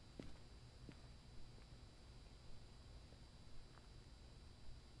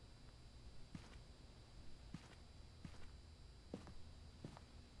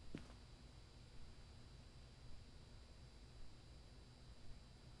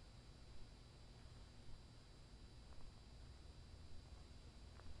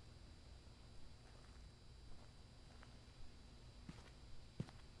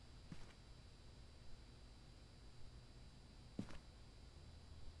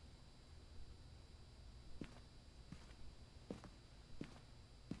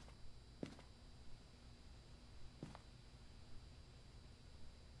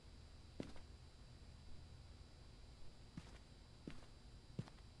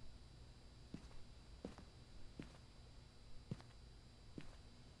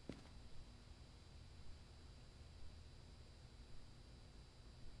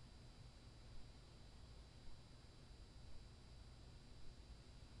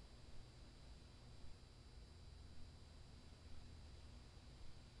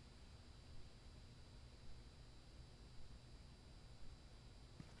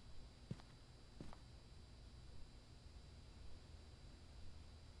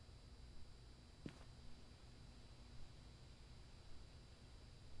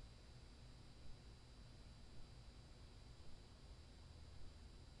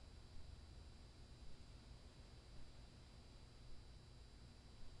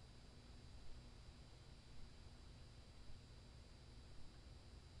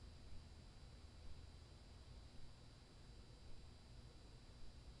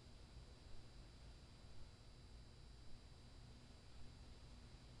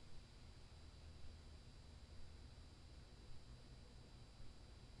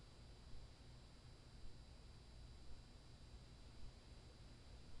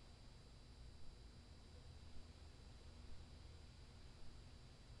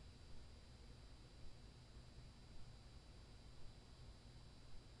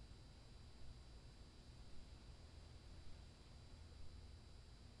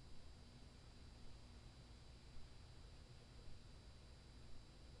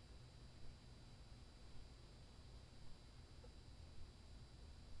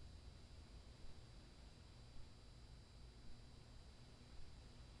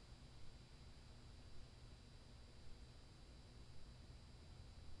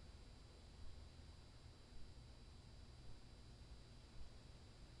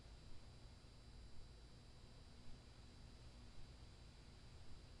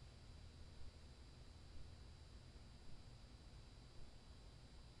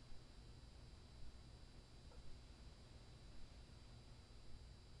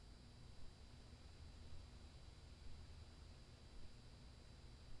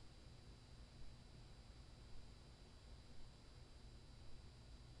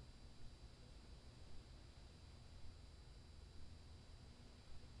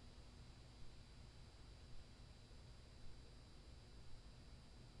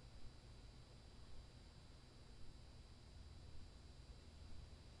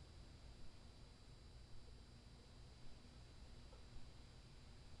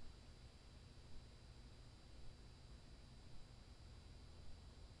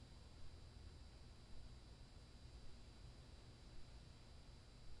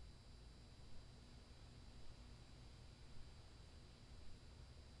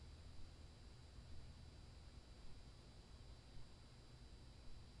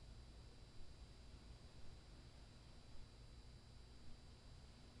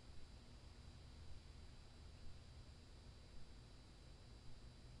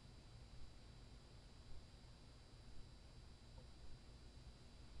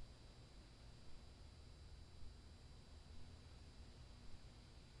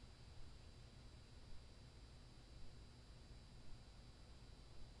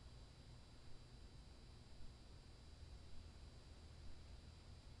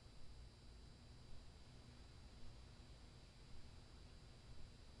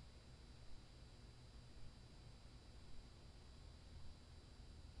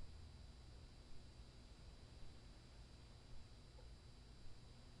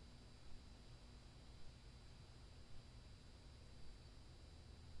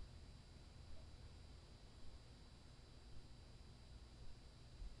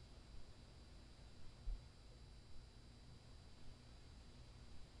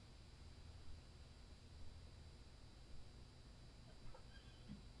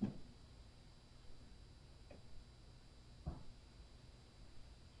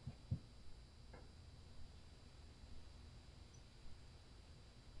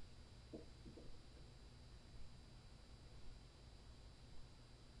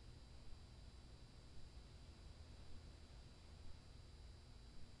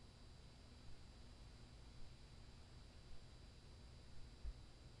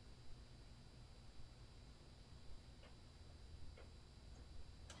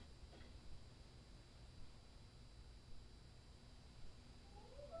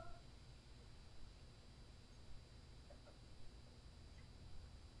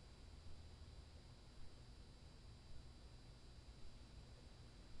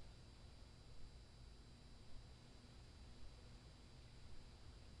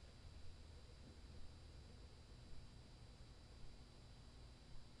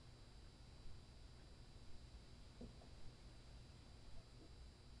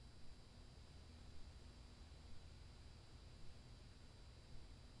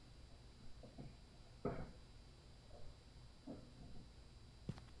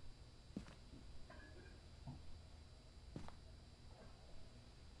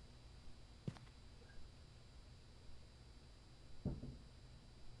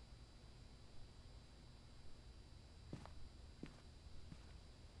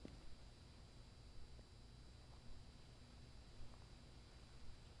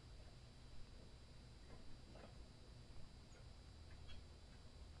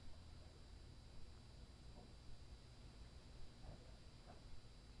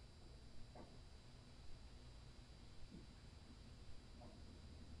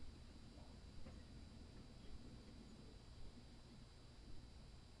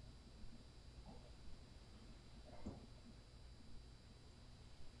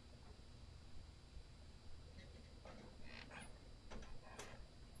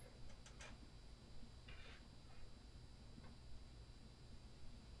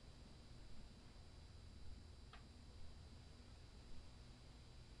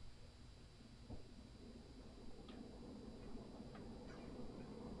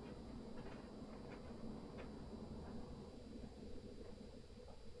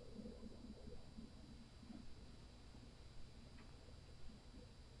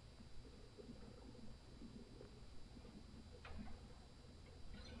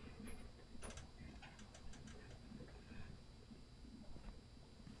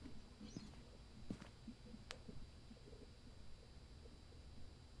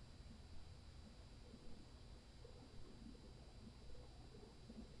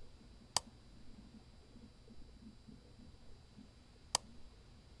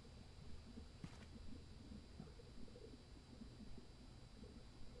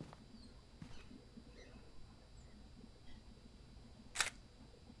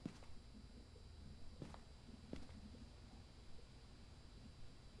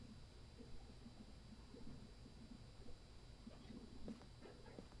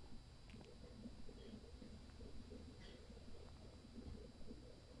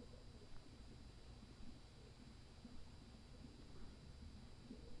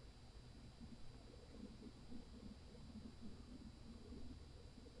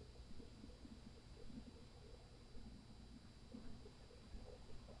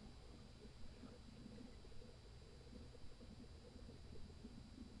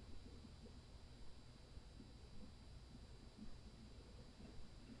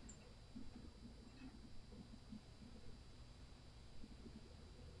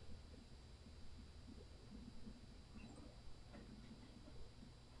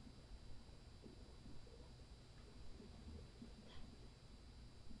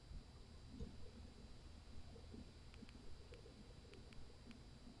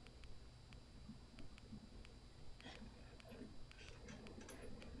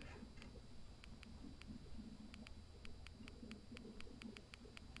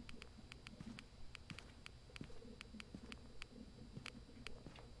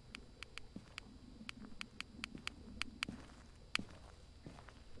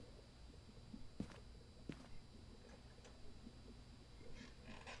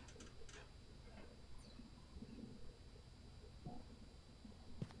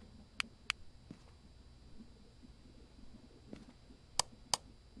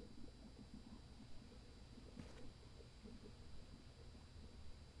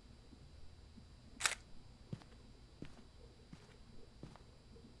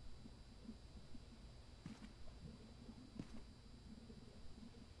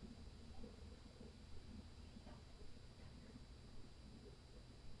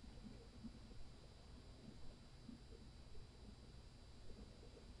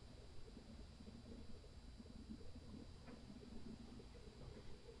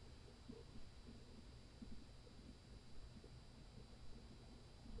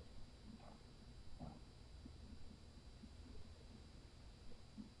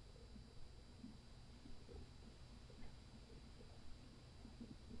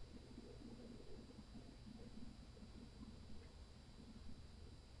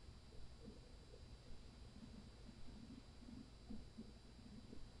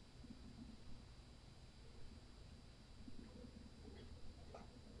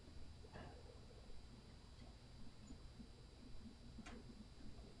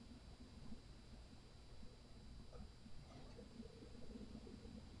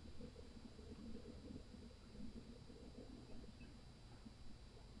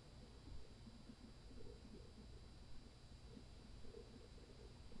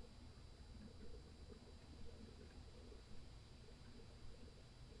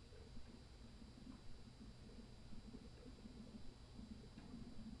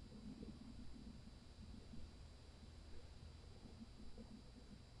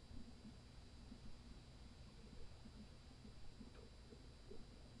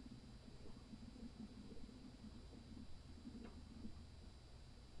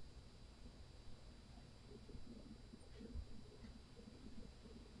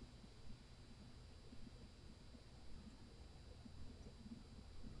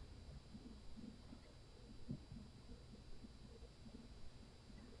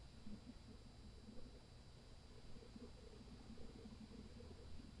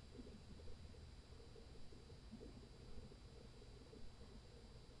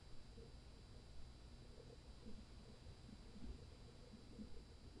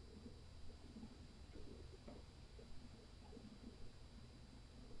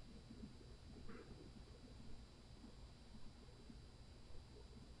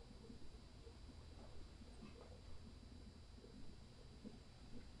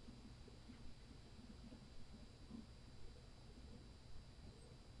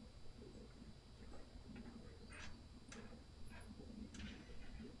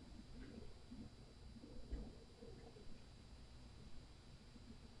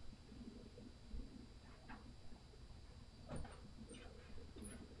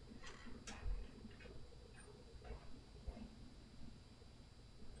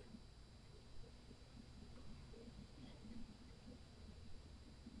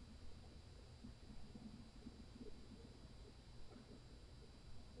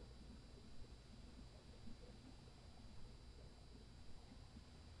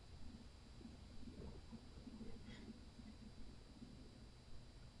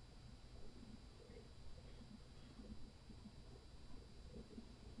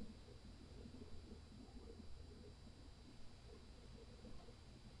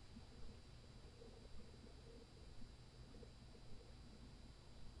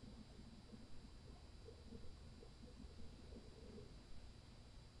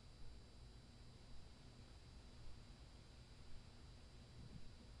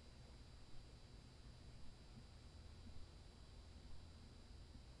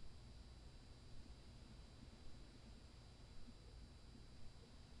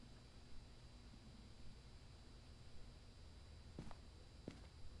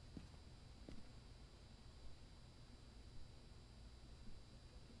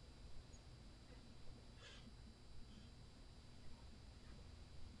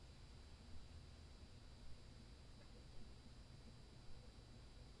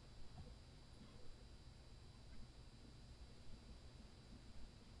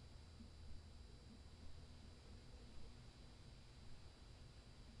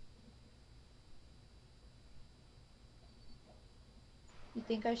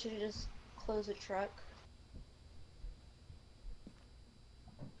 think I should just close the truck?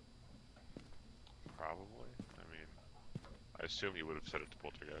 Probably. I mean, I assume you would have set it to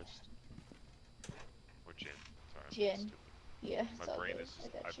poltergeist. Or Jin. Sorry. I'm Jin. stupid. Yeah, My it's all brain good. is. I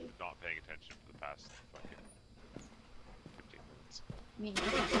got I'm you. not paying attention for the past fucking 15 minutes. Me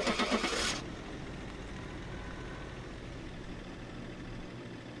neither.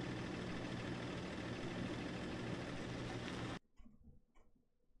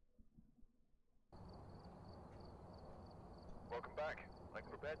 Welcome back. I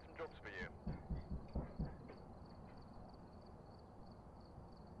prepared some jobs for you.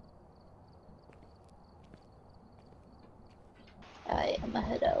 Alright, I'm gonna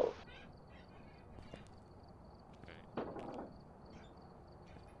head out.